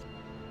stuff?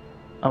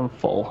 I'm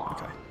full.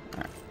 Okay,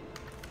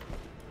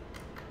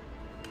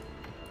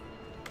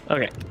 all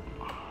right. Okay.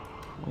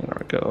 I'm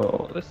gonna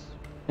go this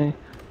way.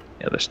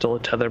 Yeah, there's still a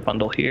tether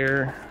bundle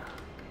here.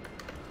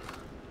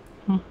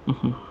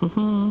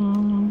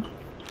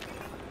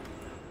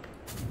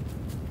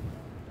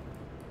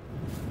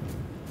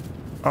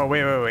 Oh,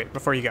 wait.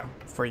 Before you go.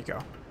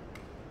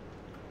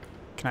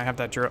 Can I have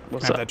that drill?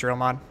 What's can I have up? that drill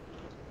mod?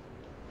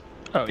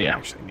 Oh, I yeah.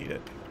 actually need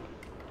it.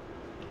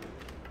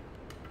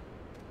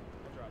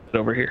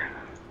 Over here.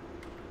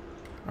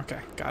 Okay,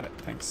 got it.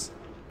 Thanks.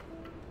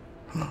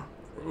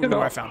 Good Ooh,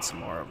 I off. found some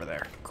more over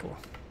there. Cool.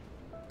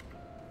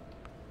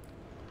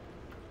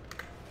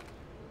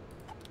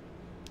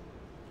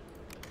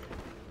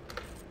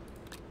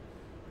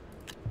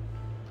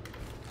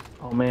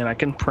 Oh man, I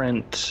can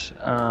print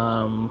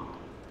large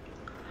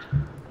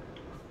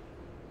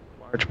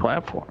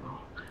platform.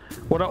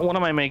 What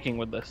am I making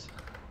with this?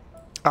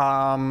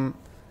 I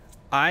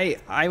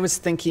was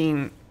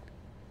thinking.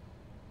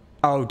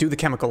 Oh, do the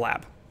chemical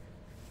lab.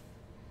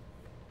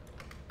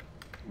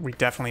 We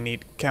definitely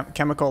need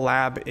chemical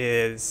lab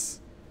is.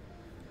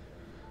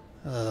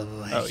 Oh,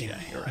 boy, Oh yeah,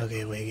 you're right.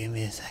 Okay, wait, give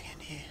me a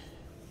second here.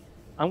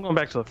 I'm going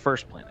back to the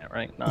first planet,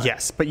 right? Not...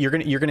 Yes, but you're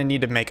gonna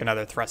need to make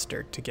another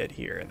thruster to get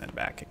here and then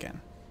back again.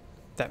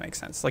 That makes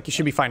sense. Like you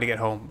should be fine to get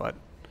home, but.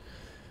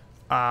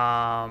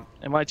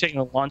 Am I taking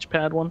a launch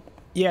pad one?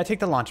 Yeah, take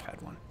the launch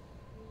pad one,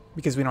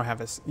 because we don't have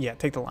this. Yeah,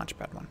 take the launch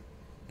pad one.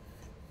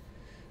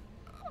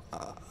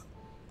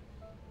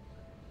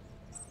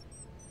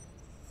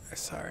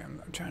 Sorry,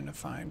 I'm trying to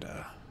find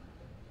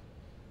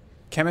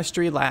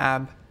chemistry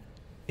lab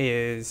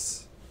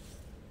is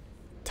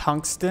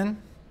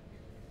tungsten.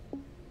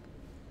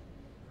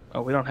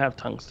 Oh, we don't have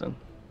tungsten.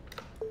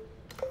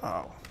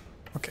 Oh,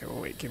 okay.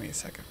 Well, wait. Give me a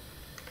second.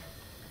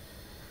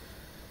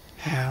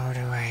 How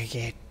do I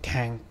get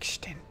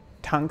tungsten?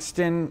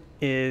 Tungsten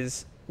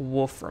is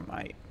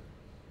wolframite.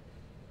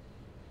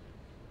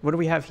 What do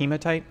we have?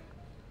 Hematite.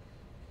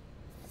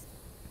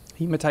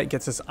 Hematite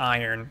gets us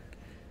iron.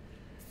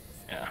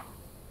 Yeah.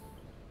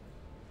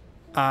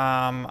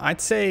 I'd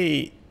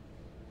say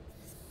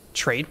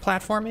trade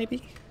platform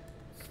maybe.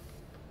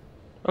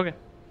 Okay,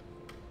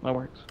 that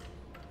works.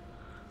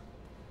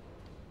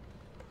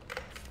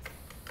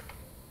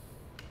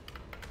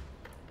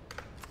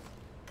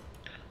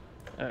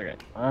 Okay,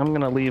 I'm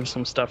gonna leave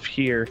some stuff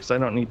here because I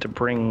don't need to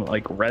bring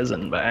like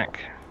resin back.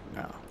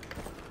 No.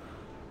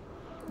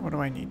 What do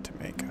I need to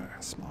make a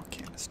small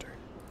canister?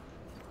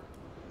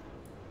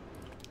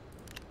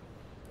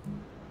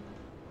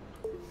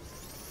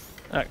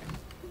 Okay.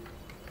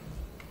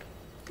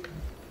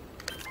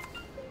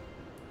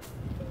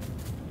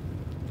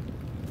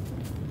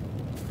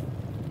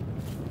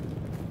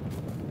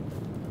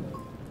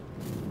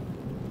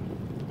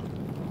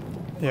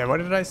 Yeah, what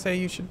did I say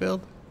you should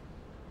build?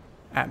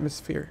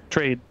 Atmosphere.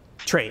 Trade.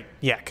 Trade.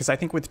 Yeah, because I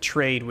think with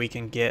trade we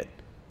can get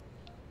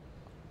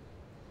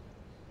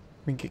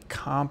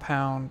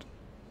compound.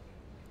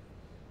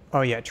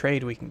 Oh yeah,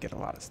 trade we can get a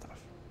lot of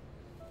stuff.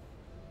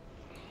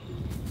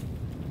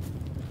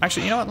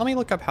 Actually, you know what? Let me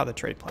look up how the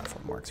trade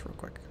platform works real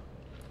quick.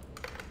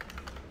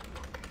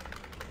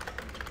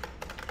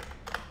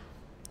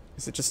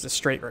 Is it just a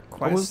straight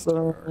request?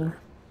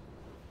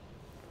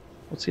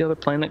 What's the other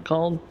planet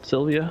called?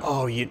 Sylvia?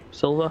 Oh,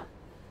 Silva?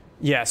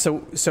 Yeah,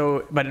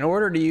 but in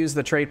order to use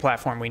the trade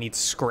platform, we need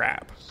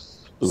scrap.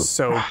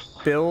 So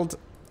build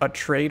a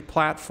trade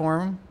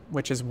platform,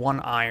 which is 1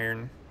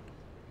 iron.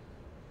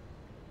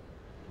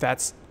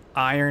 That's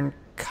iron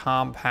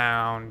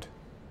compound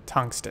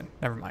tungsten.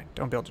 Never mind.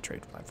 Don't build a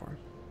trade platform.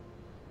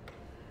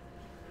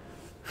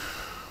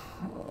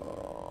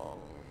 Oh,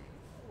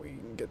 we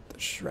can get the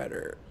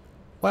shredder.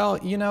 Well,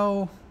 you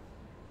know.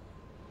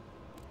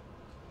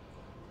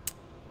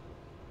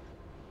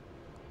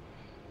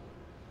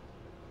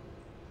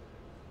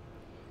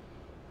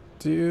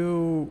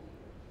 So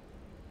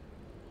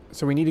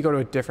we need to go to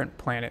a different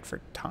planet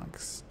for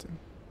tungsten.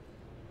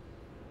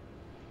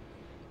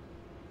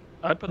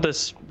 I put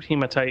this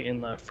hematite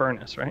in the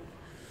furnace, right?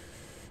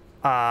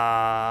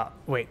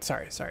 Wait,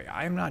 sorry.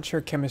 I'm not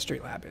sure chemistry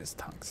lab is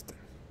tungsten.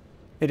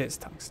 It is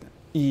tungsten.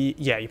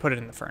 Yeah, you put it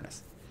in the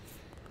furnace.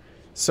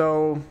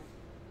 So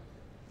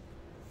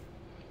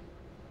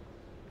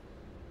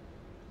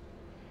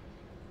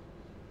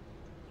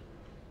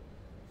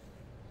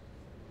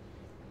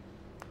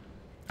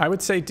I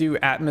would say do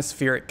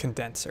atmospheric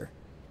condenser.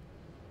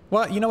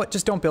 Well, you know what?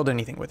 Just don't build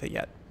anything with it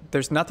yet.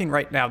 There's nothing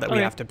right now that we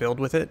have to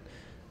build with it.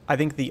 I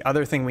think the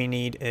other thing we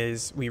need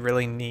is we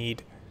really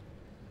need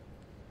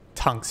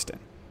tungsten.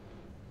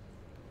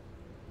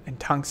 And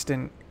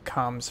tungsten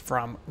comes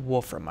from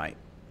wolframite.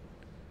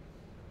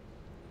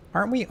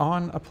 Aren't we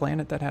on a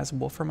planet that has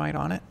wolframite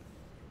on it?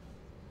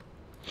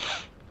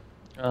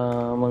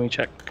 Let me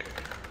check.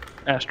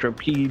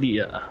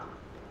 Astropedia.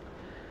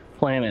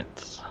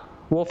 Planets.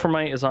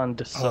 Wolframite is on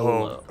DeSolo.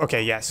 Oh,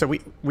 okay, yeah. So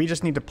we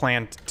just need to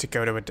plan to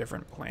go to a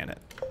different planet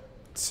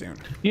soon.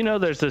 You know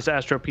there's this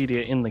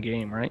Astropedia in the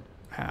game, right?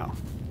 How?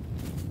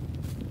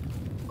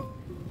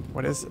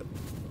 What is it?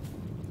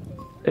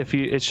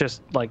 It's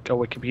just like a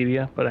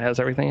Wikipedia, but it has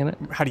everything in it.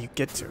 How do you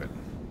get to it?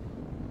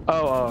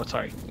 Oh,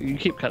 sorry. You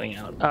keep cutting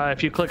out.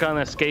 If you click on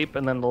escape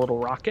and then the little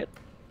rocket.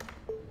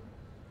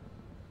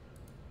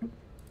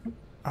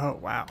 Oh,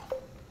 wow.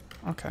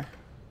 Okay.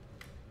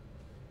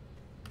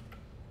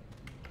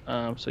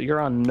 So you're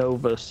on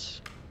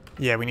Novus.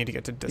 Yeah, we need to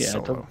get to Yeah,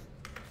 DeSolo.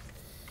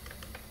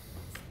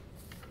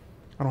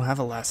 I don't have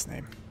a last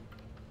name.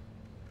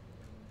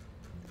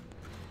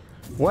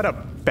 What a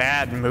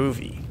bad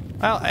movie.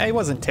 Well, it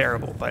wasn't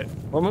terrible, but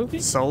what movie?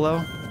 Solo?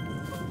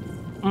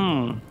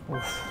 Hmm.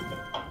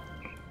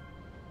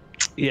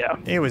 Yeah.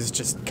 It was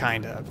just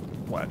kind of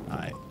what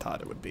I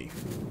thought it would be.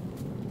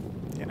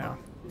 You know?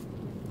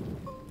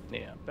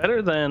 Yeah.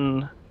 Better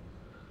than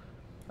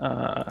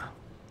Rise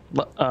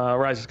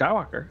of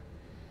Skywalker.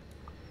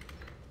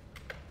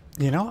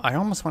 You know, I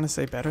almost want to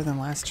say better than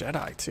Last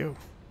Jedi, too.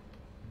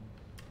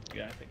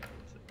 Yeah, I think I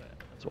would say that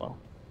as well.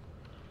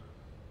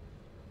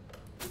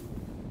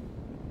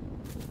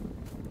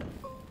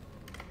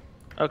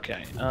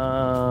 Okay.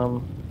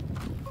 Oh,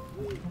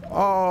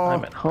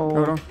 I'm at home.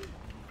 hold on.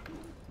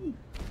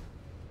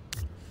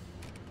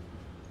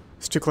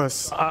 It's too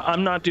close.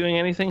 I'm not doing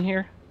anything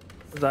here.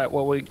 Is that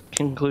what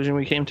conclusion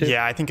we came to?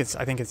 Yeah, I think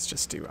it's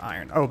just do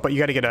iron. Oh, but you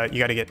gotta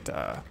get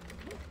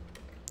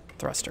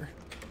thruster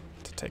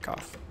to take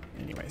off.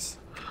 Anyways.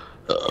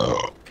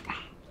 Oh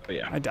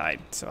yeah. I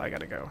died, so I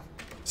gotta go.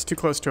 It's too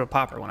close to a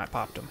popper when I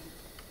popped him.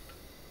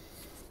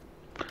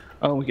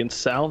 Oh, we can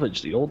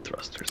salvage the old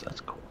thrusters.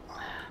 That's cool.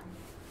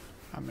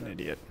 I'm an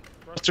idiot.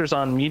 Thrusters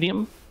on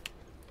medium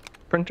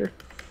printer.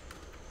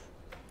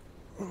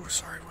 Oh,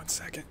 sorry, 1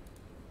 second.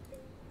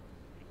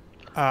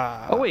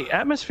 Oh wait,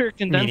 atmospheric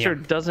condenser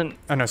medium. doesn't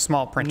Oh no,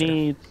 small printer.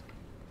 need.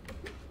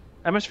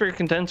 Atmospheric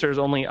condenser is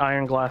only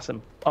iron, glass,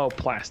 and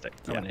plastic.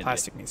 I'm an Yeah, idiot.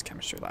 plastic needs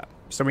chemistry lab.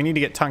 So we need to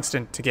get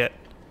tungsten to get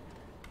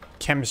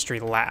chemistry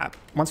lab.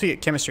 Once we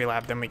get chemistry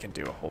lab, then we can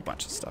do a whole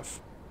bunch of stuff.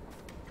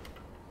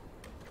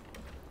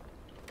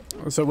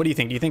 So what do you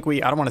think? Do you think I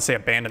don't want to say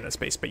abandon this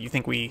base, but you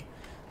think we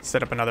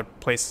set up another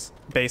base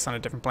on a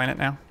different planet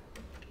now?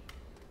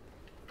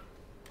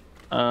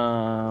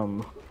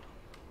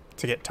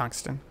 To get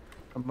tungsten?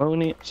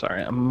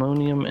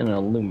 Ammonium and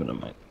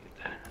aluminum.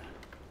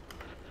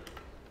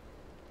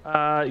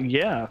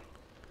 Yeah.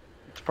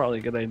 It's probably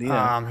a good idea.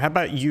 How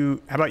about you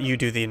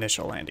do the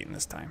initial landing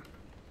this time?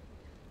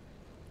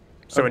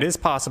 So Okay. it is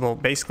possible.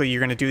 Basically,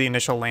 you're going to do the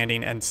initial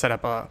landing and set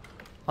up a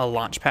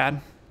launch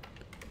pad,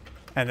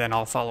 and then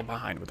I'll follow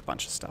behind with a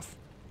bunch of stuff.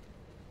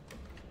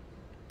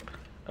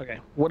 Okay.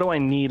 What do I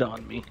need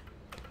on me?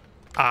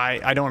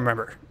 I don't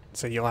remember,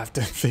 so you'll have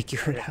to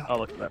figure it out. I'll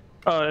look it up.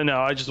 Oh, no,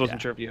 I just wasn't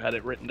sure if you had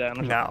it written down.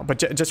 Or No, but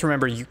just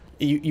remember,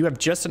 you have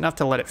just enough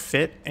to let it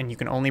fit, and you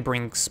can only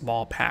bring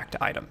small packed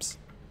items.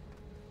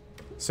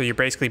 So you're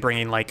basically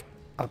bringing like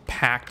a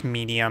packed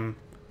medium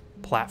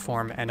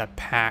platform and a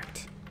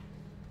packed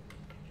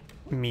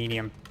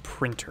medium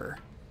printer.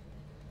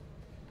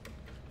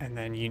 And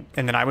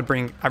then I would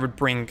bring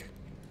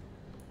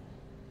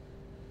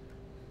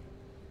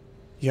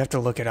you have to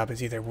look it up.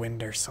 It's either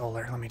wind or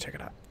solar. Let me check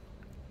it out.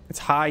 It's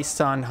high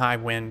sun, high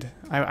wind.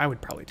 I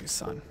would probably do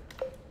sun.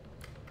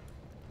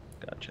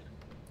 Gotcha.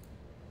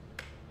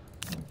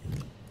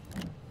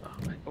 Oh,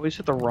 I always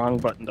hit the wrong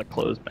button to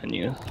close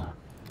menus.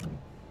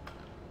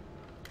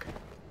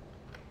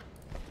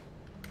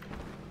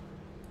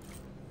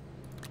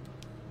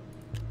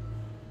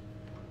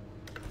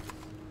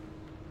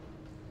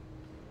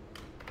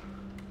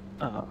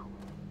 Oh,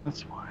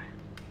 that's why.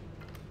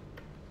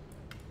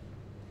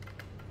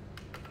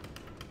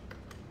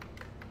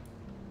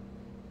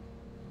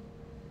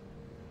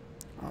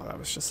 Oh, that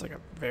was just like a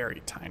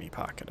very tiny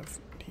pocket of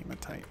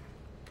hematite.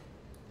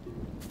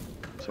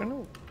 Is there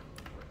no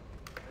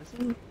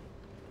resin?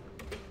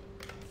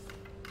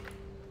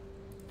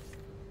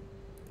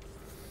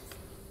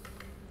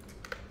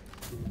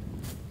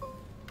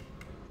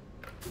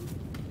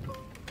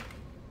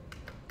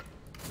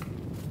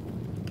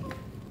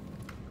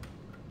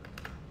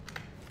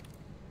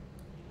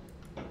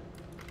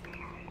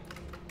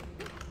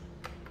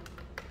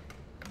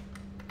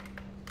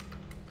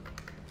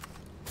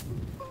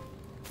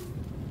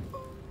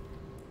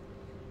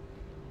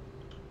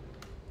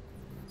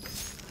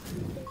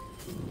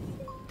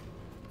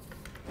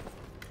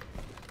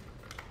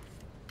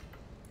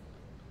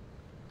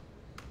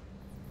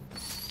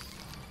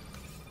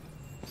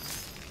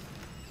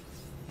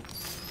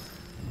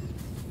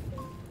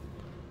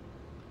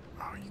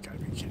 Oh, you gotta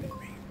be kidding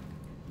me.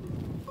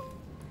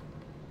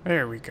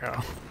 There we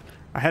go.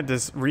 I had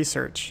this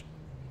research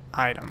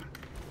item.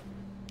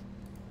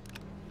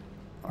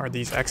 Or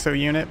these exo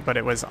unit, but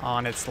it was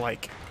on its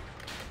like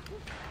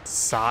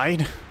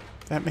side.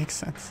 If that makes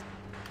sense.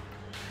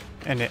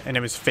 And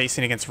it was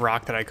facing against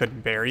rock that I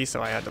couldn't bury,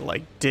 so I had to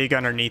like dig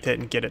underneath it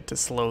and get it to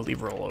slowly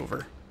roll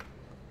over.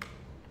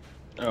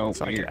 Oh,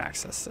 So I weird. could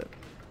access it.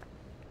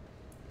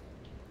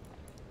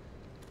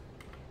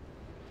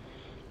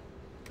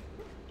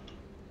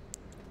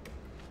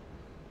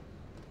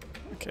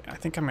 Okay, I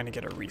think I'm gonna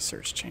get a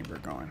research chamber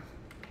going.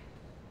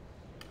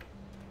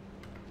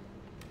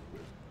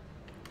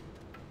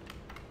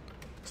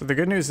 So the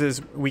good news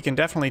is we can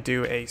definitely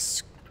do a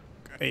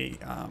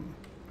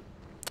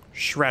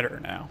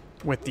shredder now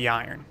with the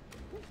iron.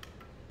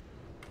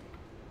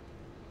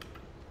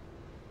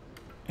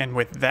 And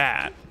with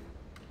that,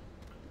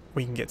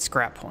 we can get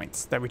scrap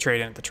points that we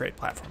trade in at the trade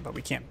platform, but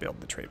we can't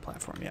build the trade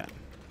platform yet.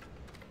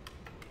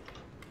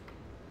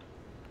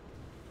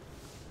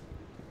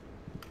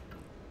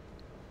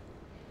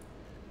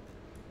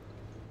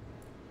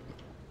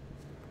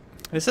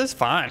 This is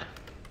fine.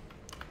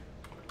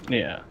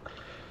 Yeah.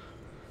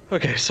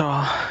 Okay,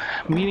 so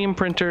medium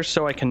printer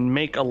so I can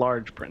make a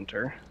large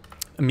printer.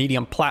 A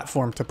medium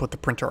platform to put the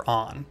printer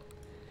on.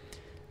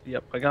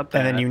 Yep, I got that.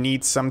 And then you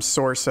need some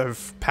source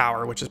of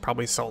power, which is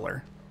probably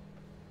solar.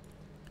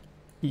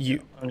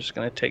 I'm just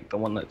gonna take the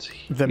one that's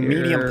here. The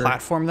medium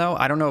platform, though,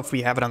 I don't know if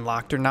we have it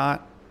unlocked or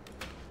not,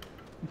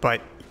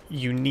 but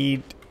you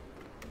need,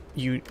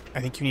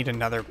 I think you need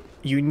another.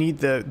 You need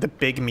the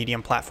big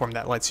medium platform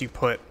that lets you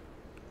put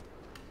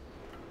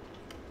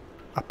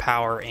a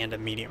power and a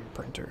medium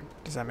printer.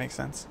 Does that make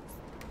sense?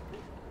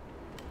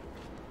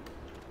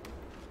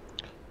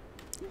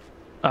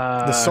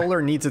 The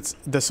solar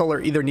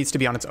either needs to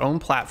be on its own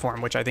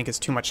platform, which I think is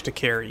too much to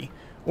carry,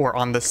 or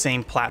on the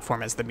same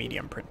platform as the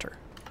medium printer.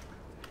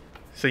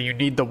 So you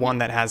need the one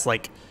that has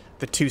like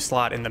the 2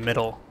 slot in the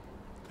middle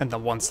and the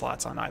 1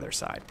 slots on either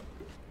side.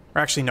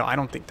 Or actually, no, I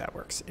don't think that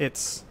works.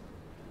 It's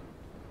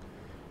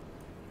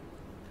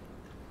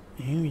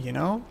you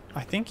know,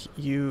 I think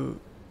you.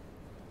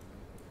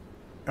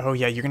 Oh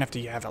yeah, you're gonna have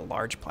to have a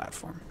large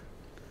platform.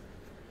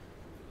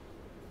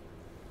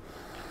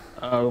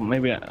 Oh,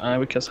 maybe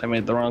I guess I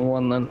made the wrong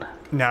one then.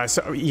 No,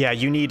 so yeah,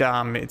 you need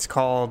it's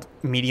called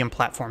medium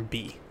platform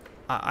B.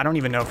 I don't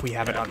even know if we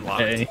have it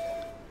unlocked. A.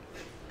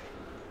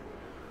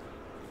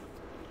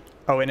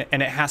 Oh, and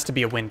it has to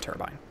be a wind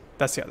turbine.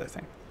 That's the other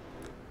thing.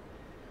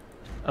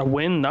 A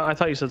wind? No, I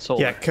thought you said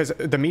solar. Yeah, because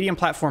the medium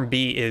platform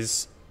B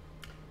is.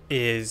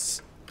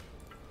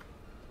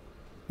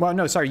 Well,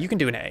 no, sorry, you can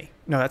do an A.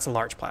 No, that's a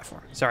large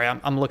platform. Sorry,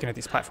 I'm looking at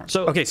these platforms.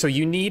 So okay, so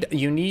you need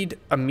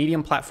a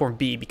medium platform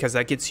B because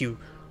that gets you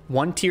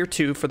 1 tier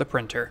 2 for the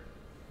printer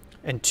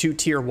and 2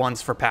 tier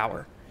 1s for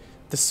power.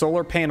 The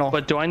solar panel.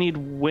 But do I need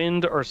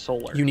wind or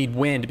solar? You need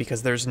wind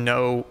because there's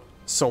no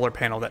solar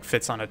panel that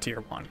fits on a tier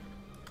 1.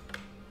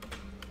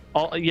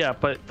 Yeah,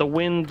 but the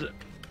wind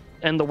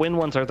and the wind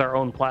ones are their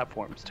own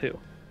platforms too.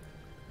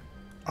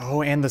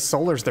 Oh, and the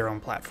solar's their own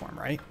platform,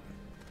 right?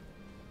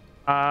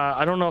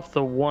 I don't know if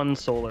the 1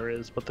 solar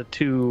is, but the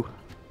 2.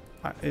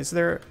 Is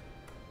there?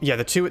 Yeah,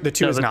 the two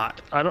is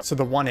not. I don't. So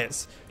the 1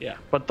 is. Yeah,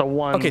 but the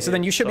 1. Okay, so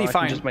then you should be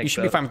fine. You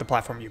should be fine with the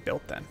platform you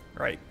built then,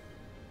 right?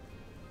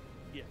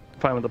 Yeah,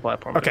 fine with the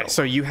platform. Okay,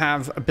 so you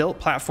have a built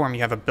platform.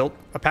 You have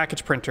a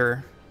package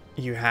printer.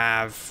 You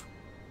have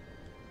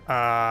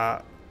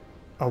a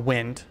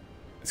wind.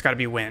 It's got to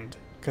be wind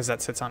because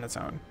that sits on its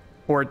own,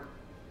 or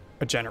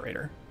a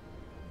generator.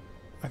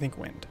 I think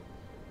wind.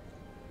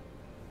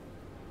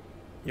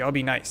 Y'all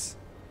be nice.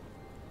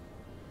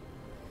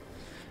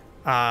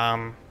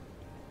 And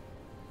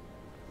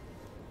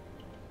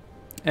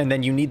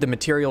then you need the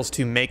materials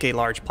to make a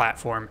large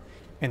platform,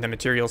 and the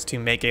materials to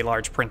make a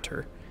large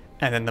printer,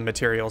 and then the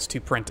materials to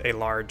print a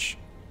large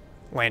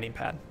landing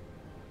pad.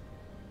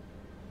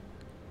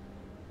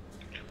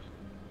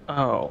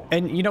 Oh.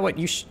 And you know what?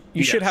 You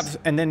should have,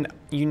 and then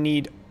you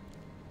need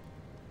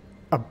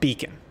a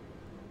beacon.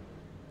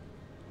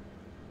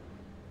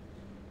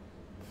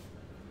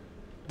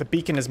 The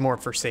beacon is more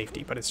for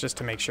safety, but it's just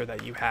to make sure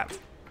that you have,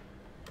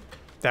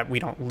 that we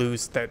don't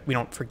lose, that we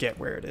don't forget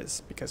where it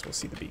is, because we'll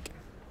see the beacon.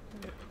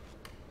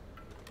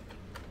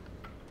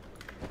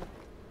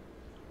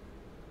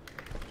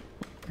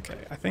 Okay,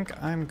 I think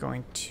I'm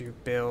going to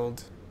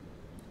build.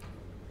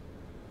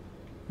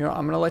 You know,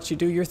 I'm going to let you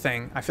do your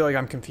thing. I feel like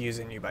I'm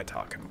confusing you by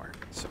talking more.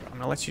 So I'm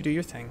going to let you do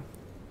your thing.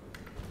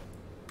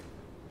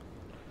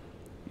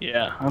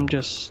 Yeah,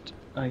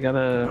 I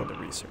gotta Build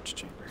a research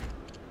chamber.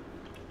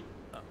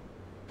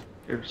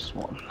 Here's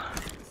one.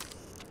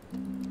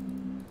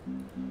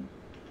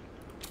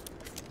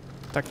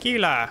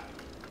 Tequila.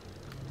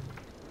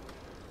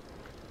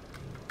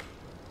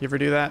 You ever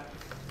do that?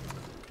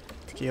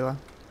 Tequila?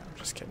 I'm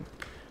just kidding.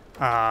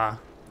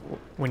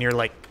 When you're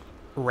like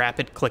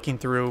rapid clicking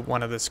through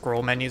one of the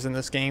scroll menus in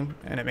this game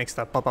and it makes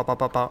the pop pop pop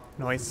pop pop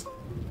noise.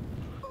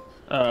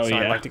 Oh, so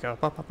yeah. I like to go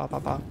pop pop pop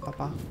pop pop pop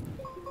pop.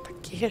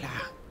 Tequila.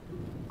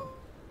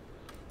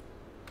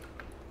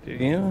 Do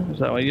you? Is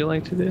that what you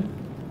like to do?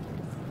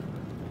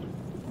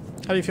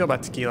 How do you feel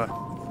about tequila?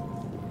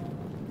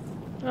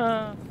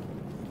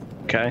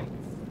 Okay.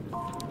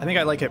 I think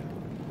I like it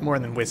more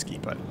than whiskey,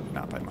 but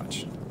not by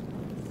much.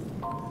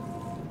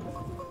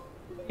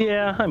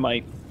 Yeah, I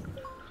might.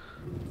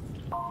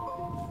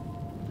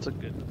 It's a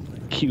good,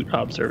 cute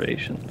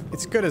observation.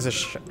 It's good as a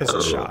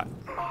shot.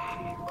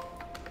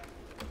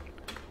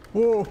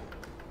 Whoa.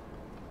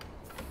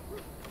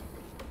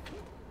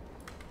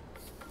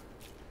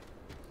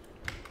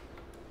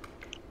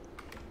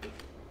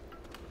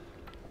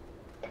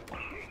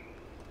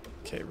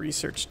 Okay,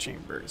 research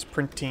chambers,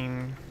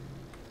 printing.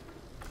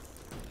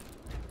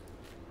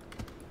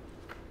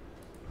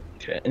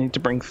 Okay, I need to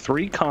bring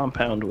 3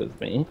 compound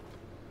with me.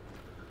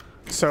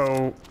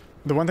 So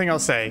the one thing I'll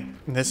say,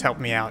 and this helped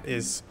me out,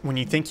 is when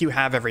you think you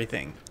have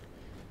everything,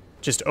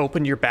 just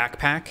open your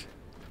backpack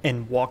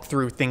and walk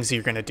through things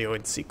you're going to do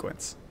in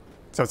sequence.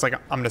 So it's like,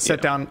 I'm going to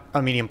set down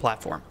a medium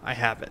platform. I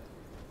have it.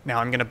 Now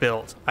I'm going to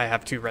build. I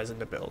have 2 resin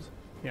to build.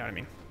 You know what I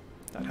mean?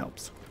 That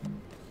helps.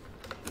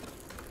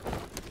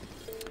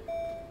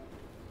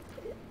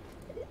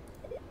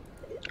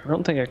 I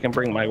don't think I can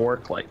bring my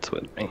work lights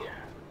with me.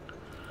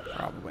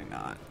 Probably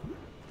not.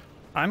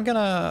 I'm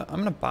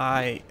gonna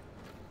buy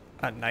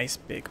a nice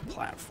big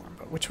platform,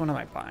 but which one am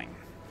I buying?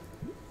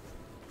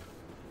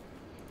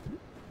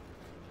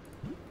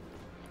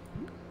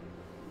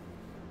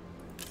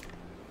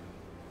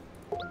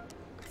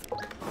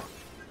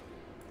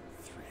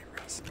 Three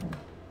resin.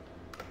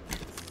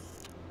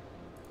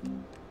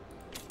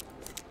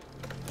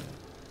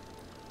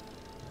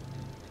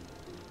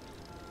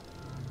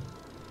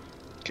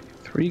 Okay,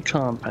 3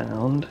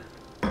 compound.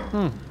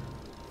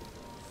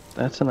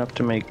 That's enough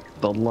to make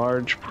the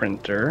large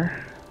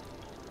printer.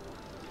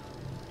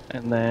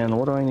 And then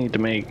what do I need to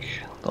make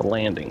the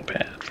landing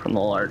pad from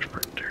the large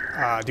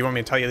printer? Do you want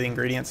me to tell you the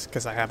ingredients?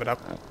 Because I have it up.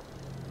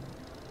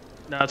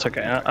 No, it's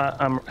okay.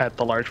 I'm at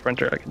the large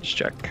printer. I can just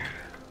check.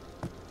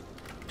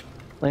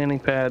 Landing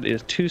pad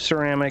is 2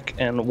 ceramic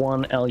and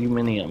 1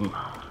 aluminum.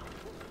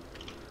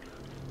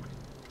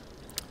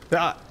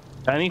 I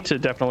need to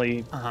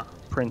definitely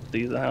print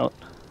these out.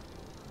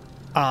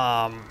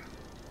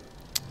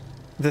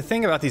 The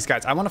thing about these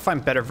guys, I want to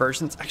find better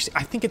versions. Actually,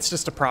 I think it's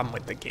just a problem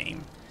with the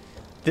game.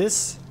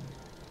 This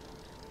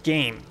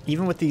game,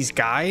 even with these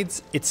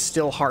guides, it's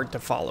still hard to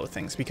follow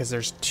things because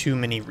there's too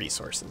many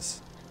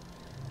resources.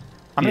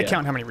 I'm going to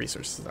count how many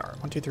resources there are.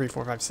 1, 2, 3,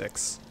 4, 5,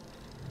 6.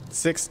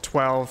 6,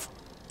 12,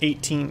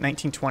 18,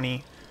 19, 20.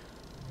 1,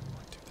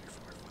 2, 3,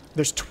 4, 5.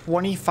 There's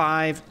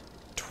 25,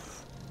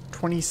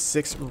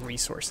 26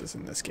 resources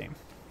in this game.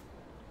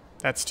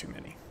 That's too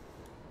many.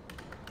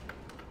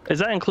 Is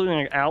that including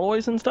like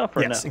alloys and stuff,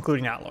 or yes, no?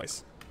 including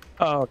alloys.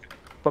 Oh, okay.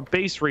 But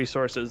base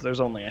resources,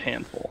 there's only a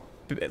handful.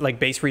 Like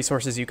base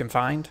resources you can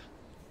find?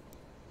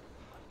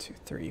 1, 2,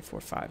 3, 4,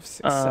 5,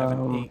 6,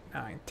 7, 8,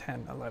 9,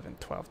 10, 11,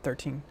 12,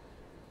 13,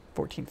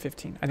 14,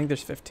 15. I think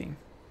there's 15.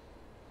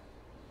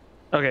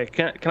 Okay,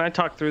 can I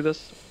talk through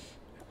this?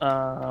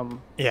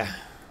 Yeah.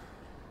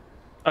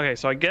 Okay,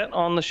 so I get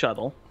on the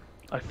shuttle.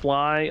 I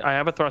fly. I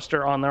have a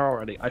thruster on there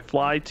already. I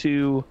fly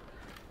to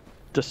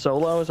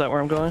DeSolo. Is that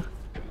where I'm going?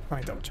 Let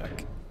me double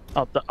check.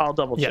 I'll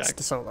double check. Yes,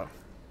 DeSolo.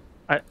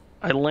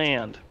 I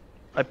land.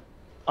 I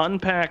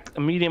unpack a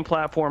medium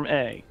platform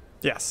A.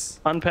 Yes.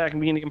 Unpack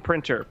medium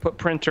printer. Put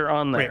printer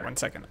on there. Wait 1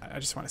 second. I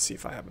just want to see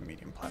if I have a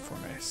medium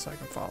platform A so I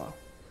can follow.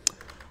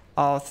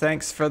 Oh,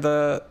 thanks for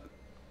the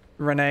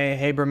Renee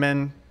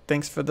Haberman.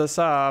 Thanks for the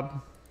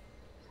sub.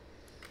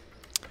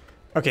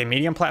 Okay,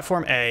 medium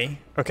platform A.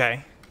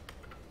 Okay.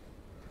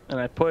 And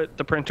I put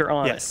the printer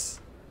on Yes.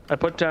 it. I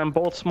put down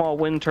both small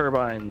wind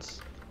turbines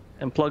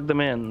and plug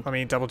them in. Let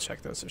me double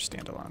check those are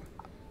standalone.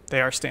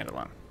 They are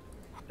standalone.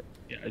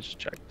 Yeah, I just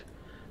checked.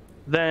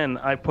 Then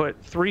I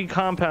put 3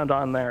 compound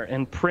on there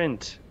and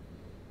print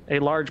a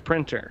large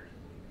printer.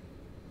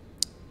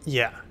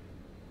 Yeah.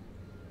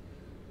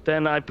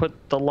 Then I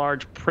put the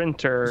large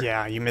printer.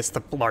 Yeah, you missed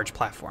the large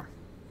platform.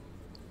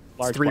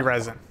 Large 3 platform.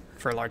 resin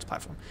for a large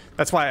platform.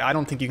 That's why I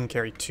don't think you can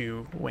carry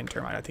 2 wind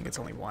turbine. I think it's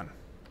only 1.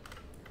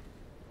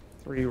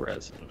 3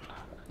 resin.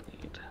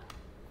 I need.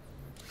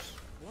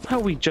 How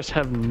we just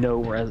have no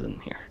resin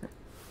here.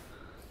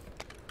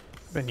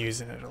 Been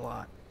using it a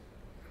lot.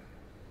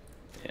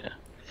 Yeah,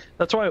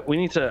 that's why we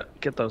need to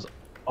get those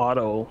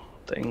auto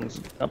things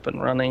up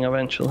and running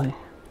eventually.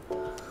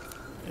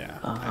 Yeah,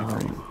 I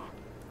agree.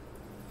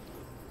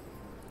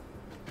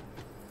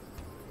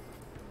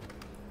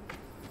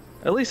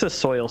 At least a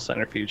soil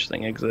centrifuge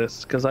thing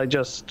exists, because I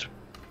just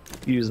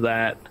use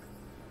that.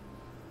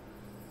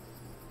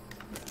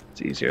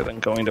 It's easier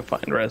than going to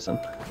find resin.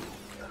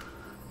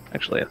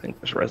 Actually, I think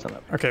there's resin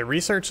up. Okay,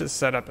 research is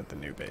set up at the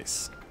new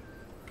base.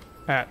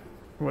 At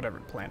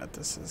whatever planet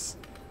this is.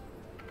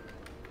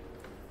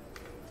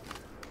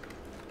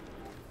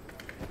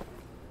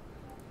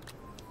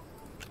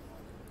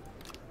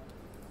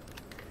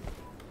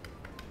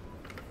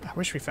 I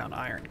wish we found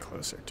iron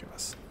closer to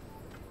us.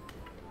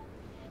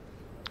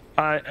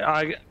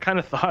 I kind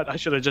of thought I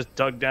should have just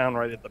dug down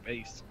right at the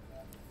base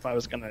if I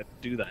was going to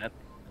do that.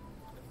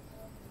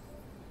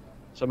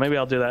 So maybe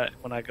I'll do that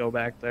when I go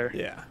back there.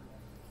 Yeah.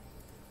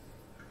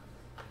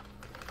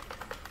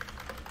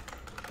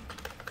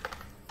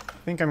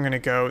 I think I'm going to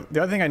go...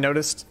 The other thing I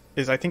noticed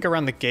is I think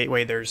around the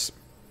gateway there's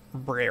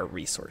rare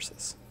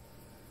resources.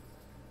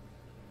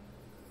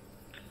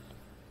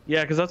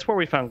 Yeah, because that's where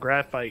we found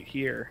graphite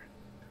here.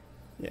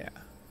 Yeah.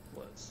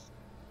 Was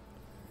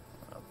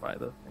by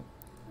the thing.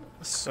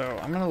 So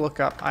I'm going to look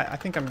up... I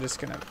think I'm just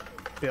going to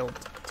build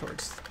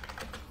towards...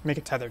 Make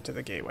it tethered to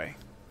the gateway.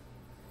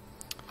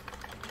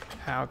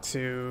 How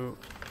to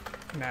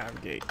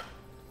navigate.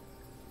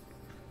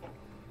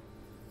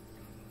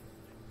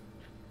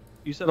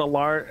 You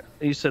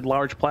said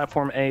large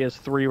platform A is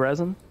 3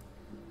 resin?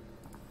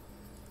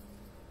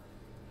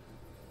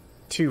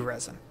 2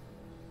 resin.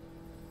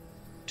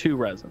 2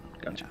 resin.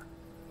 Gotcha.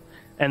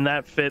 And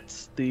that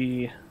fits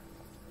the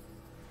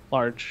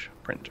large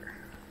printer.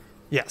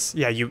 Yes.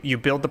 Yeah. You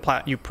build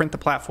you print the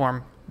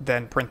platform,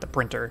 then print the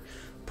printer,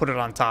 put it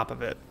on top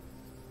of it,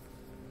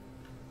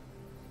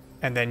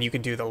 and then you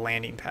can do the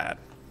landing pad.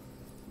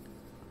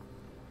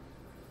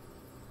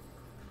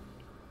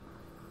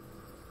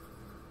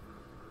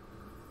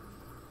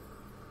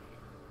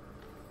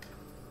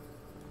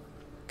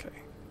 Okay.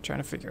 Trying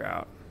to figure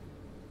out.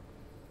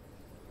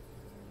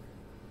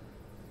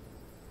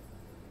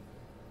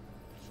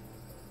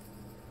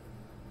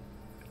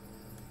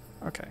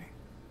 Okay.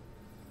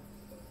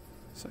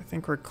 So I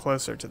think we're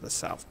closer to the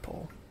South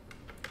Pole.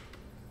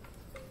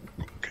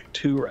 Okay,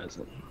 2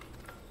 resin.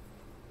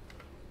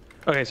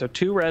 Okay, so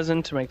 2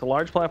 resin to make the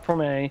large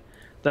platform A.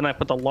 Then I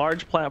put the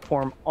large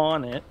platform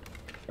on it,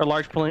 or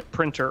large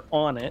printer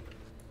on it.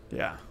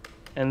 Yeah.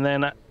 And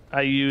then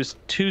I used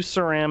 2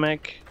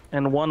 ceramic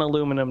and 1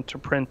 aluminum to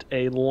print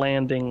a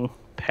landing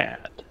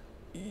pad.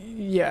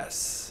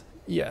 Yes.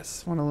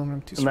 Yes. 1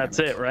 aluminum, 2 And ceramic. that's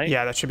it, right?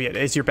 Yeah, that should be it.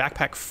 Is your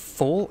backpack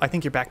full? I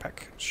think your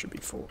backpack should be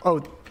full.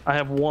 Oh, I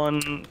have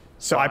 1.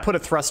 so I put a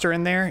thruster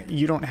in there.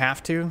 You don't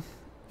have to.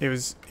 It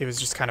was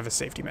just kind of a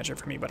safety measure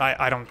for me, but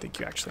I don't think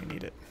you actually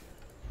need it.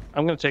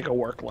 I'm going to take a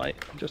work light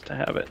just to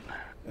have it.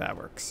 That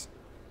works.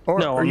 Or,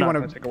 No, or I'm you not want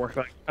going to take a work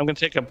light. I'm going to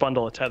take a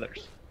bundle of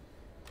tethers.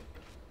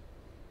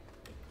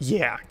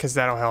 Yeah, because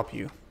that'll help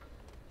you.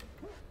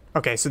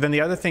 Okay, so then the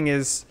other thing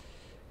is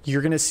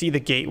you're going to see the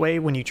gateway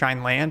when you try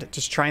and land.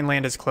 Just try and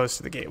land as close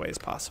to the gateway as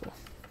possible.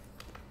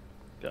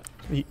 Yeah.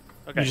 You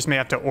Okay. just may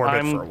have to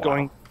orbit for a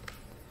while.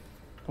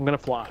 I'm going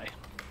to fly.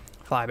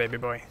 Fly, baby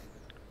boy.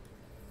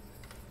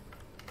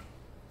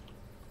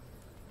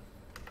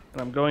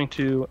 And I'm going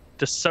to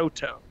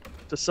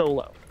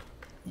DeSolo.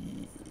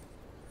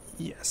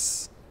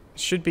 Yes.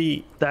 Should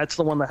be. That's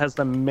the one that has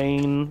the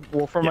main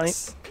wolframite.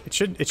 Yes.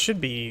 It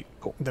should be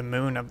the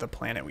moon of the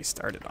planet we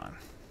started on.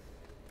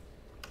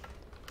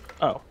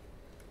 Oh.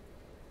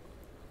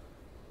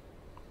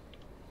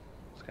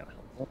 It's kind of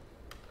helpful.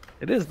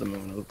 It is the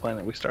moon of the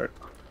planet we start.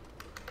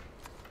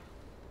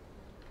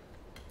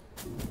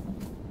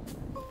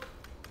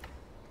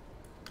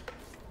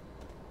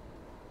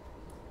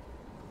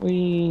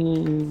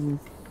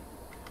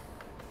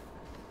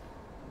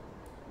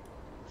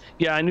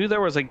 Yeah, I knew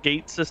there was a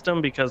gate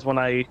system because when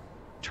I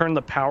turned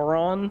the power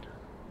on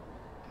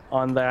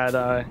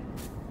that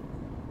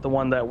the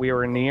one that we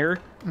were near,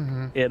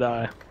 it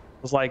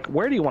was like,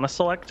 where do you want to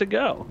select to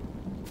go?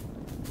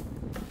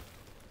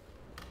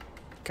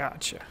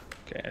 Gotcha.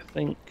 Okay, I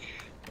think.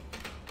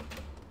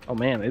 Oh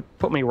man, it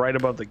put me right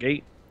above the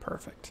gate.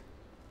 Perfect.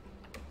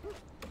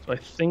 So I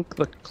think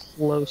the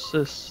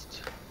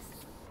closest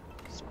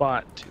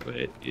spot to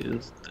it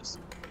is this.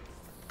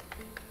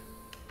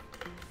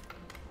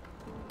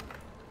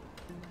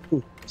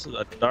 Ooh, this is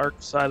the dark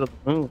side of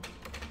the moon.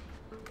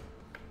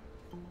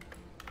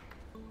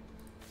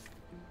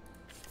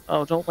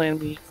 Oh, don't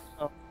land me.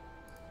 Oh.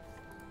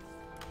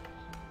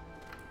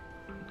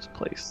 This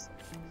place.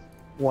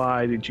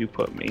 Why did you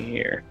put me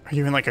here? Are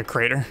you in like a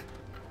crater?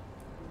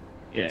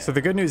 Yeah. So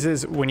the good news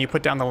is when you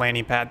put down the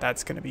landing pad,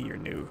 that's going to be your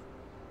new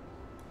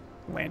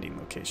landing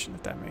location,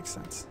 if that makes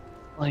sense.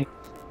 Like.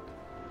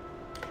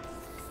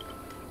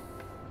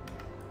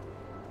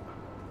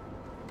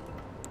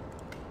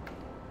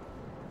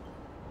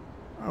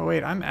 Oh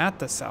wait, I'm at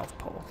the South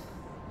Pole.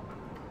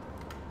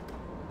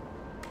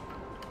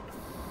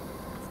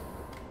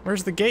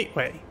 Where's the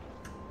gateway?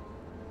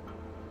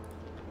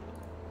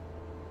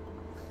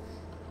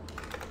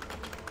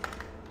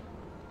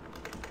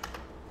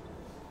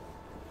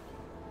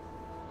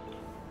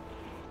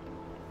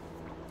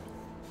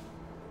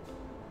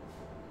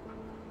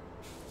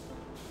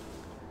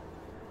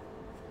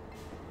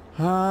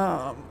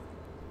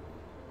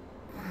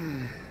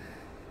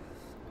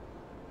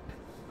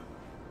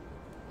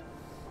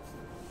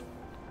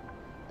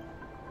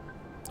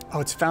 Oh,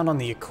 it's found on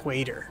the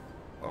equator.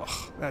 Ugh,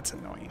 that's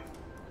annoying.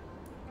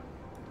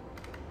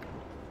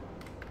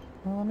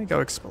 Well, let me go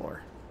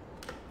explore.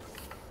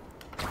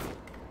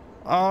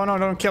 Oh, no,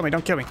 don't kill me,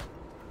 don't kill me.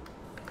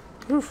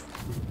 Oof.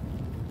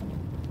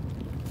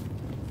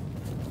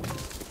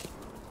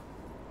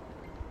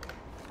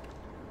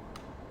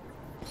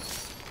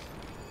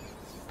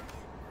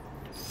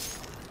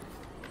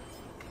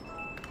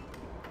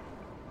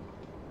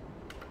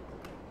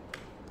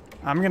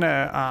 I'm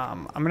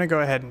gonna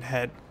go ahead and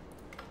head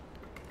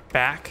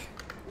back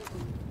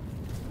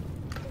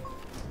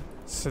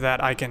so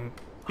that I can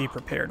be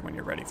prepared when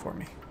you're ready for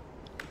me.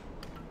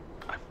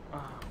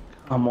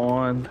 Come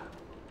on.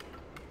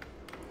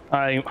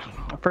 I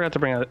forgot to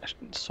bring a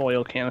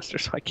soil canister,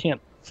 so I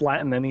can't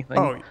flatten anything.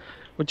 Oh,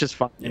 which is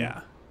fine.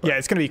 yeah. Yeah,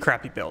 it's gonna be a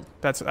crappy build.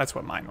 That's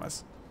what mine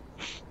was.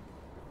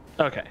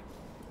 Okay.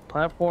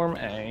 Platform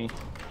A.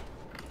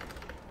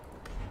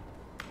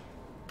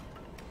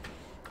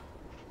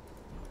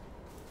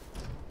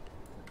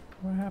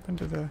 What happened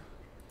to the...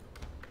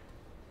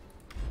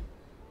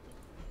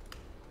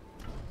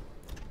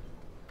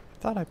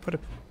 I thought I put a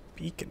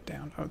beacon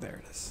down. Oh,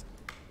 there it is.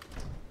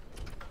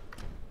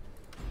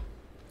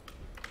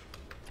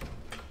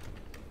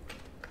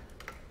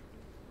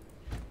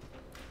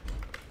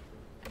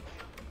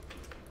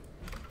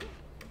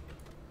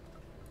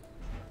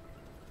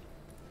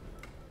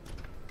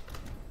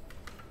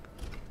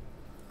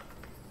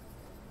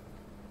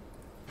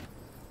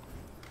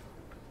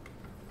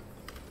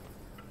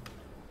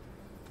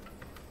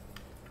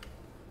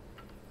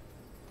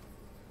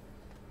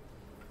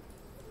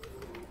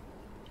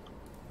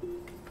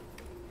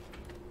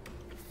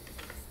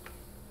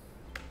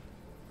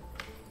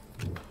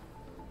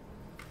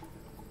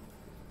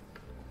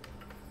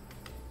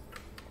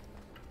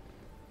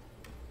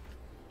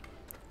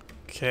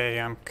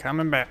 Okay, I'm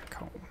coming back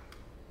home.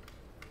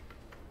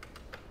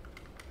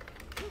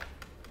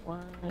 Why?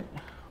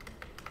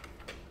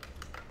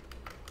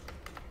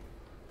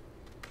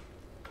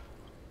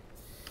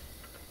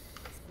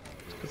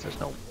 Because there's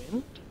no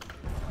wind?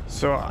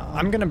 So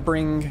I'm gonna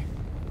bring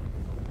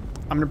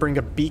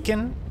a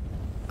beacon.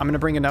 I'm gonna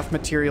bring enough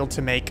material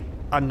to make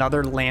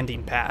another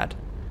landing pad,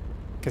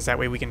 because that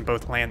way we can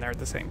both land there at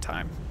the same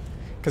time.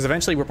 Because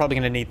eventually we're probably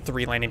gonna need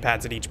 3 landing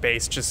pads at each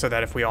base, just so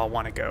that if we all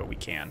want to go, we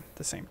can at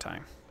the same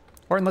time.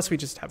 Or unless we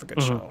just have a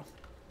good shuttle.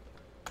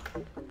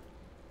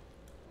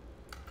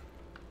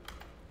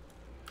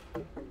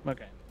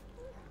 Okay.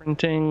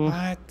 Printing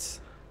What?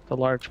 the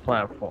large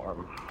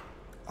platform.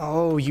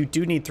 Oh, you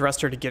do need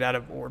thruster to get out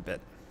of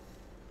orbit.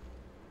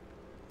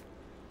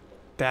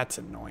 That's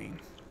annoying.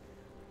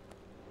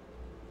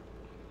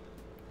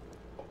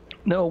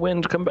 No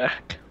wind, come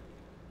back.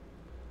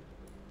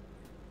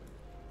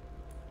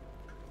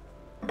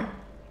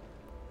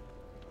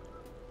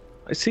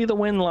 I see the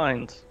wind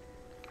lines.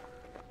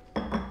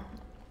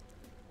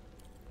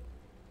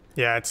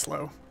 Yeah, it's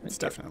slow. It's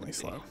definitely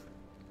slow.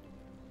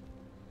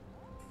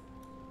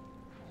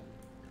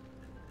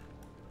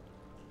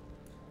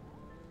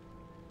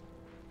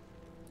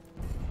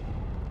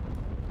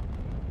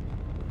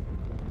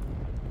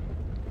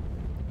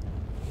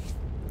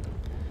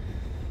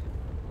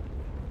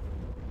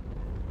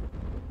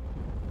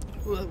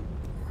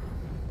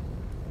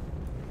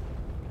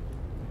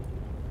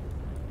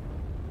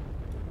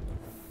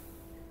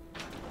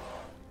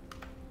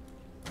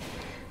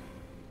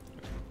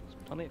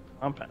 Plenty of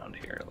compound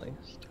here, at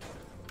least.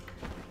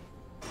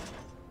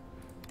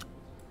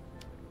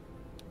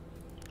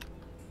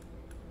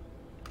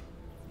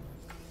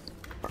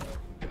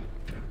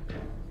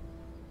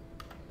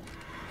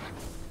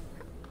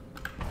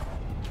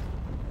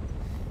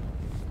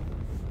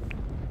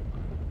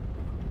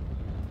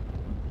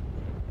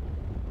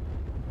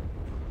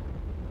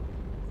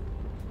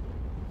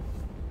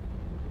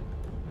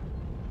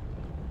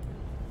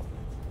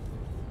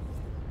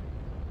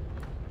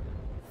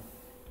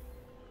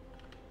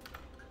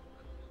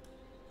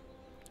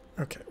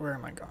 Okay, where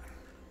am I going?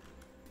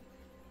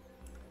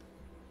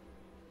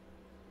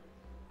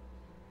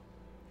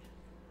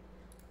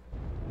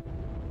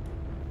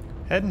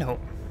 Heading home.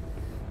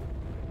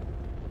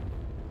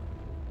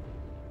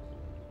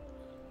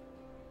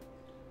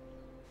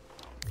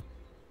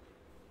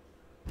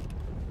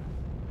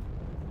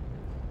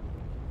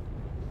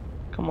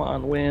 Come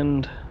on,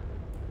 wind.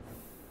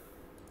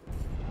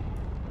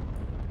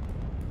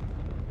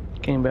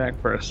 Came back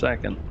for a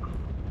second.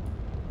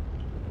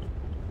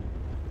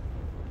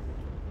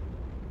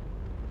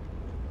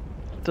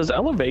 Does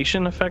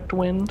elevation affect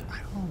wind?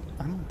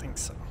 I don't think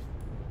so.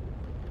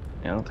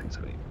 Yeah, I don't think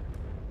so either.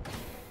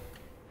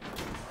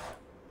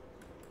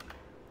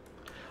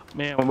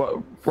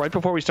 Man, right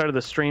before we started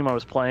the stream, I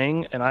was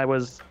playing, and I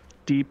was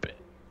deep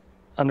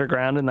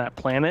underground in that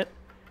planet,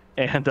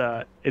 and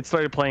it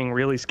started playing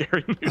really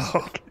scary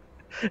music,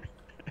 and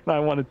I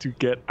wanted to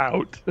get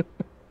out.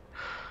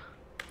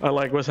 I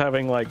was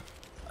having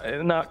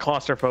not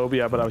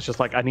claustrophobia, but I was just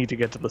like, I need to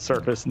get to the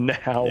surface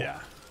now. Yeah.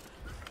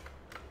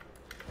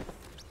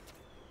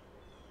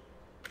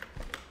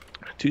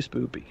 Too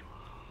spoopy.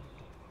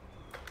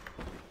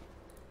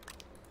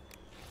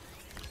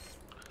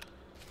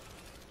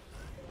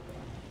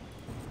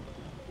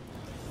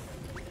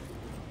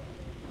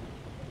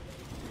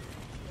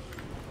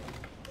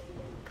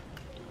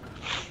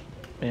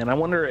 Man, I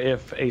wonder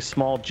if a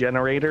small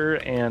generator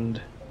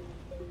and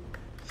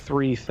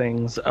 3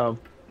 things of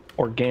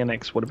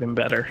organics would have been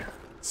better.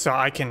 So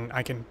I can.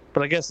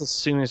 But I guess as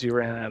soon as you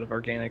ran out of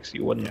organics,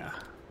 you wouldn't. Yeah.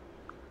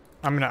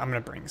 I'm gonna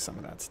bring some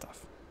of that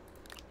stuff.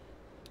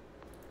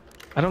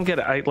 I don't get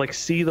it. I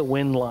see the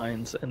wind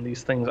lines, and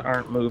these things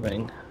aren't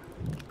moving.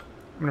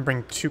 I'm gonna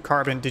bring 2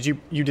 carbon. You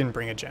didn't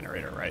bring a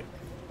generator, right?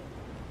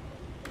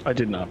 I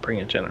did not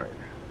bring a generator.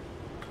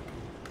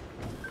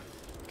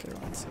 Okay,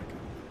 1 second.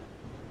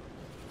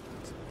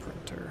 It's a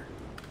printer.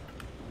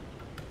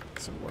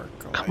 It's a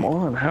work. Come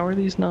on, how are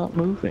these not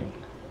moving?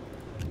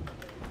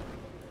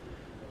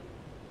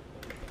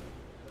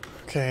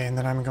 Okay, and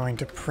then I'm going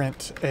to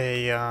print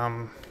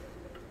a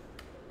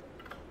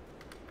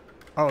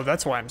Oh,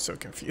 that's why I'm so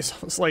confused.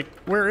 I was like,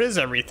 where is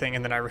everything?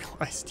 And then I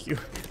realized you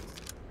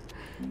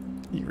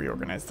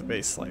reorganized the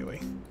base slightly.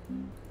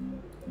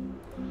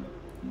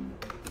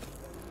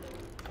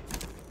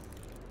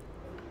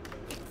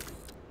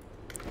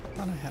 I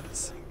thought I had a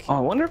sync. Oh, I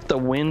wonder if the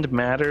wind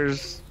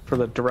matters for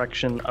the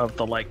direction of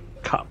the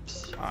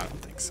cups. I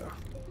don't think so.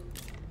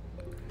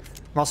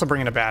 I'm also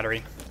bringing a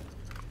battery.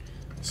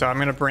 So I'm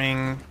gonna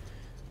bring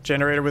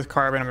generator with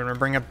carbon. I'm gonna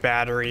bring a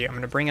battery. I'm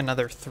gonna bring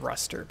another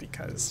thruster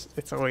because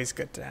it's always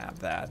good to have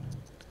that.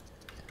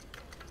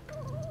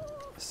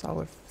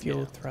 Solid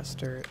fuel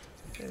thruster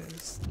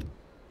is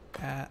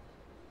that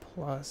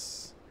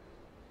plus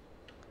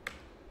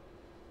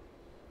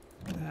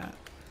that.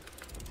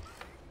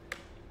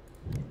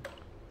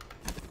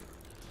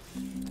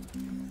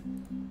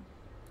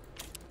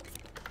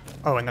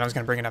 Oh, and then I was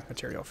gonna bring enough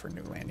material for a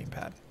new landing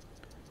pad.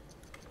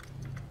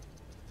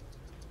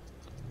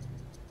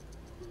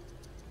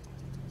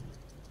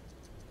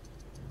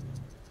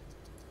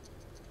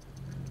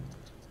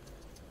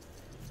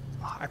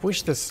 I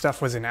wish this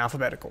stuff was in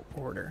alphabetical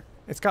order.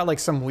 It's got like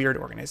some weird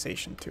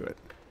organization to it,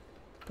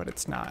 but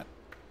it's not.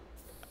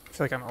 I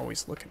feel like I'm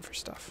always looking for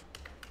stuff.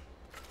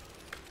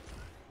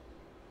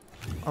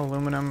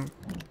 Aluminum.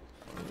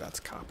 Oh, that's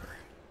copper.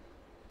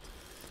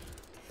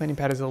 Landing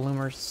pad is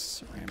aluminum,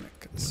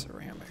 ceramic,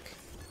 ceramic.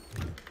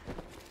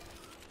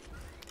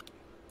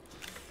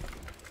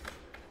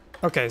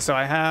 Okay, so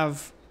I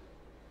have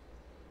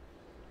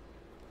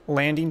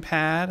landing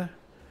pad.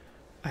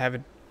 I have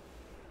a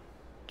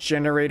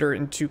generator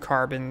and 2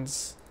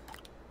 carbons.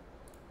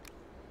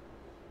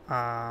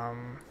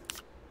 I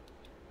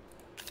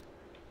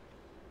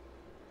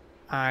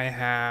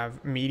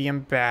have medium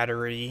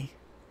battery.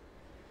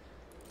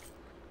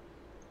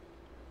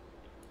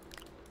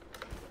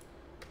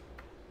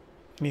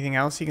 Anything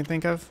else you can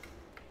think of?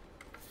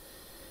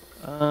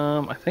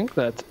 I think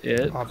that's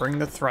it. I'll bring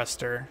the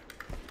thruster.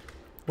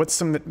 What's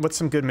some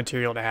good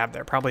material to have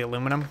there? Probably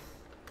aluminum.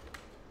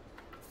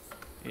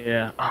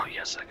 Yeah. Oh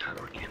yes, I got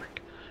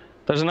organic.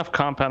 There's enough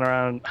compound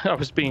around. I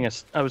was being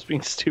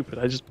stupid.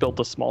 I just built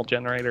a small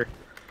generator,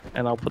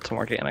 and I'll put some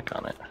organic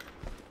on it.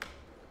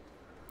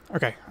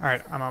 Okay. All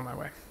right. I'm on my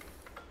way.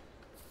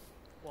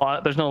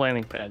 Well, there's no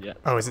landing pad yet.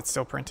 Oh, is it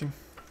still printing?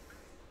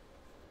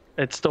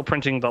 It's still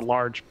printing the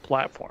large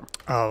platform.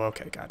 Oh,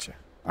 okay. Gotcha.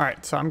 All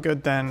right. So I'm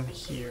good then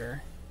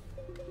here.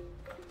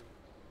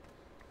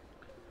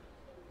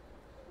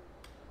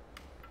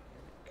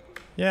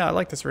 Yeah, I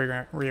like this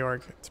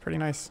reorg. It's pretty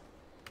nice.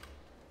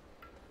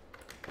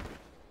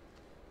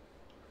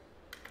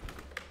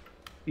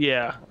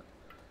 Yeah.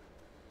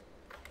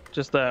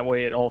 Just that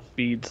way it all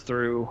feeds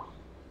through.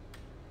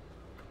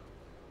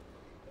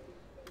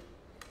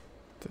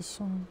 This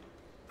one.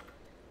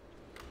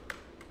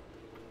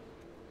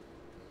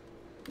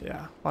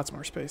 Yeah, lots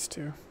more space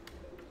too.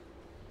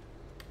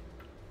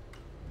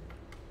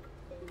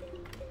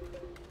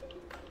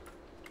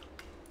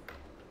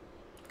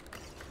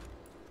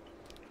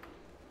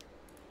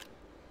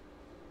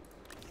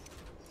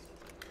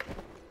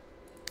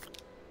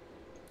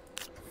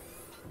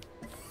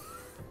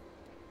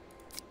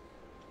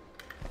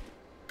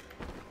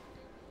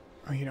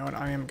 Oh, you know what?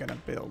 I am gonna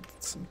build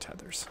some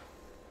tethers.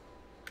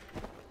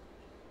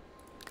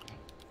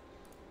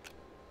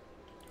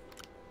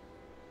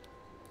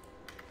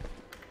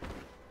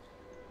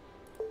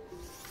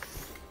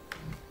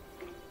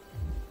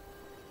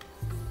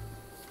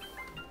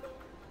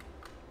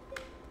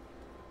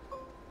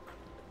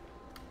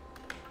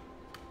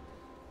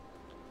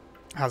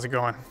 How's it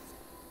going?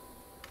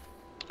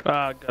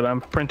 Good.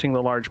 I'm printing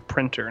the large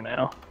printer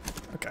now.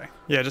 Okay.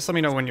 Yeah, just let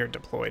me know when you're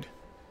deployed.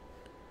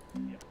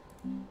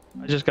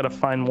 I just gotta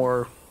find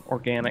more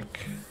organic.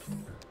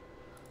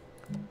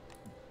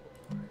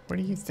 What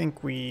do you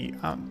think we...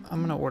 I'm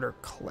gonna order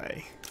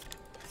clay.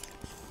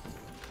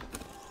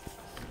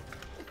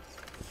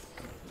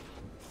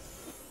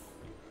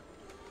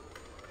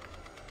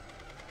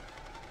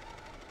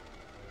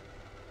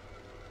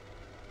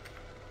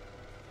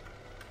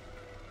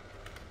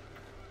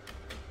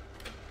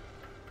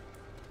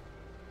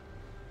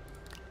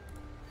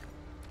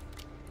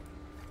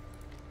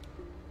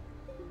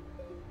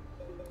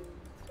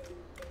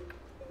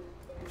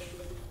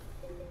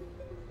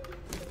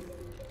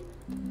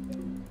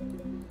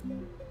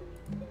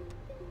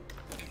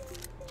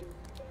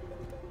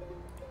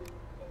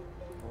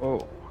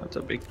 Whoa, that's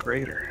a big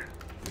grater.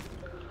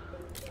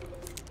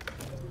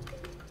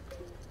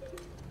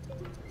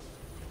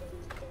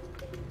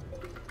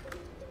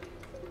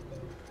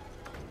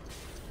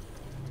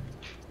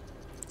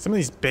 Some of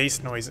these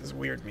bass noises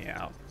weird me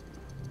out.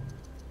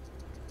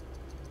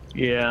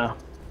 Yeah.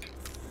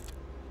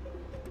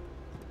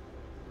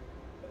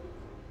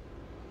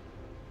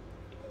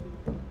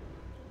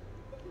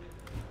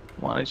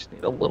 Well, I just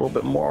need a little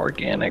bit more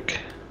organic.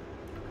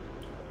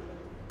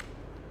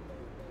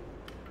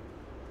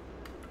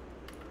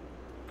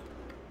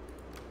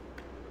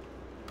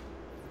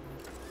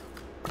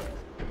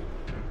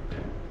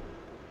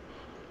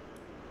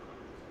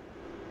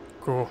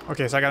 Cool.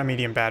 Okay, so I got a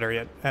medium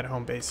battery at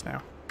home base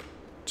now.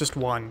 Just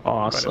one,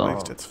 Awesome. but at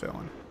least it's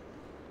filling.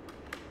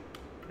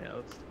 Yeah,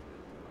 let's...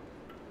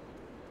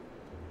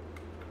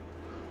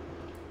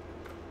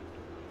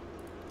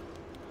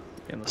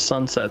 And the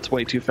sunset's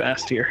way too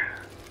fast here.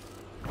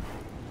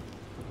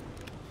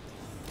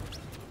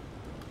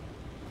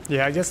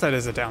 Yeah, I guess that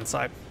is a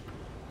downside.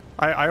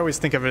 I always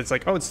think of it as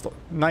like, oh, it's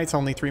night's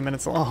only 3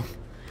 minutes long.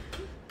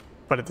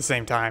 But at the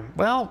same time,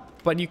 well,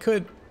 but you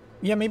could,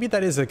 yeah, maybe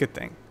that is a good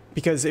thing.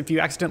 Because if you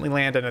accidentally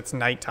land and it's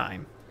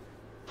nighttime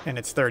and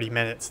it's 30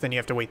 minutes, then you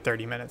have to wait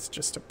 30 minutes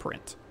just to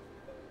print.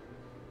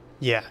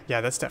 Yeah,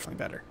 that's definitely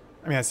better.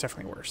 I mean, that's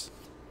definitely worse.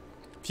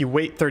 If you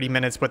wait 30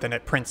 minutes, but then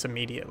it prints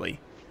immediately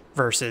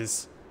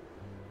versus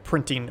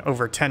printing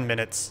over 10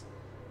 minutes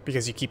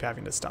because you keep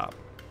having to stop.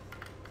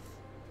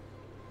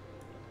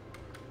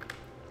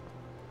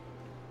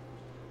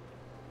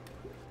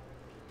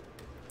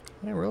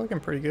 Yeah, we're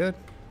looking pretty good.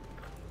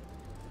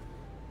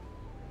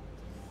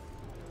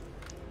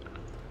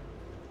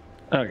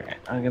 Okay,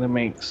 I'm gonna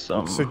make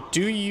some. So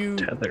do you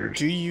tethers.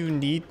 do you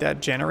need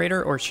that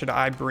generator, or should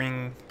I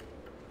bring?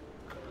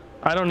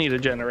 I don't need a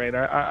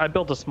generator. I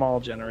built a small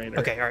generator.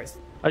 Okay, all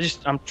right.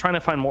 I'm trying to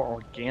find more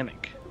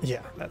organic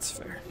Yeah, that's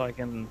fair. so I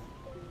can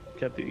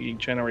get the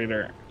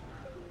generator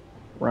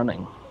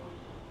running.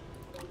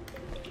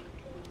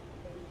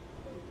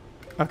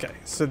 Okay,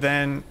 so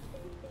then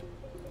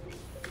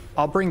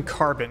I'll bring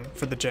carbon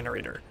for the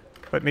generator,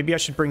 but maybe I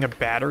should bring a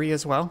battery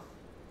as well.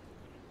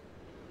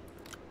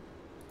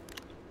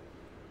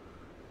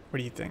 What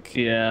do you think?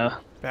 Yeah,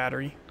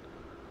 Battery?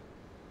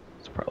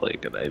 it's probably a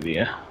good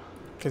idea.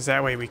 Because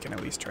that way we can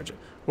at least charge it.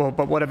 Well,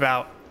 but what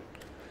about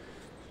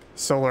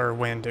solar or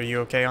wind? Are you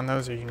okay on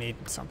those, or you need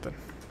something?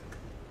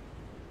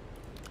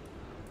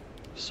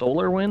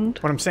 Solar wind?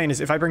 What I'm saying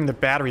is if I bring the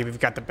battery, we've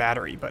got the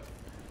battery,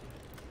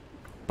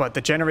 but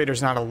the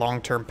generator's not a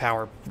long-term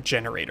power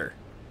generator.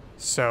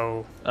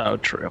 So Oh,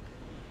 true.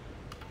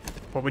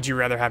 what would you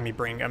rather have me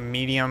bring? A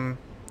medium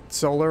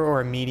solar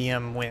or a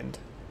medium wind?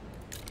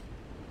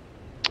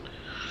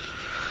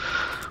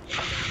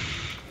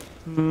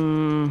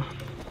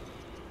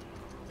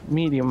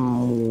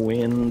 Medium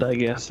wind, I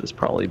guess, is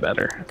probably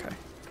better. Okay.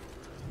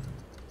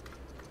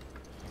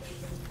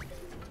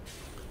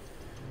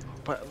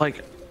 But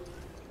like,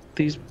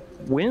 these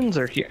winds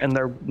are here and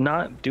they're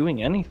not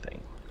doing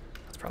anything.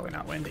 It's probably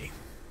not windy.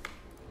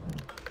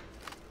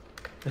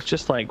 It's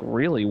just like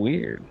really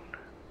weird.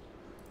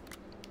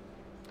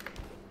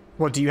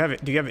 Well, do you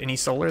have any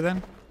solar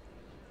then?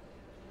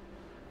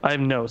 I have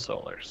no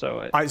solar,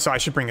 so So I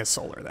should bring a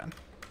solar then.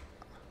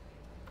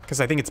 Because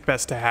I think it's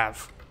best to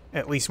have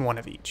at least one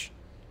of each.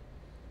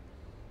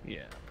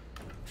 yeah.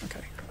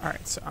 Okay. All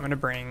right. So I'm gonna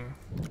bring.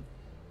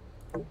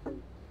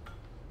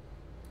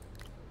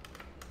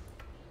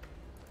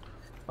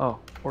 Oh,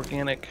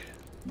 organic.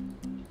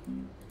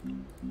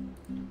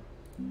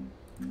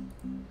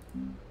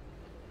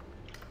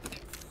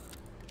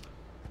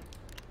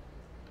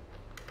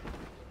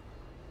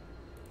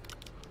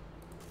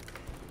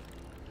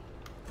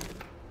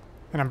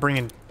 And I'm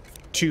bringing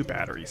 2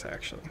 batteries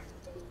actually.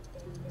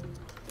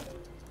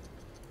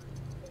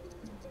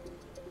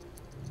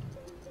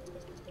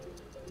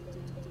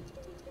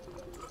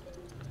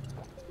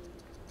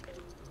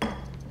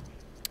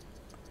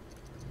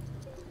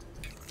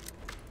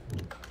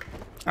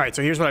 All right,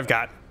 so here's what I've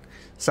got.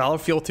 Solid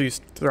fuel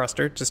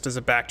thruster, just as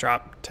a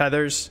backdrop.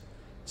 Tethers,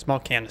 small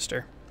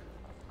canister.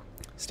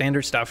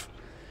 Standard stuff.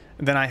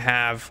 And then I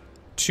have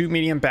 2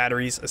 medium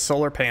batteries, a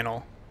solar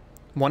panel,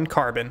 1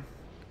 carbon,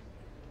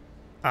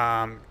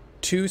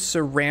 2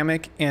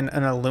 ceramic and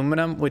an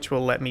aluminum, which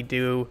will let me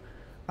do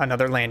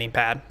another landing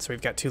pad. So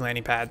we've got 2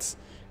 landing pads.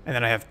 And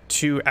then I have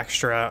 2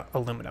 extra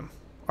aluminum.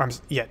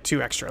 Yeah,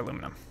 2 extra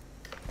aluminum.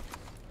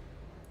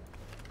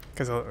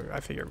 Because I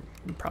figure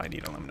we probably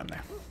need aluminum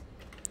there.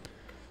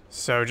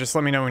 So just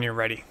let me know when you're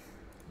ready.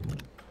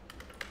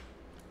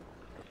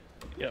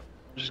 Yep.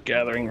 Just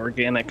gathering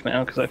organic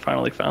now because I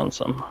finally found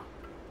some.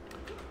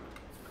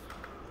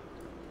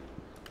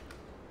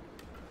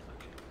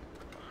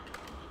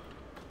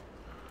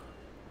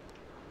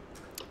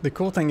 The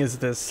cool thing is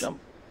this Jump.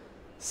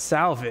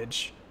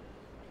 salvage.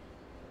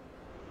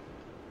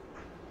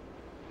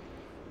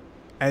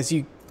 As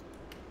you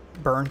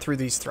burn through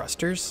these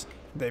thrusters,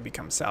 they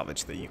become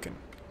salvage that you can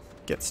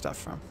get stuff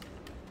from.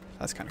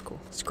 That's kind of cool.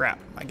 Scrap,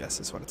 I guess,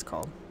 is what it's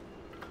called.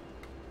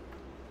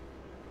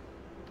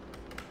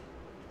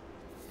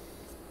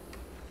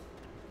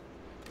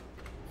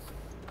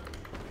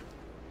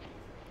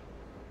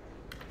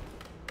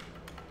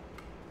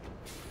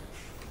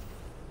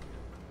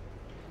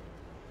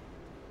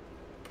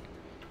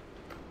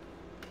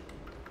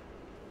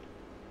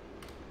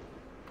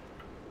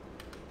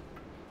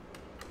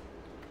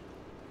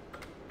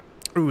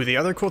 Ooh, the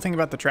other cool thing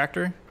about the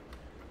tractor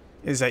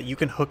is that you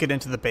can hook it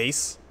into the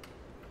base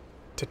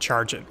to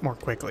charge it more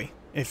quickly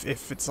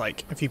if it's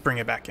like if you bring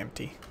it back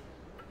empty.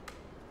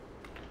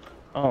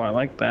 Oh, I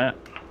like that.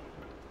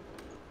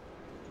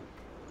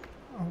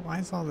 Oh, why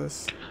is all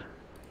this?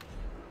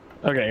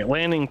 Okay,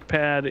 landing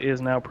pad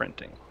is now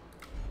printing.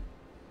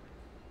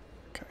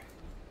 Okay.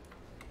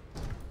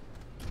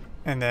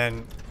 And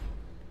then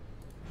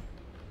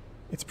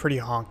it's pretty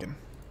honking,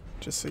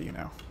 just so you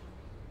know.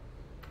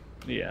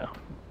 Yeah.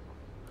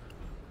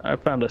 I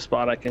found a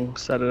spot I can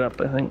set it up,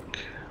 I think.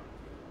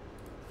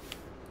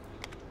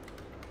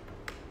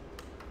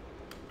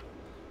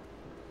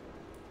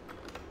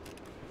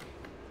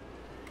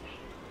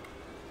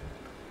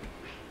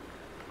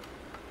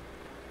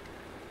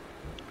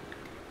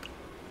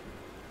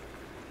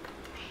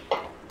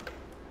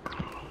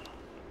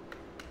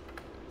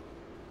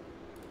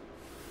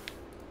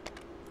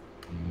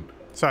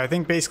 So I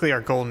think basically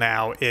our goal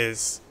now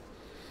is,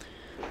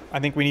 I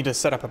think we need to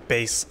set up a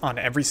base on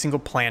every single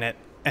planet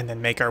and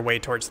then make our way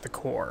towards the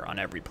core on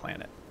every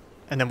planet.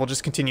 And then we'll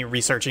just continue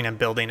researching and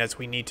building as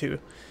we need to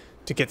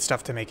get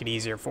stuff to make it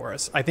easier for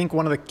us. I think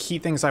one of the key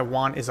things I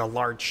want is a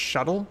large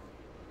shuttle,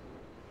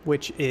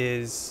 which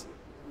is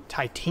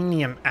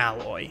titanium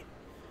alloy.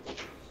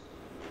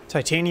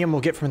 Titanium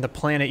we'll get from the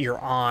planet you're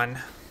on,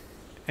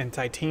 And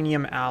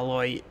titanium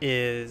alloy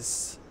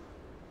is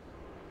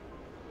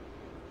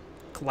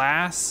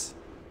glass,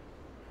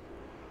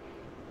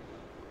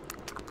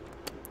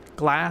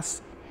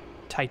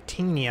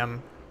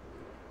 titanium,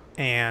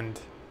 and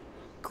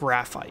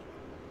graphite.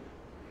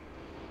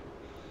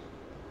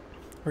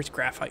 Where's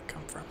graphite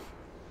come from?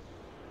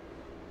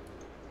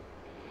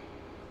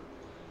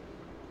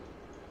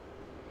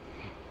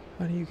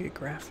 How do you get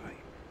graphite?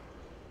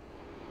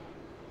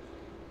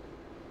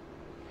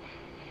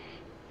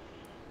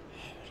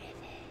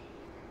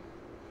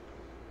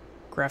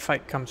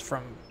 Graphite comes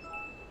from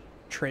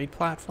trade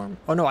platform?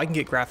 Oh no, I can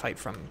get graphite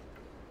from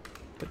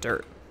the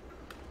dirt.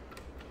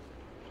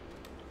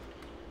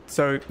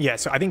 So yeah,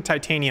 so I think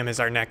titanium is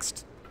our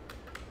next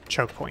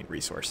choke point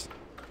resource.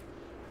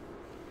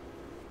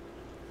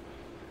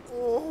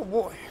 Oh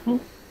boy.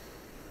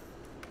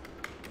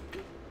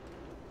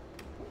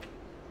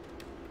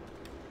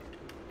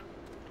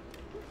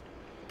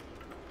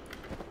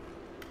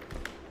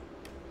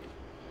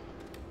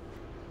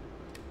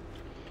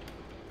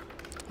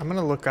 I'm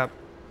gonna look up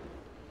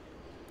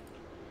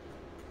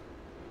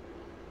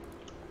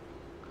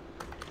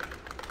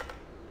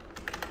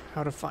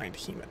how to find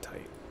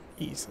hematite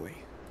easily.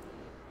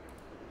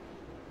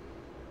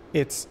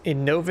 It's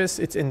in Novus,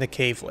 it's in the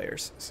cave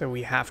layers, so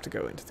we have to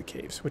go into the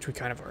caves, which we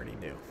kind of already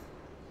knew.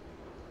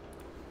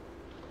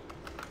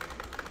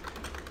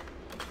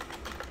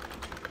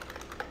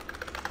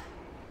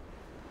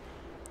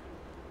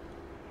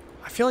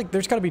 I feel like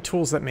there's got to be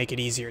tools that make it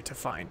easier to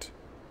find.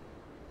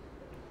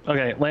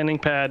 Okay, landing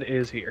pad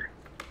is here.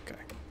 Okay.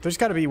 There's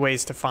got to be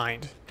ways to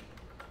find.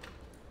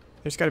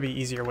 There's got to be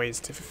easier ways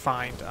to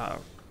find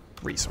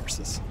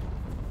resources.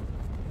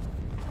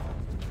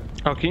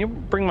 Oh, can you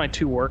bring my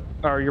 2 work?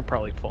 Or you're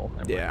probably full.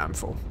 Yeah, I'm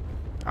full.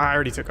 I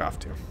already took off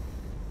too.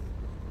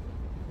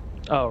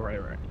 Oh, right.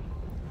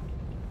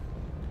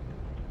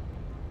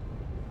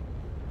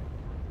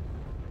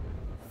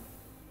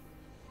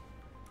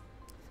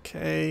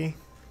 Okay.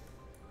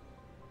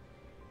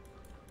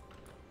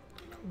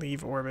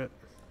 Leave orbit.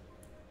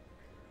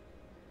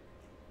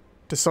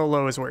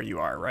 DeSolo is where you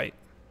are, right?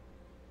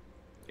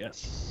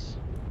 Yes.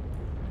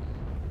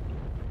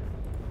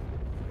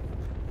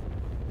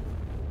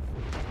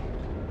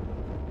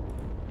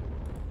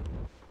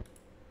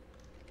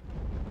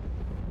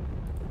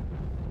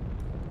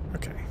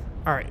 Okay.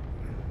 All right.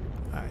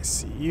 I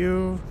see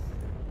you.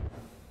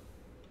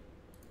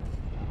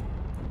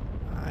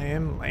 I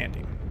am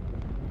landing.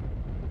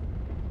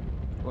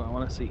 Well, I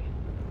want to see.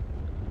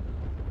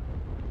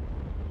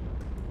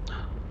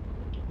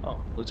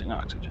 Oh, losing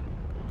oxygen.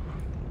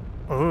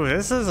 Oh,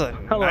 this is a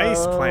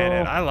nice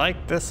planet. I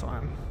like this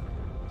one.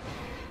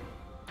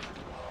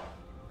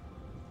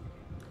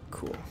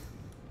 Cool.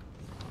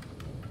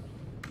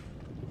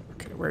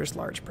 Okay, where's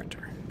large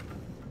printer?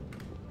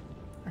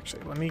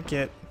 Actually, let me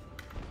get...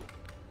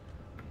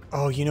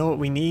 Oh, you know what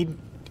we need?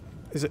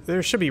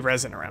 There should be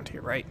resin around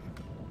here, right?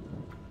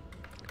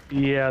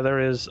 Yeah, there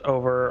is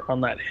over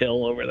on that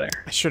hill over there.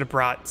 I should have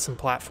brought some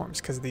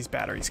platforms because these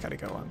batteries got to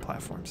go on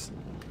platforms.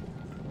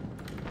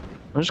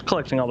 I'm just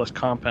collecting all this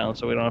compound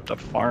so we don't have to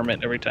farm it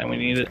every time we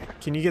need it.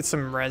 Can you get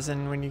some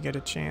resin when you get a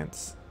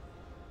chance?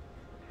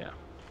 Yeah.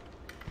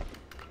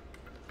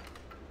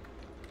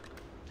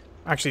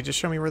 Actually, just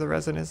show me where the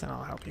resin is and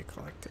I'll help you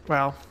collect it.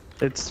 Well,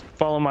 It's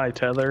follow my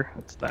tether.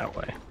 It's that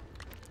way.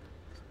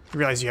 you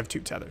realize you have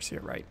 2 tethers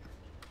here, right?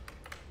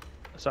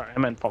 Sorry, I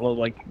meant follow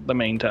like the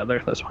main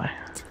tether. That's why.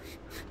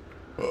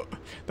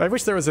 I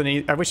wish there was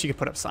I wish you could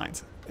put up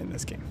signs in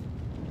this game.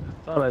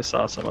 Thought I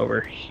saw some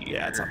over here.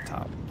 Yeah, it's up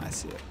top. I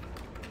see it.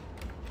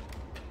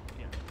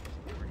 Yeah,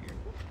 over here.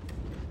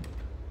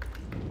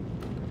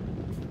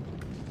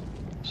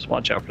 Just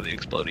watch out for the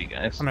explodey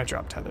guys. I'm gonna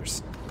drop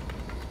tethers.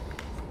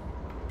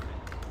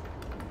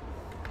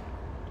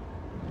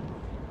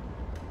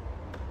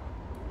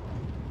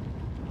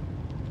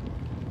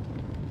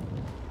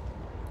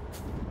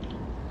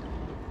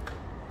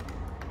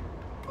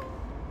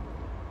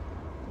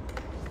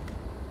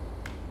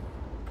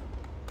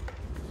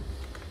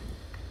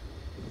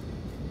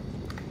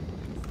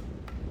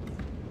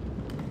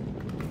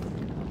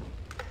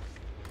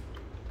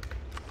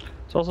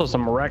 There's also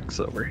some wrecks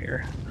over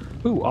here.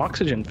 Ooh,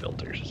 oxygen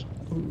filters.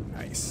 Ooh,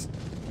 nice.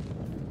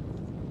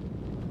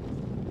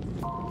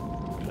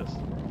 Just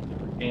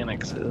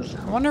organics is.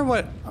 I wonder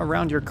what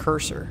around your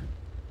cursor.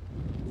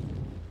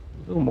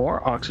 Ooh,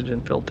 more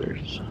oxygen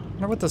filters. I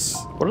wonder what this.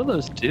 What do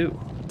those do?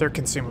 They're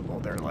consumable.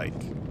 They're like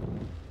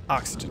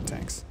oxygen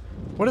tanks.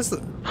 What is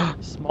the?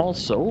 Small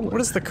solar.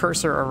 What is the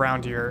cursor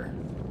around your?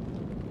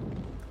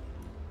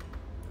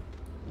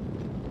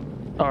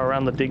 Oh,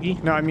 around the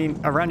diggy? No, I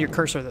mean around your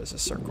cursor. There's a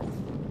circle.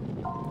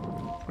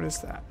 What is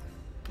that?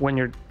 When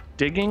you're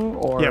digging,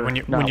 or Yeah, when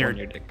you're not when you're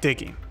digging?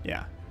 digging.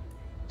 Yeah.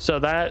 So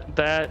that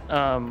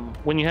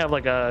when you have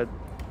like a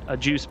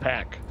juice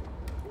pack,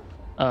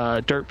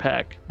 dirt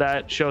pack,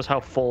 that shows how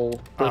full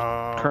the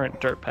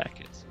current dirt pack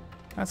is.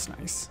 That's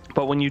nice.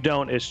 But when you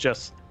don't, it's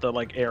just the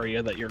like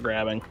area that you're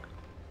grabbing.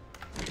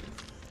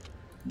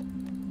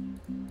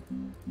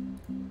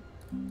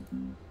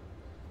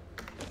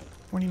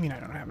 do you mean I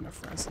don't have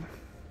enough resin?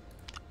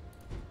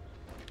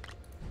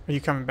 Are you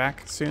coming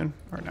back soon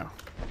or no?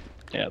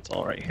 Yeah, it's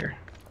all right here.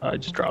 I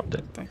just dropped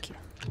it. Thank you.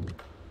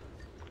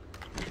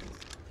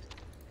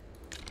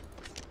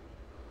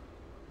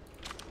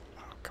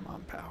 Oh, come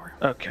on, power.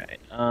 Okay.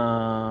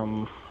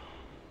 Oh,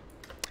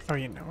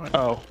 you know what?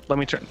 Oh, let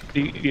me turn.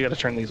 You gotta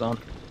turn these on.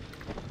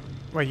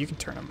 Well, you can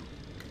turn them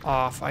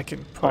off. I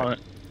can put On it.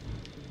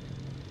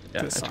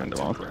 Yeah, this I turned on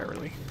them on.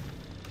 temporarily.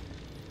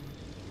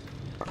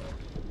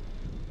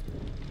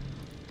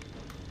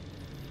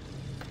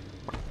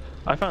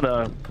 I found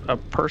a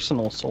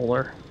personal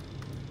solar.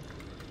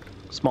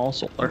 Small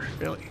solar.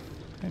 Really?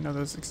 I didn't know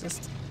those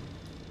exist.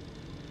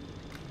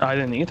 I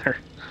didn't either.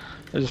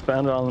 I just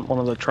found it on one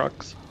of the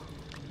trucks.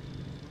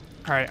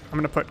 All right, I'm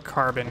gonna put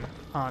carbon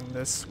on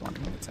this one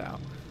when it's out.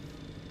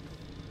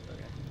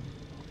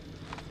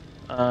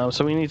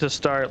 So we need to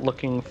start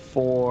looking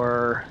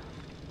for.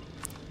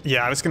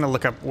 Yeah, I was gonna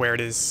look up where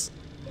it is,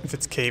 if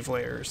it's cave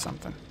layer or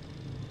something.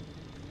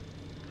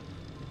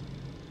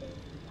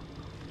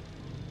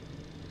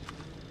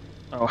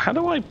 Oh, how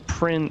do I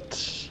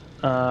print?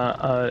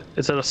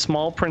 Is it a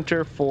small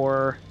printer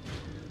for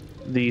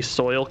the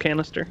soil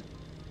canister?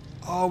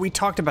 Oh, we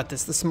talked about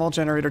this. The small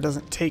generator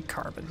doesn't take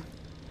carbon.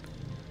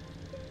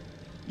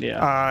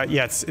 Yeah.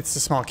 Yeah, it's a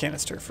small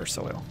canister for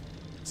soil.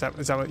 Is that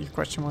what your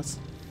question was?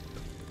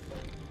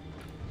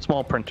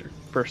 Small printer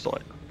for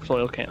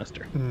soil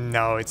canister.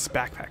 No, it's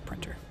backpack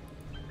printer.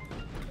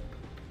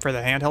 For the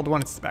handheld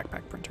one, it's the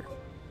backpack printer.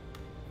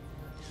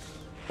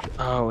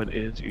 Oh, it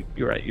is.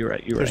 You're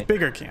right. There's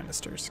bigger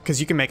canisters because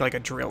you can make like a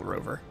drill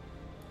rover.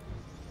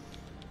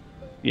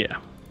 Yeah.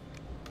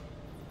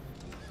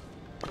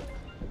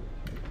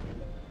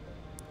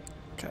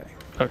 Okay.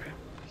 Okay.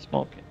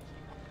 Small.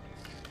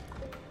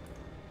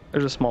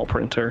 There's a small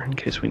printer in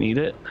case we need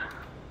it.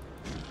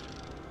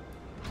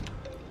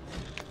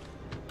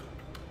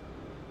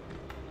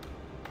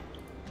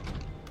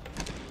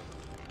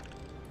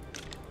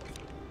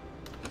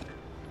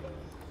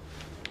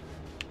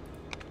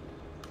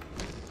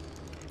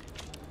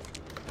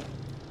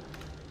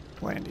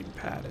 Landing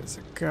pad is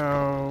a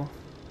go.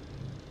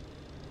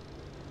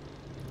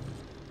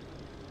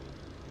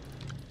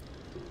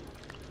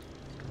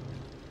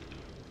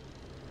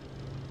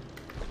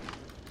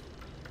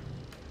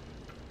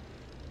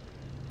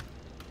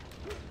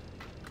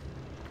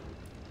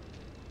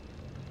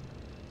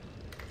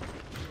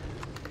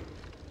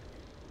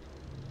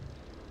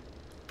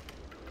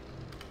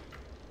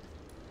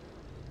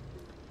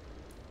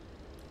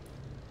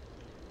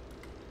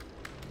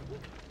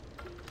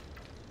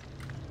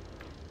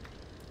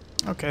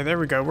 Okay, there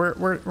we go.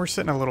 We're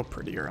sitting a little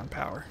prettier on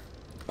power.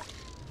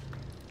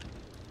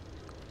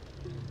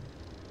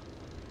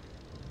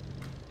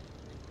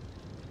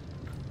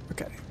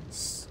 Okay.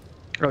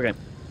 Okay.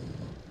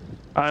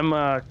 I'm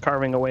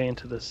carving away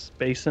into this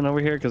basin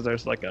over here because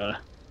there's like a.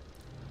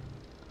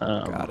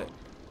 Got it.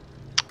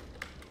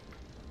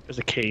 There's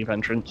a cave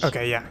entrance.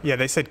 Okay, yeah. Yeah,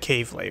 they said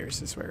cave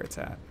layers is where it's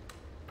at.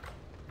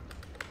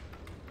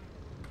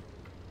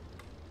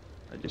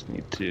 I just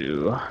need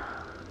to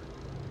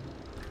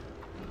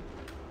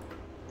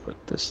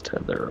put this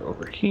tether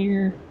over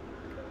here.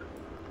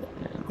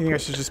 You think I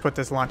should just put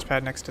this launch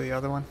pad next to the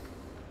other one?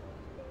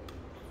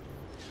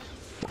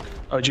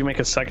 Oh, did you make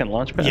a second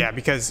launch pad? Yeah,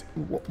 because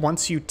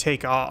once you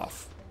take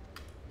off,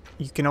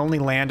 you can only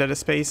land at a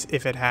space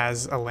if it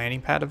has a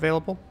landing pad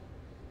available.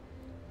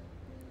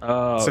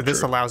 Oh, so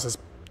this true. allows us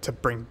to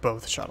bring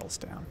both shuttles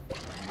down.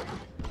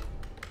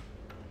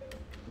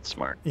 That's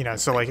smart. You know,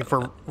 so like if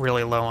we're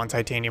really low on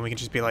titanium, we can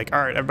just be like,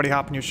 all right, everybody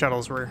hop in your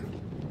shuttles. We're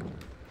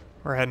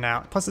heading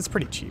out. Plus, it's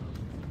pretty cheap.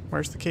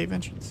 Where's the cave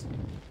entrance?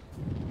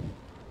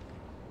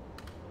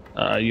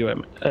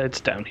 It's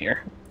down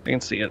here. I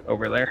can see it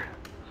over there.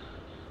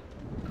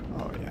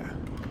 Oh, yeah.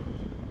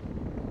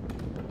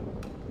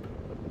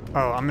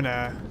 Oh, I'm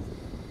gonna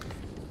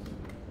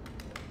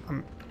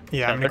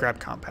grab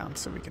compound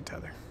so we can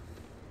tether.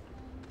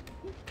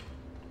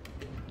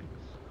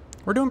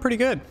 We're doing pretty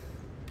good.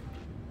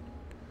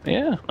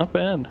 Yeah, not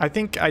bad. I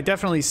think I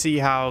definitely see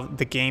how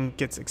the game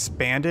gets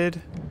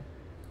expanded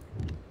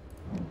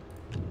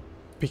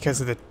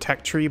because of the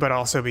tech tree, but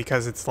also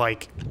because it's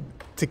like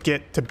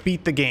to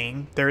beat the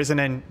game, there is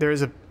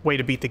a way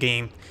to beat the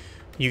game.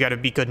 You got to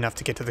be good enough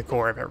to get to the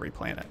core of every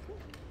planet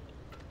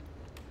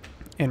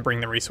and bring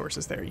the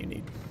resources there you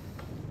need.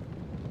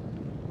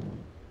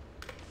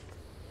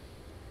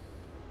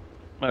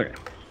 Okay.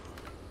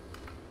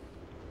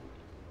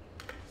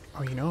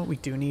 Oh, you know what we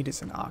do need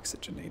is an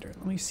oxygenator.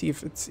 Let me see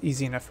if it's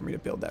easy enough for me to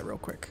build that real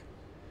quick.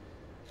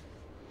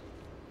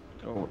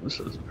 Oh, this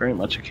is very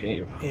much a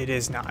cave. It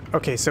is not.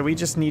 Okay, so we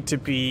just need to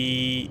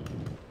be...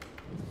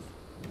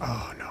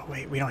 Oh, no,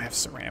 wait. We don't have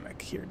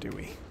ceramic here, do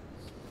we?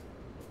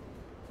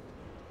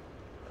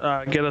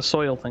 Get a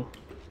soil thing.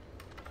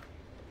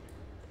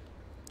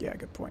 Yeah,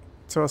 good point.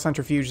 Soil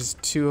centrifuge is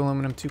 2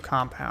 aluminum, 2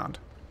 compound.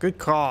 Good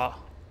call.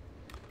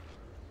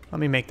 Let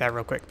me make that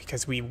real quick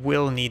because we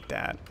will need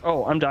that.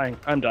 Oh, I'm dying.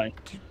 I'm dying.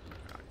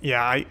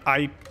 Yeah,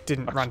 I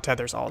didn't run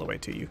tethers all the way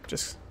to you.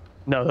 Just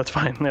No, that's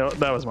fine. No,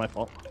 that was my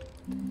fault.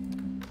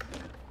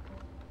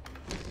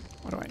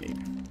 What do I need?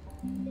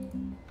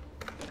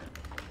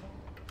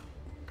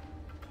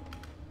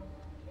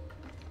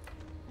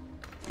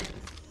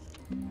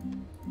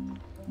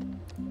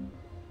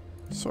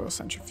 Soil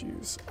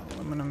centrifuge,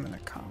 aluminum, and a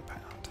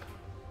compound.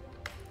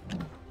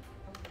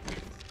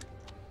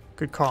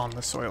 Good call on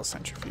the soil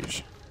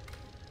centrifuge.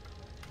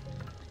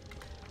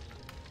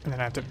 And then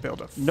I have to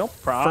build a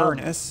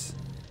furnace.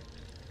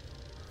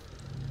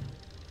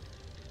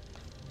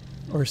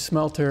 Or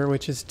smelter,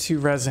 which is 2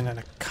 resin and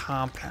a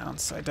compound,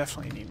 so I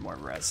definitely need more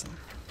resin.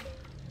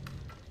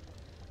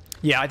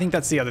 Yeah, I think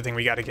that's the other thing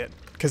we got to get,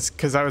 because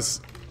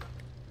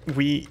if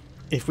we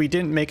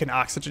didn't make an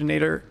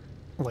oxygenator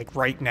like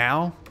right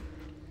now,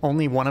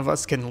 only one of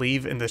us can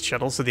leave in the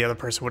shuttle, so the other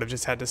person would have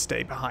just had to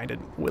stay behind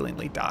and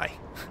willingly die.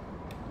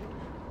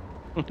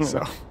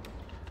 So.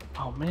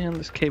 Oh man,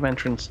 this cave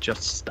entrance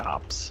just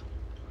stops.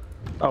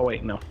 Oh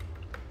wait, no,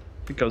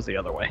 it goes the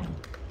other way.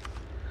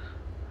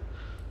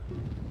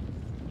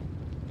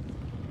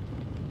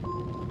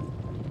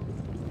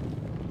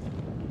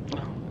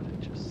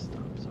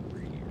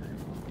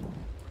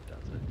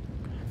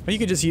 Well, you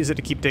could just use it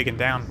to keep digging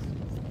down.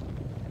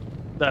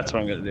 That's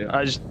what I'm gonna do.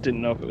 I just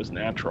didn't know if it was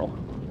natural.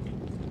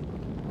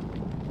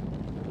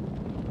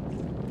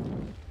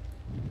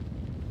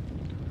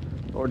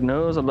 Lord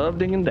knows I love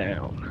digging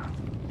down.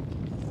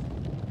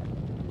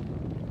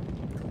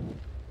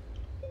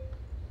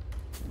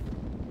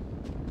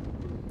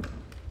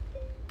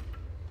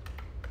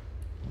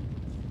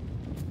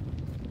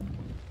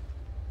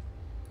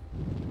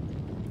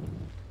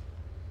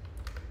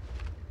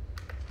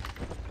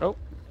 Oh,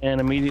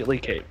 and immediately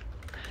cave.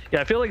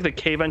 Yeah, I feel like the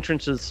cave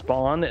entrances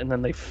spawn and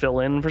then they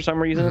fill in for some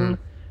reason,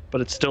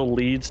 but it still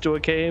leads to a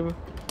cave.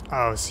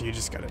 Oh, so you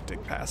just gotta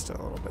dig past it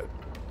a little bit.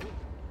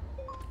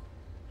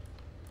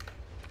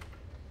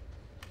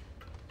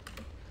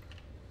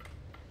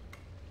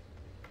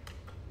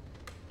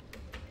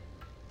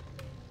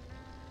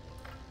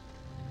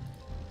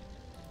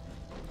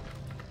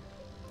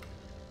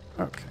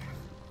 Okay.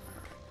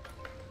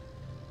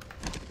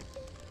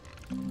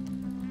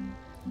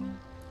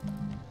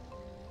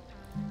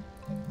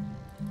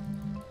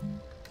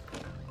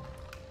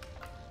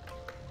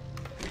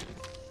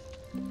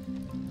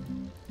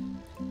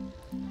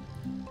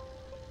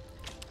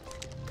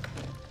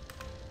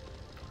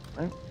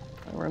 I'm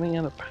running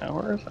out of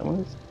power.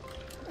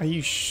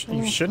 You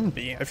shouldn't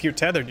be. If you're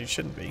tethered, you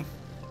shouldn't be.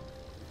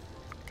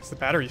 Because the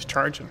battery's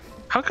charging.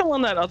 How come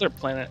on that other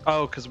planet?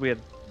 Oh, because we had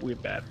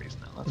batteries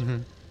now. That's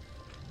right.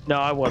 No,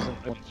 I wasn't.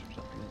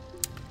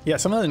 Yeah,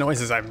 some of the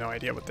noises I have no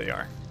idea what they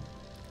are.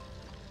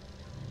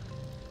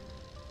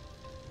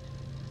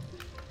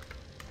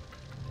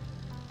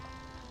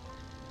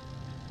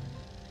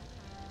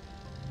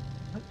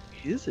 What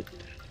is it down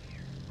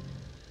here?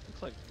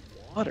 Looks like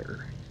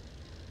water.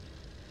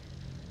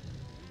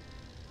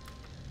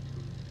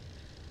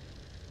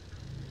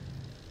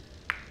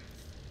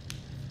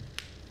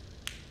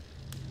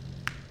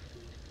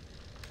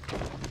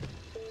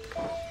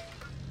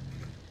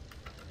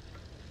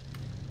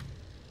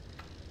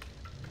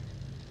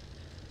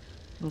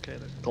 Okay,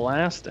 there's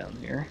glass down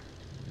here.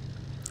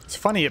 It's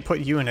funny it put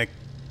you in a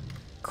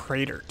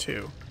crater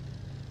too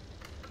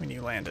when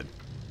you landed.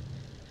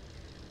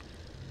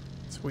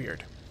 It's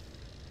weird.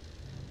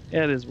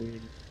 Yeah, it is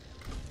weird.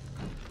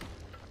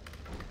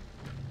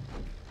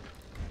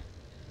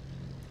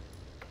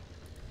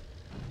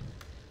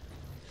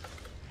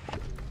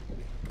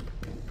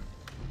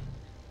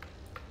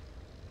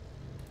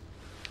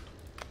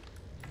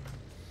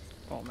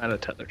 Oh, I'm out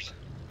of tethers.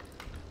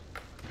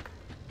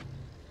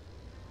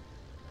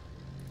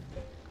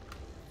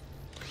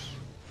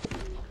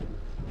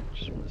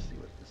 Just want to see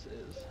what this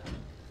is.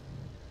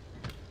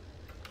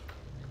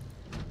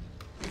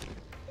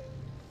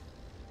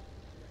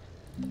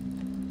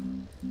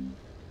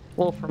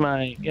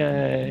 Wolframite,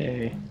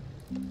 yay!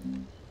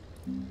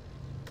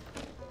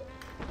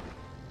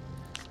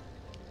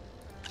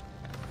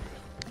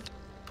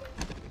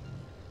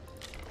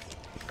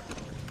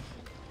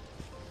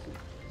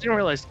 I didn't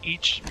realize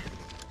each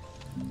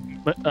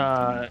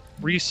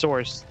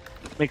resource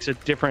makes a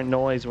different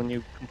noise when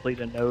you complete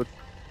a node.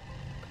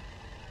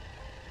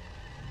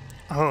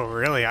 Oh,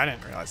 really? I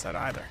didn't realize that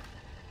either.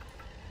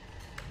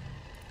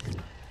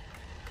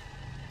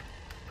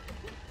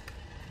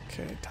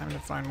 Okay, time to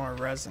find more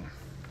resin.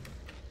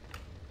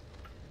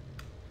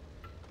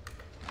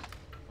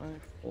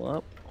 Full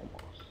up,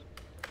 almost.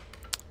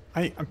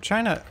 I'm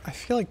trying to... I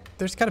feel like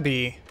there's got to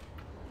be...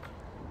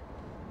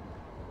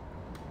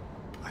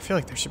 I feel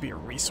like there should be a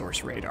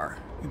resource radar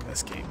in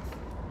this game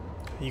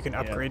you can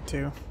upgrade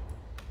to.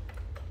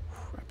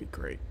 That'd be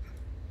great.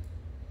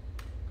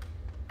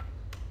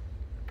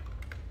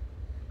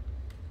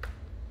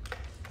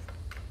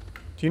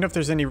 Do you know if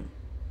there's any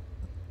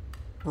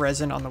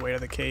resin on the way to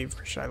the cave,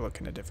 or should I look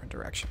in a different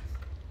direction?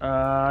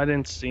 I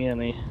didn't see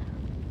any.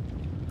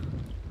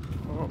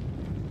 Oh.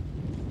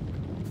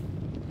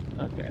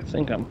 Okay, I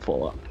think I'm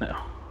full up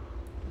now.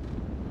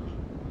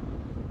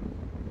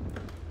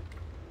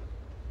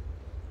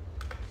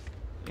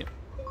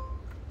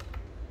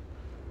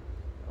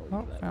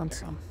 Found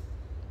some.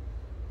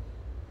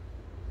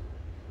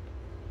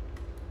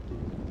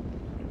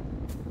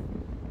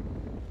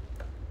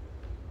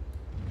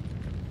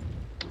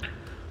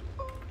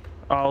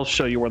 I'll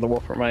show you where the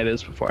wolframite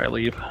is before I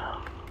leave.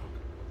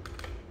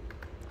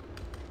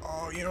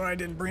 Oh, you know what I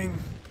didn't bring?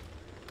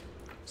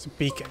 It's a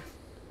beacon.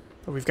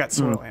 But we've got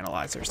soil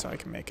analyzer, so I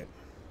can make it.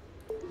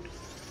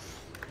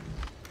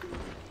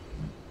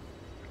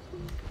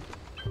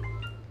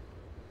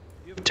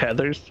 You have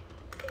tethers?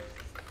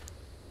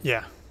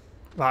 Yeah.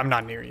 Well, I'm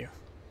not near you.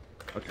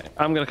 Okay,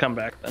 I'm gonna come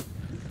back then.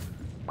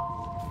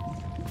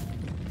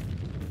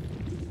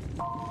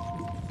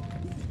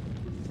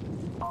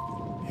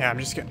 Yeah, I'm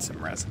just getting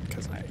some resin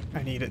because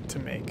I need it to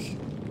make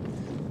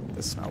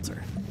the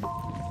smelter.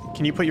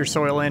 Can you put your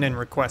soil in and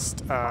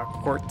request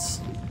quartz?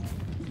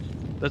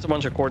 There's a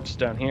bunch of quartz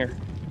down here.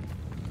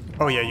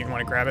 Oh yeah, you want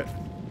to grab it?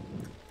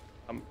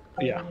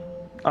 Yeah.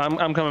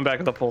 I'm coming back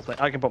with the full thing.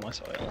 I can put my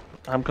soil in.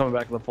 I'm coming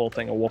back with the full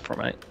thing of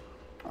wolframite.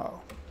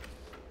 Oh.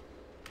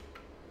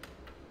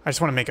 I just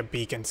want to make a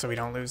beacon so we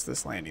don't lose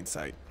this landing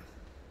site.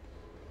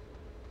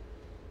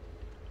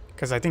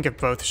 Because I think if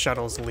both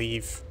shuttles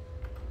leave,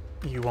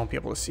 you won't be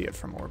able to see it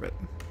from orbit.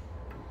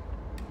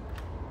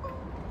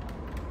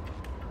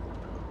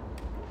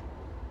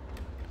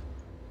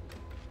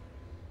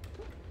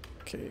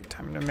 Okay,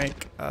 time to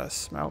make a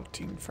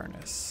smelting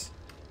furnace.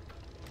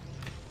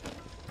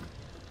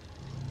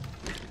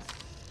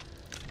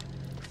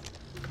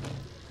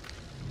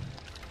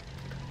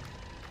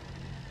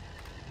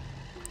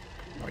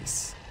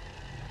 Nice.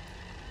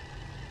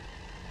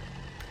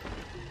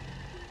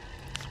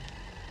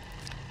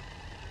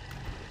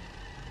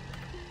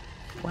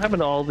 What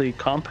happened to all the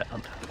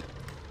compound?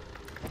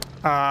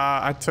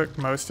 I took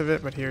most of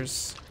it, but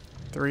here's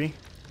 3.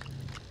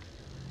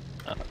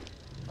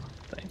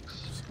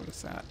 Thanks. So what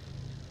is that?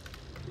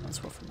 That's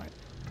wolframite.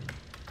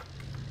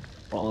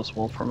 All this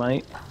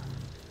wolframite. I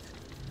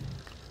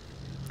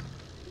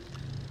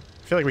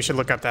feel like we should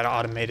look up that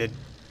automated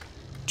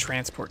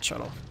transport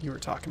shuttle you were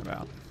talking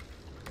about.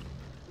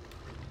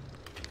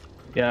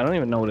 Yeah, I don't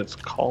even know what it's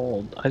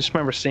called. I just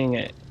remember seeing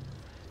it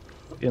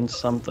in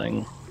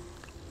something.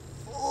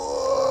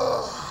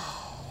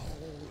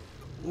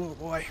 Oh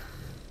boy.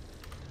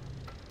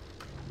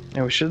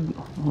 Yeah, we should.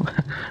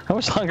 How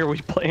much longer are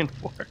we playing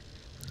for?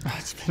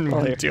 It's been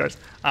more than 2 hours.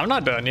 I'm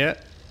not done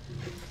yet.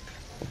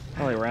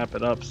 Probably wrap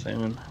it up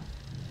soon.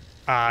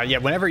 Yeah,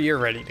 whenever you're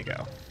ready to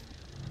go.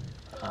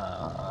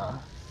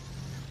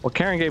 Well,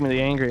 Karen gave me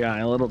the angry eye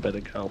a little bit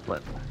ago,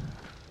 but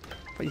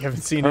But you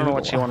haven't seen I it don't know in a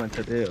what she while. wanted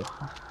to do.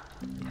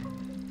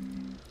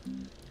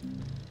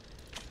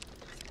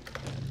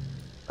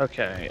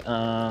 Okay.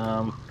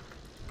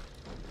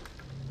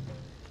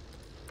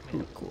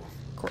 Ooh, cool.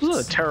 This is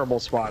Quartz. a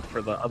terrible spot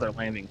for the other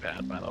landing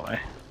pad, by the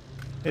way.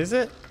 Is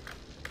it?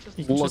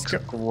 You can Looks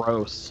just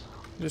gross.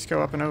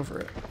 go up and over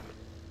it.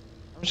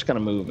 I'm just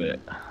gonna move it.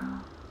 I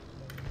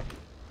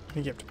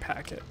think you have to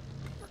pack it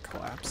or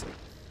collapse it.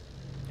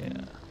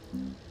 Yeah.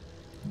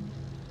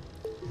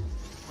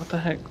 What the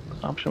heck?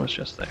 The option was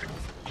just there.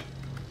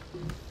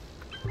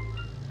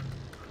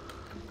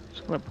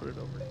 Just gonna put it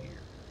over here.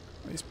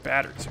 These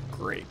batteries are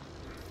great.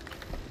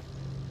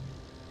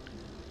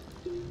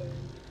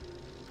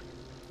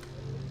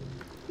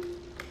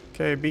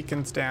 Okay,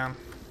 beacon's down.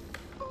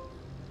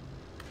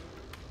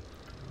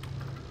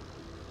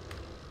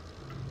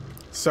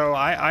 So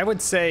I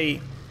would say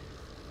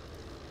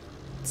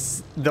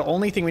the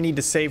only thing we need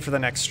to save for the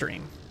next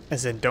stream,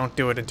 as in don't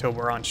do it until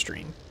we're on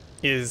stream,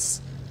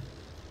 is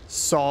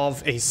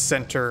solve a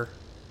center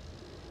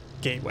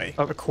gateway,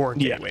 a core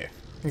yeah. gateway.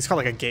 I think it's called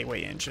like a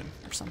gateway engine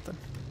or something.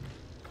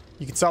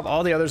 You can solve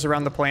all the others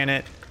around the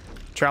planet,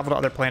 travel to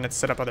other planets,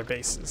 set up other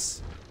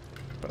bases.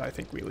 But I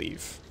think we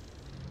leave.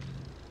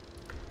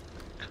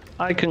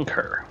 I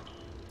concur.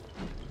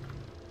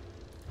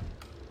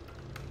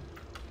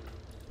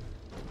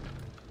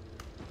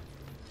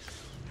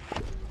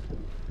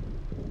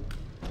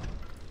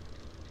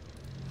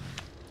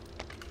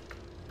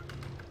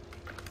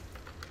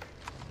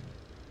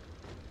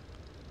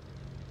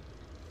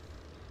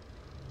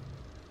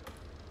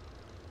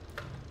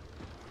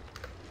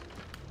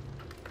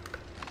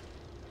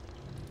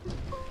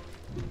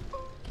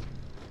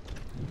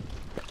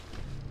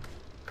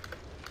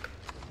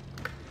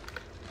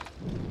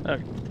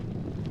 Okay.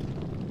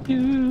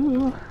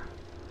 You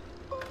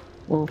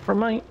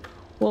Wolframite,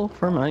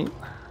 Wolframite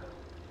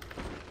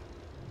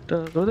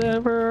does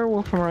whatever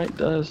Wolframite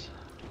does.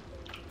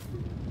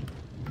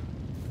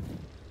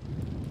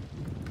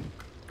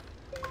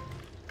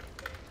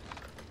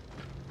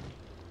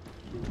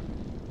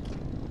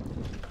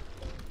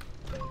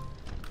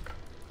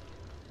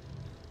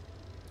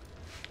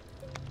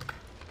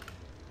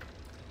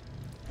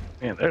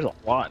 Man, there's a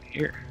lot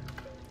here.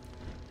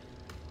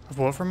 Of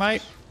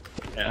Wolframite?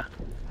 Yeah.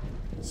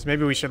 So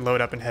maybe we should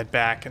load up and head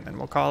back and then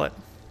we'll call it.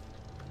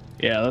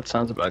 Yeah, that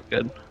sounds about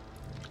good.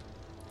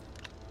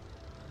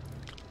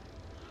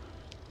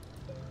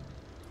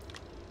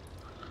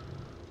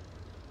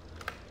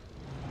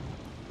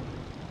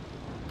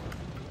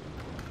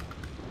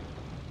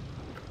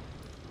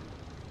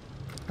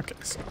 Okay,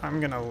 so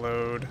I'm gonna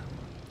load.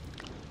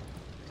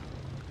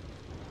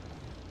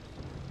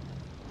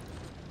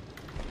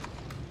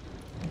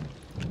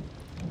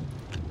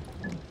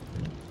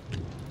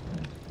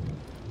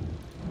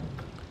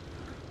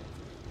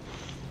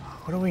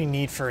 What do we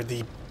need for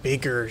the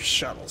bigger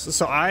shuttles?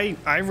 So I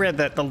read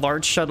that the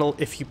large shuttle,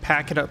 if you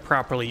pack it up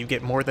properly, you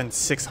get more than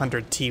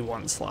 600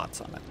 T1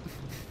 slots on it.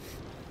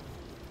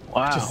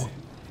 Wow.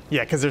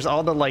 Yeah, because there's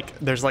all the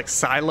there's like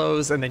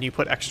silos, and then you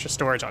put extra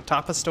storage on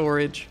top of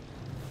storage.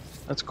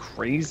 That's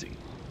crazy.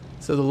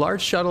 So the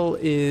large shuttle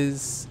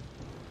is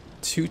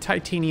 2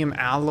 titanium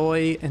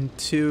alloy and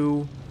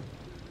 2.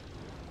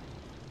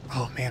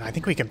 Oh man, I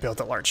think we can build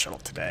a large shuttle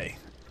today.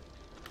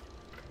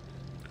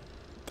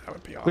 That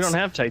would be awesome. We don't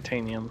have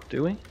titanium,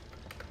 do we?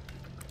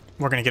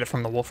 We're gonna get it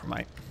from the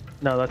wolframite.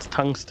 No, that's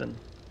tungsten.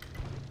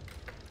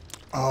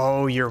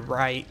 Oh, you're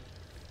right.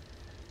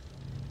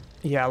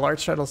 Yeah, large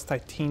shuttle's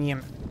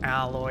titanium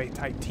alloy,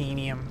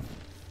 titanium.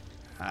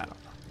 I don't know.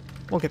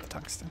 We'll get the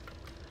tungsten.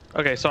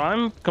 Okay, so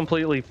I'm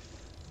completely...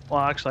 Well,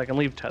 actually, I can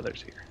leave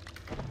tethers here.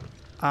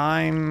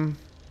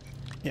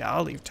 Yeah,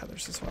 I'll leave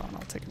tethers as well, and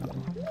I'll take another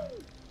one.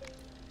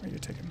 Where are you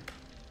taking?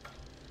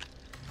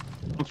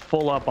 I'm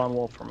full up on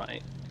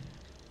wolframite.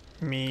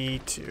 Me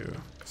too.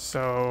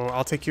 So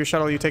I'll take your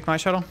shuttle, you take my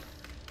shuttle?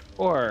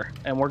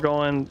 And we're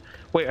going...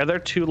 Wait, are there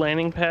 2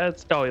 landing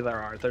pads? Oh, yeah, there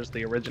are. There's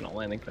the original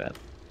landing pad.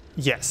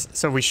 Yes,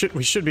 so we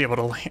should be able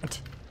to land.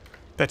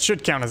 That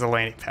should count as a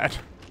landing pad.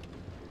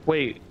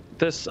 Wait,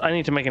 I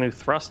need to make a new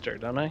thruster,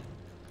 don't I?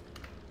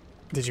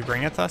 Did you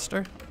bring a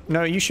thruster?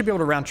 No, you should be able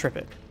to round trip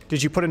it.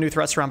 Did you put a new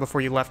thruster on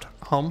before you left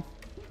home?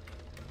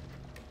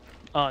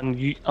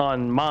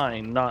 On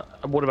mine,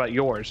 not... What about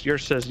yours?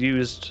 Yours says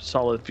used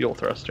solid fuel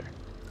thruster.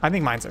 I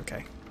think mine's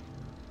okay.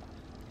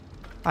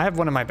 I have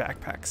one in my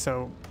backpack,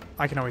 so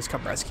I can always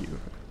come rescue.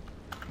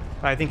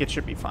 I think it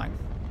should be fine.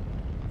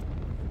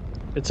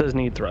 It says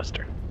need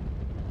thruster.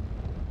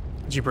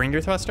 Did you bring your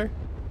thruster?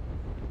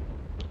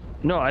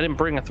 No, I didn't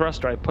bring a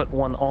thruster. I put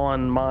one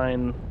on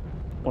mine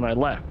when I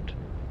left.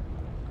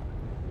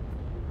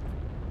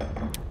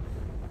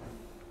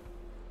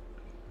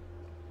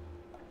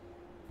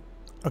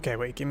 Okay,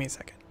 wait, give me a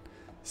second.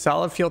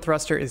 Solid fuel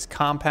thruster is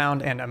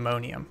compound and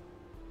ammonium.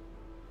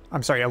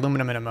 I'm sorry,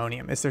 aluminum and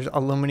ammonium. Is there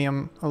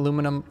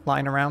aluminum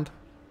lying around?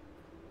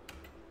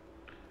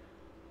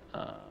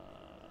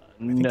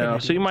 No,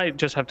 so you might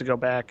just have to go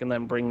back and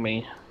then bring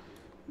me.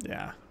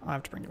 Yeah, I'll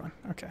have to bring you one.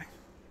 Okay.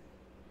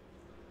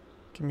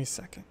 Give me a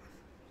second.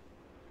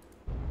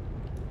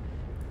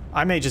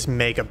 I may just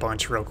make a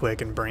bunch real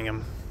quick and bring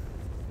them.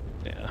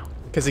 Yeah.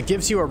 Because it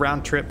gives you a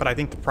round trip, but I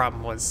think the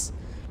problem was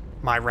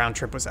my round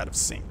trip was out of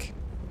sync.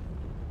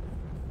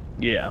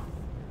 Yeah.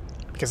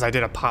 Because I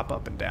did a pop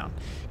up and down.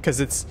 Because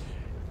it's...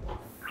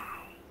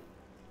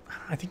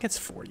 I think it's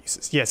 4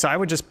 uses. Yeah, so I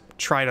would just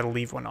try to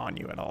leave one on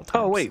you at all times.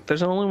 Oh, wait,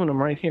 there's an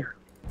aluminum right here.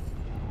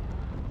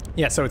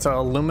 Yeah, so it's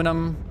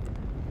aluminum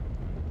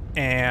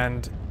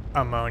and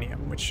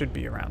ammonium, which should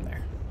be around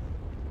there.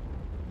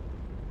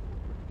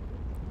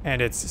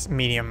 And it's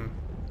medium,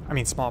 I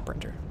mean small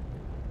printer.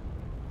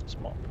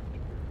 Small printer.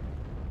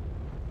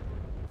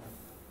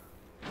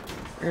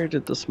 Where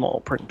did the small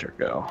printer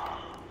go?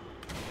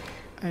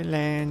 I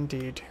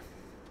landed.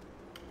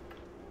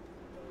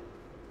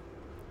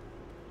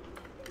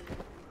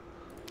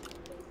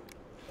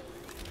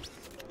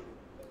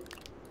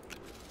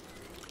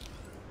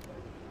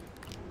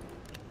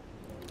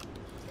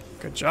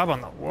 Good job on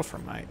the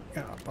wolframite.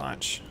 Got a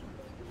bunch.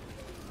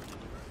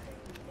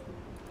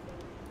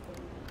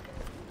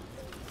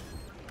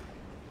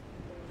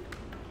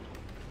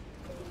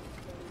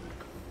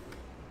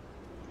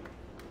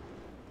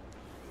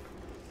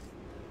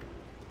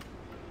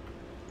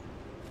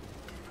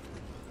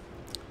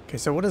 Okay,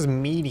 so what does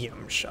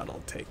medium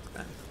shuttle take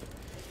then?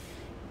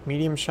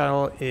 Medium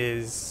shuttle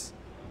is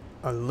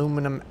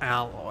aluminum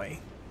alloy.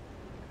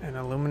 And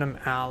aluminum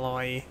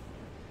alloy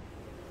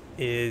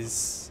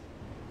is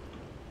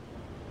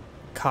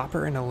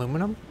copper and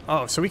aluminum?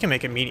 Oh, so we can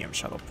make a medium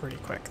shuttle pretty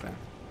quick then.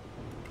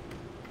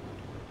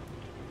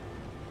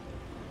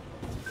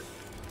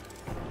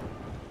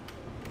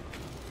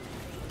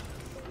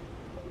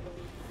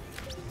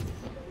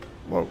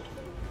 Whoa.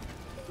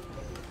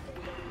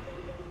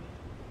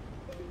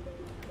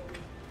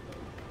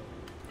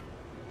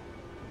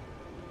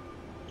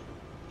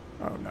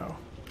 Oh no.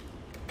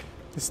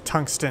 This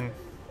tungsten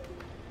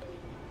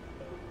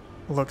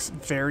looks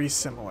very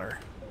similar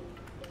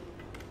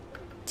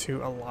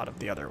to a lot of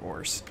the other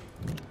ores.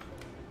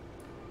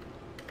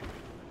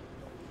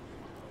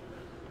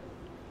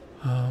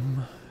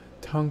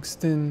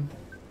 Tungsten.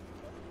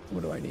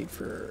 What do I need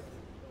for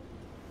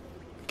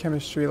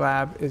chemistry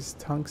lab is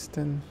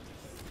tungsten,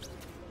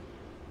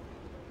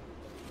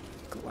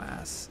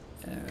 glass,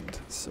 and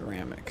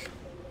ceramic.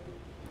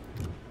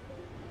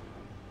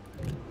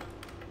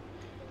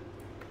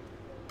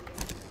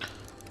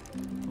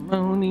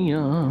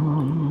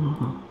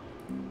 Ammonium.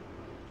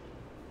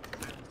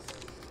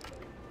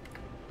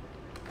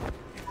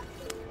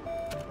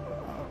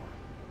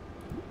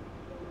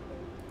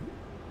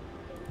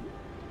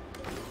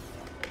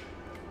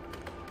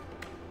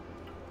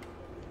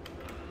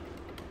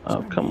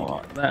 Oh, come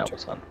on. That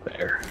was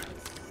unfair.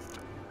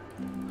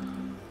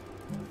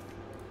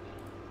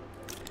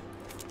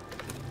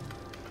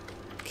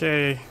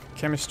 Okay,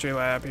 chemistry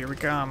lab, here we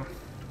come.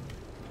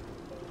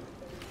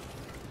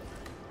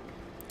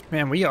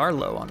 Man, we are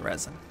low on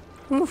resin.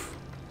 Oof.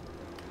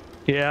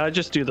 Yeah, I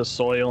just do the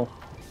soil.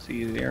 It's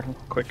easier,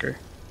 quicker.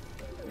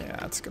 Yeah,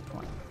 that's a good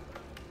point.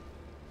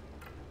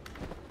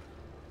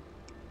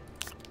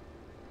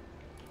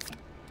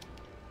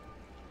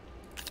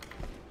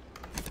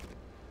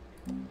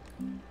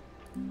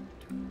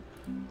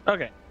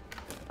 Okay.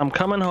 I'm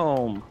coming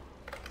home.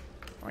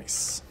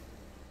 Nice.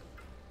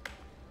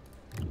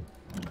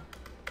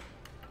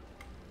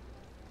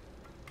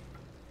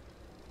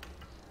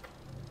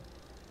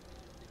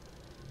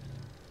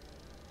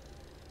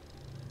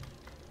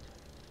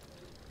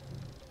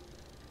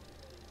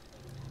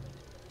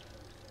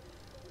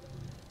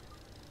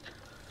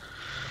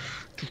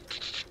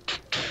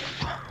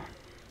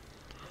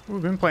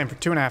 We've been playing for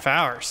 2.5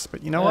 hours,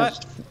 but you know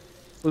what?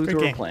 Flew Good to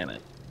game. a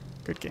planet.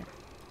 Good game.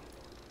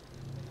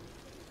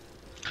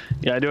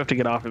 Yeah, I do have to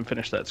get off and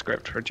finish that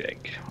script for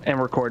Jake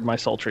and record my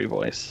sultry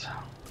voice.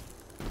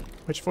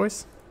 Which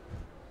voice?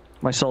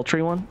 My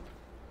sultry one?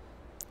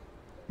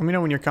 Let me know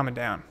when you're coming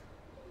down,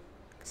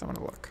 because I want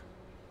to look.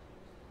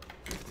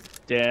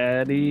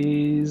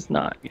 Daddy's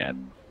not yet.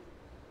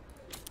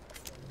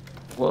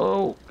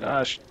 Whoa,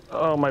 gosh.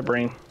 Oh, my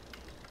brain.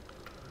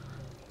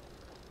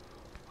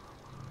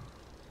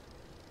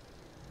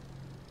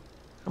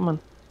 Come on.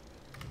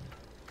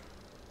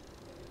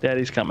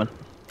 Daddy's coming.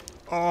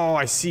 Oh,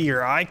 I see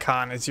your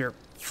icon as you're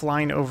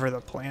flying over the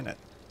planet,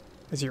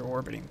 as you're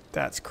orbiting.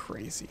 That's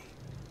crazy.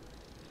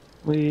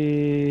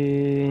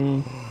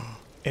 We...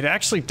 It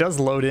actually does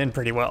load in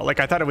pretty well. Like,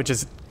 I thought it would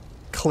just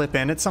clip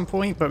in at some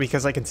point, but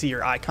because I can see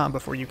your icon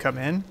before you come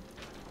in,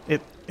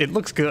 it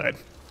looks good.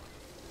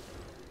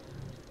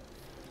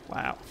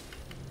 Wow.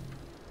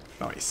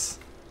 Nice.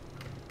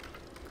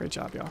 Great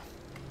job, y'all.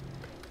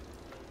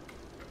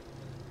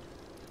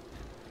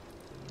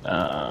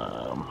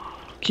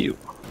 Cute.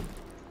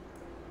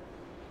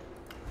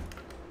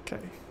 Okay.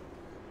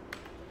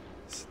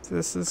 So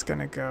this is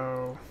gonna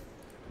go...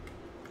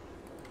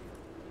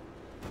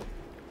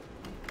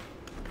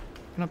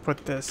 I'm gonna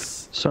put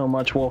this So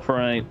much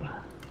wolframite.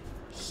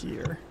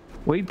 here.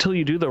 Wait till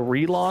you do the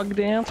relog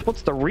dance?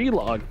 What's the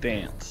relog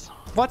dance?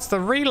 What's the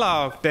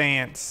relog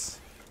dance?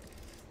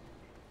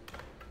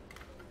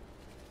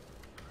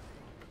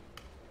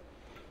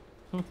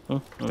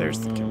 There's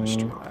the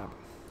chemistry lab.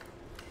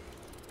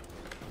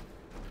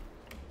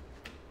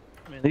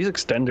 Man, these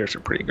extenders are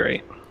pretty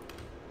great.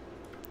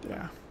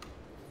 Yeah.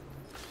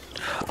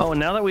 Oh, and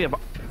now that we have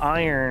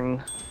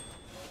iron,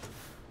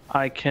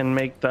 I can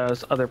make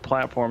those other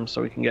platforms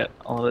so we can get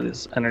all of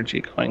this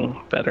energy going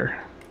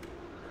better.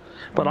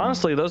 But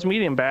honestly, those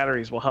medium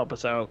batteries will help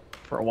us out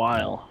for a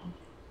while.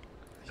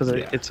 Because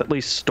it's at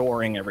least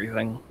storing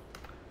everything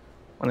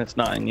when it's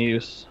not in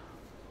use.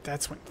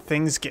 That's when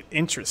things get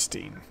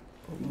interesting.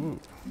 Ooh.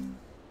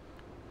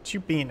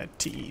 You being a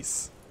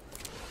tease.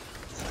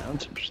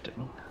 Sounds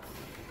interesting.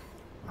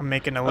 I'm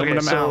making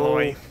aluminum so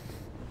alloy.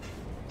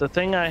 the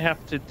thing I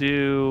have to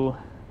do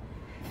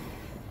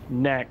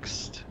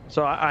next,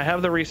 so I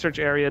have the research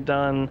area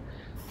done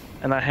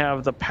and I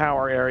have the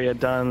power area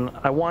done.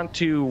 I want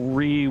to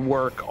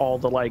rework all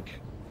the,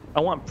 I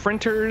want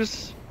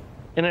printers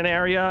in an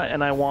area,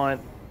 and I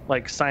want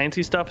like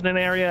sciencey stuff in an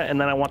area, and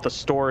then I want the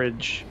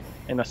storage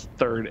in a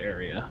third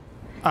area.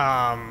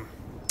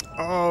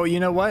 Oh, you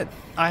know what?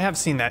 I have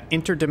seen that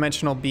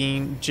interdimensional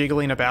being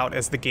jiggling about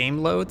as the game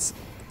loads.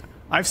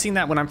 I've seen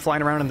that when I'm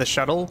flying around in the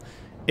shuttle.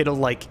 It'll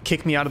like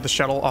kick me out of the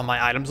shuttle, all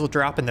my items will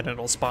drop, and then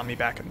it'll spawn me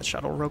back in the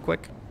shuttle real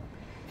quick.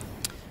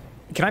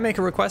 Can I make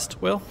a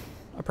request, Will?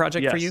 A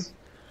project for you?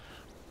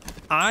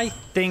 I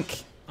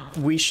think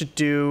we should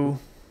do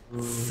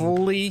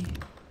fully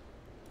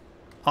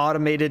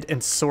automated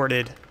and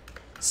sorted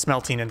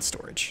smelting and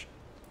storage.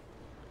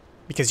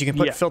 Because you can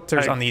put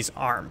filters on these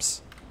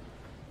arms.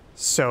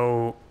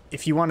 So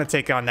if you want to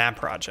take on that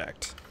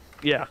project.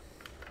 Yeah.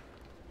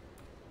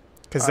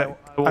 Because I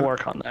will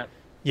work on that.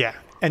 Yeah.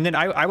 And then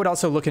I would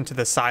also look into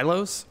the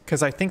silos,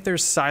 because I think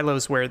there's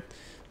silos where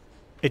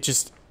it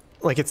just,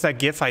 like, it's that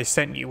GIF I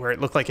sent you where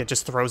it looked like it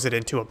just throws it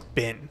into a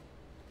bin.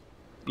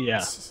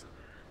 Yeah.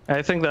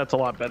 I think that's a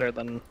lot better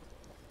than...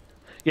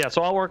 Yeah,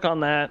 so I'll work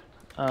on that.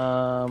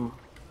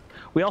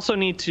 We also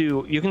need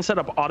to... You can set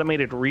up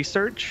automated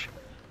research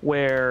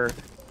where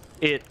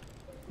it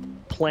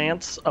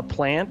plants a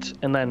plant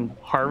and then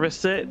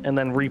harvests it and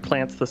then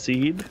replants the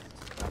seed.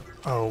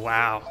 Oh,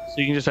 wow. So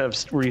you can just have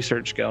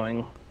research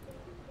going.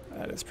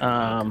 That is pretty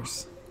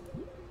bonkers.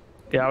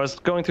 Yeah, I was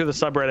going through the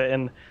subreddit,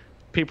 and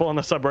people on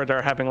the subreddit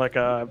are having like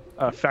a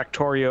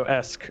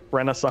Factorio-esque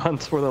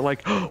renaissance where they're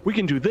like, oh, we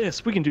can do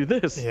this, we can do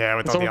this. Yeah,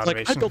 with and all the someone's like,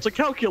 I automation. built a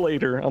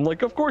calculator. I'm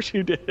like, of course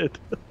you did.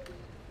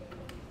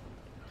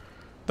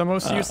 The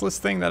most useless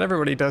thing that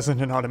everybody does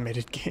in an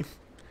automated game.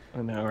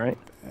 I know, right?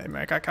 They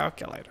make a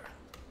calculator.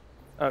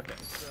 Okay,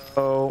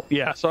 so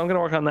yeah, so I'm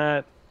gonna work on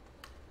that.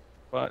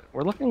 but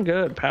we're looking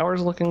good.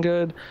 Power's looking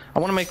good. I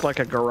want to make like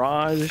a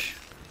garage.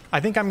 I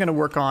think I'm going to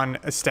work on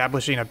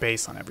establishing a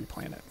base on every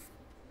planet.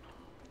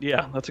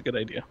 Yeah, that's a good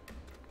idea.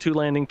 2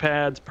 landing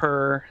pads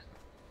per.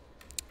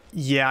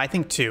 Yeah, I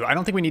think 2. I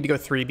don't think we need to go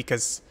 3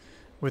 because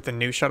with the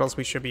new shuttles,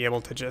 we should be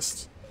able to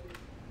just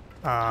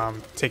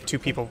take 2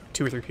 or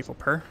 3 people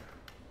per.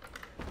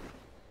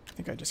 I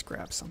think I just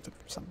grabbed something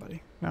from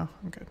somebody. No,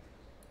 I'm good.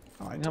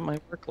 Oh, I got my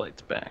work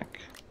lights back.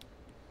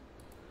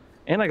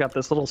 And I got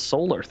this little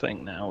solar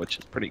thing now, which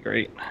is pretty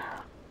great.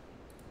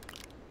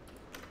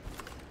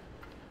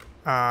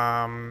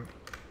 I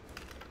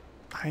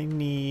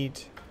need...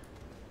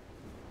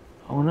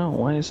 Oh no,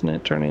 why isn't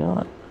it turning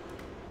on?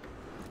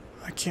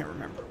 I can't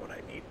remember what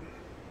I need.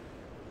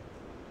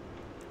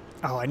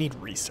 Oh, I need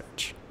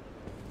research.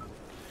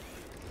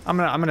 I'm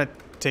gonna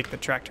take the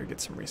tractor, get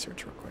some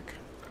research real quick.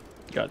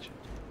 Gotcha.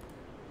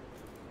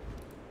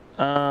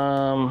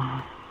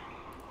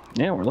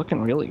 Yeah, we're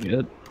looking really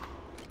good.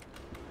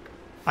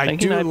 I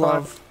do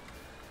love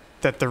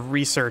that the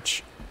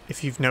research,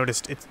 if you've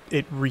noticed,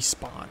 it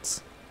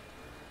respawns.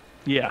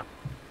 Yeah.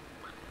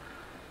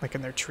 Like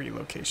in their tree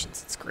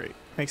locations. It's great.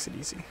 Makes it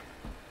easy.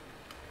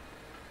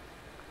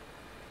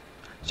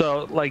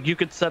 So, like, you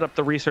could set up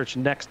the research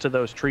next to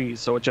those trees,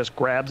 so it just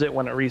grabs it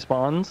when it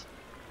respawns.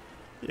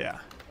 Yeah.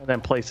 And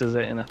then places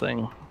it in a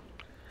thing.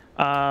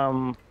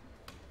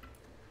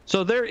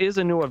 So there is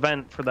a new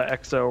event for the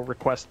EXO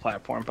request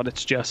platform, but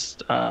it's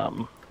just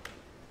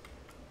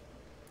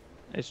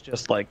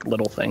like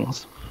little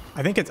things.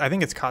 I think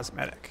it's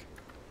cosmetic.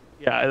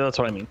 Yeah, that's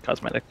what I mean,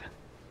 cosmetic.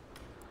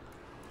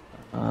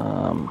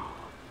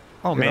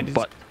 Oh man,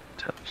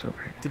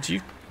 did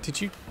you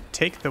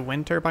take the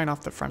wind turbine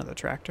off the front of the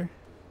tractor?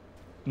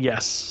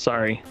 Yes,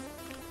 sorry.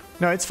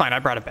 No, it's fine. I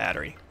brought a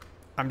battery.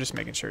 I'm just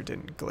making sure it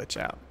didn't glitch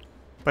out.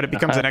 But it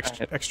becomes an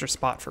extra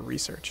spot for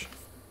research.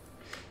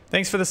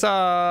 Thanks for the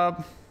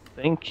sub.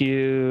 Thank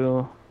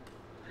you.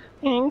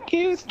 Thank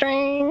you,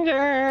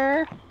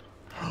 stranger.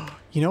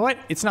 You know what?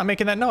 It's not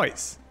making that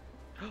noise.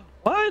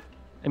 What?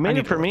 It made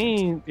it for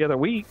me the other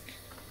week.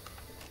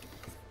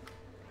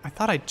 I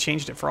thought I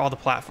changed it for all the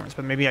platforms,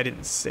 but maybe I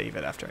didn't save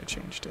it after I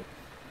changed it.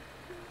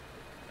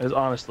 It was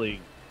honestly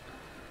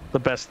the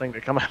best thing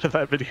to come out of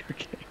that video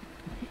game.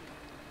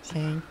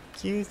 Thank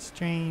you,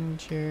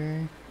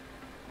 stranger.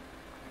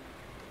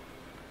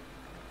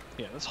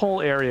 Yeah, this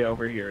whole area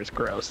over here is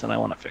gross, and I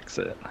want to fix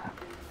it.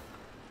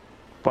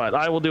 But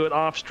I will do it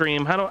off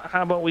stream. How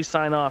about we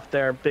sign off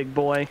there, big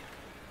boy?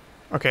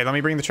 Okay, let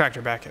me bring the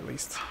tractor back at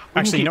least. We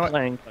Actually, can you know keep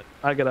playing, but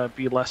I gotta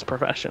be less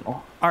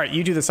professional. All right,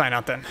 you do the sign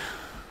out then.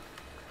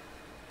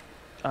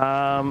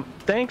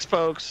 Thanks,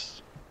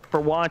 folks, for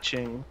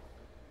watching.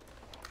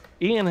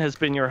 Ian has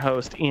been your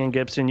host, Ian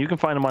Gibson. You can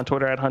find him on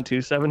Twitter at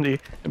Hunt270,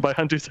 and by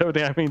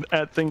Hunt270 I mean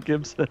at Think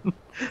Gibson.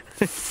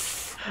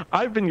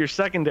 I've been your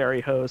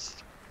secondary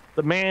host,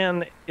 the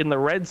man in the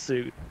red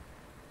suit,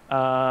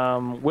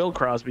 Will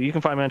Crosby. You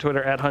can find me on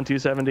Twitter at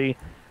Hunt270.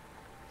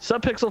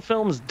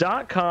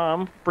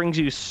 Subpixelfilms.com brings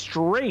you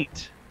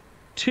straight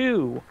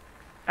to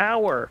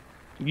our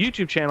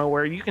YouTube channel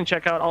where you can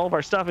check out all of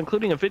our stuff,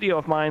 including a video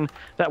of mine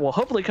that will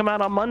hopefully come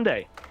out on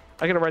Monday.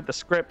 I gotta write the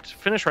script,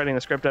 finish writing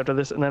the script after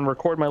this, and then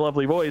record my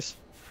lovely voice.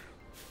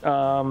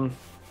 But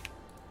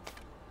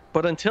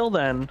until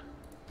then,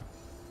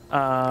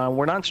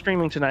 we're not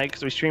streaming tonight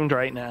because we streamed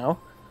right now.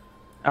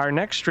 Our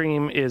next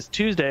stream is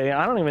Tuesday.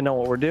 I don't even know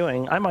what we're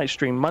doing. I might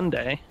stream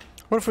Monday.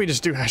 What if we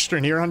just do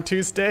Astroneer on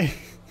Tuesday?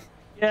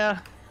 Yeah,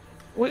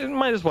 we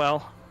might as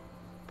well.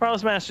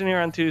 Probably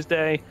Astroneer on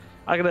Tuesday.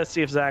 I gotta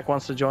see if Zach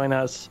wants to join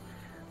us.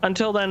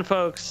 Until then,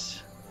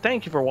 folks,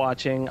 thank you for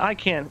watching. I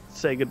can't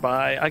say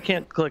goodbye. I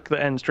can't click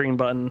the end stream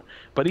button,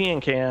 but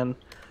Ian can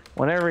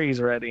whenever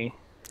he's ready.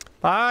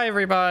 Bye,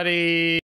 everybody.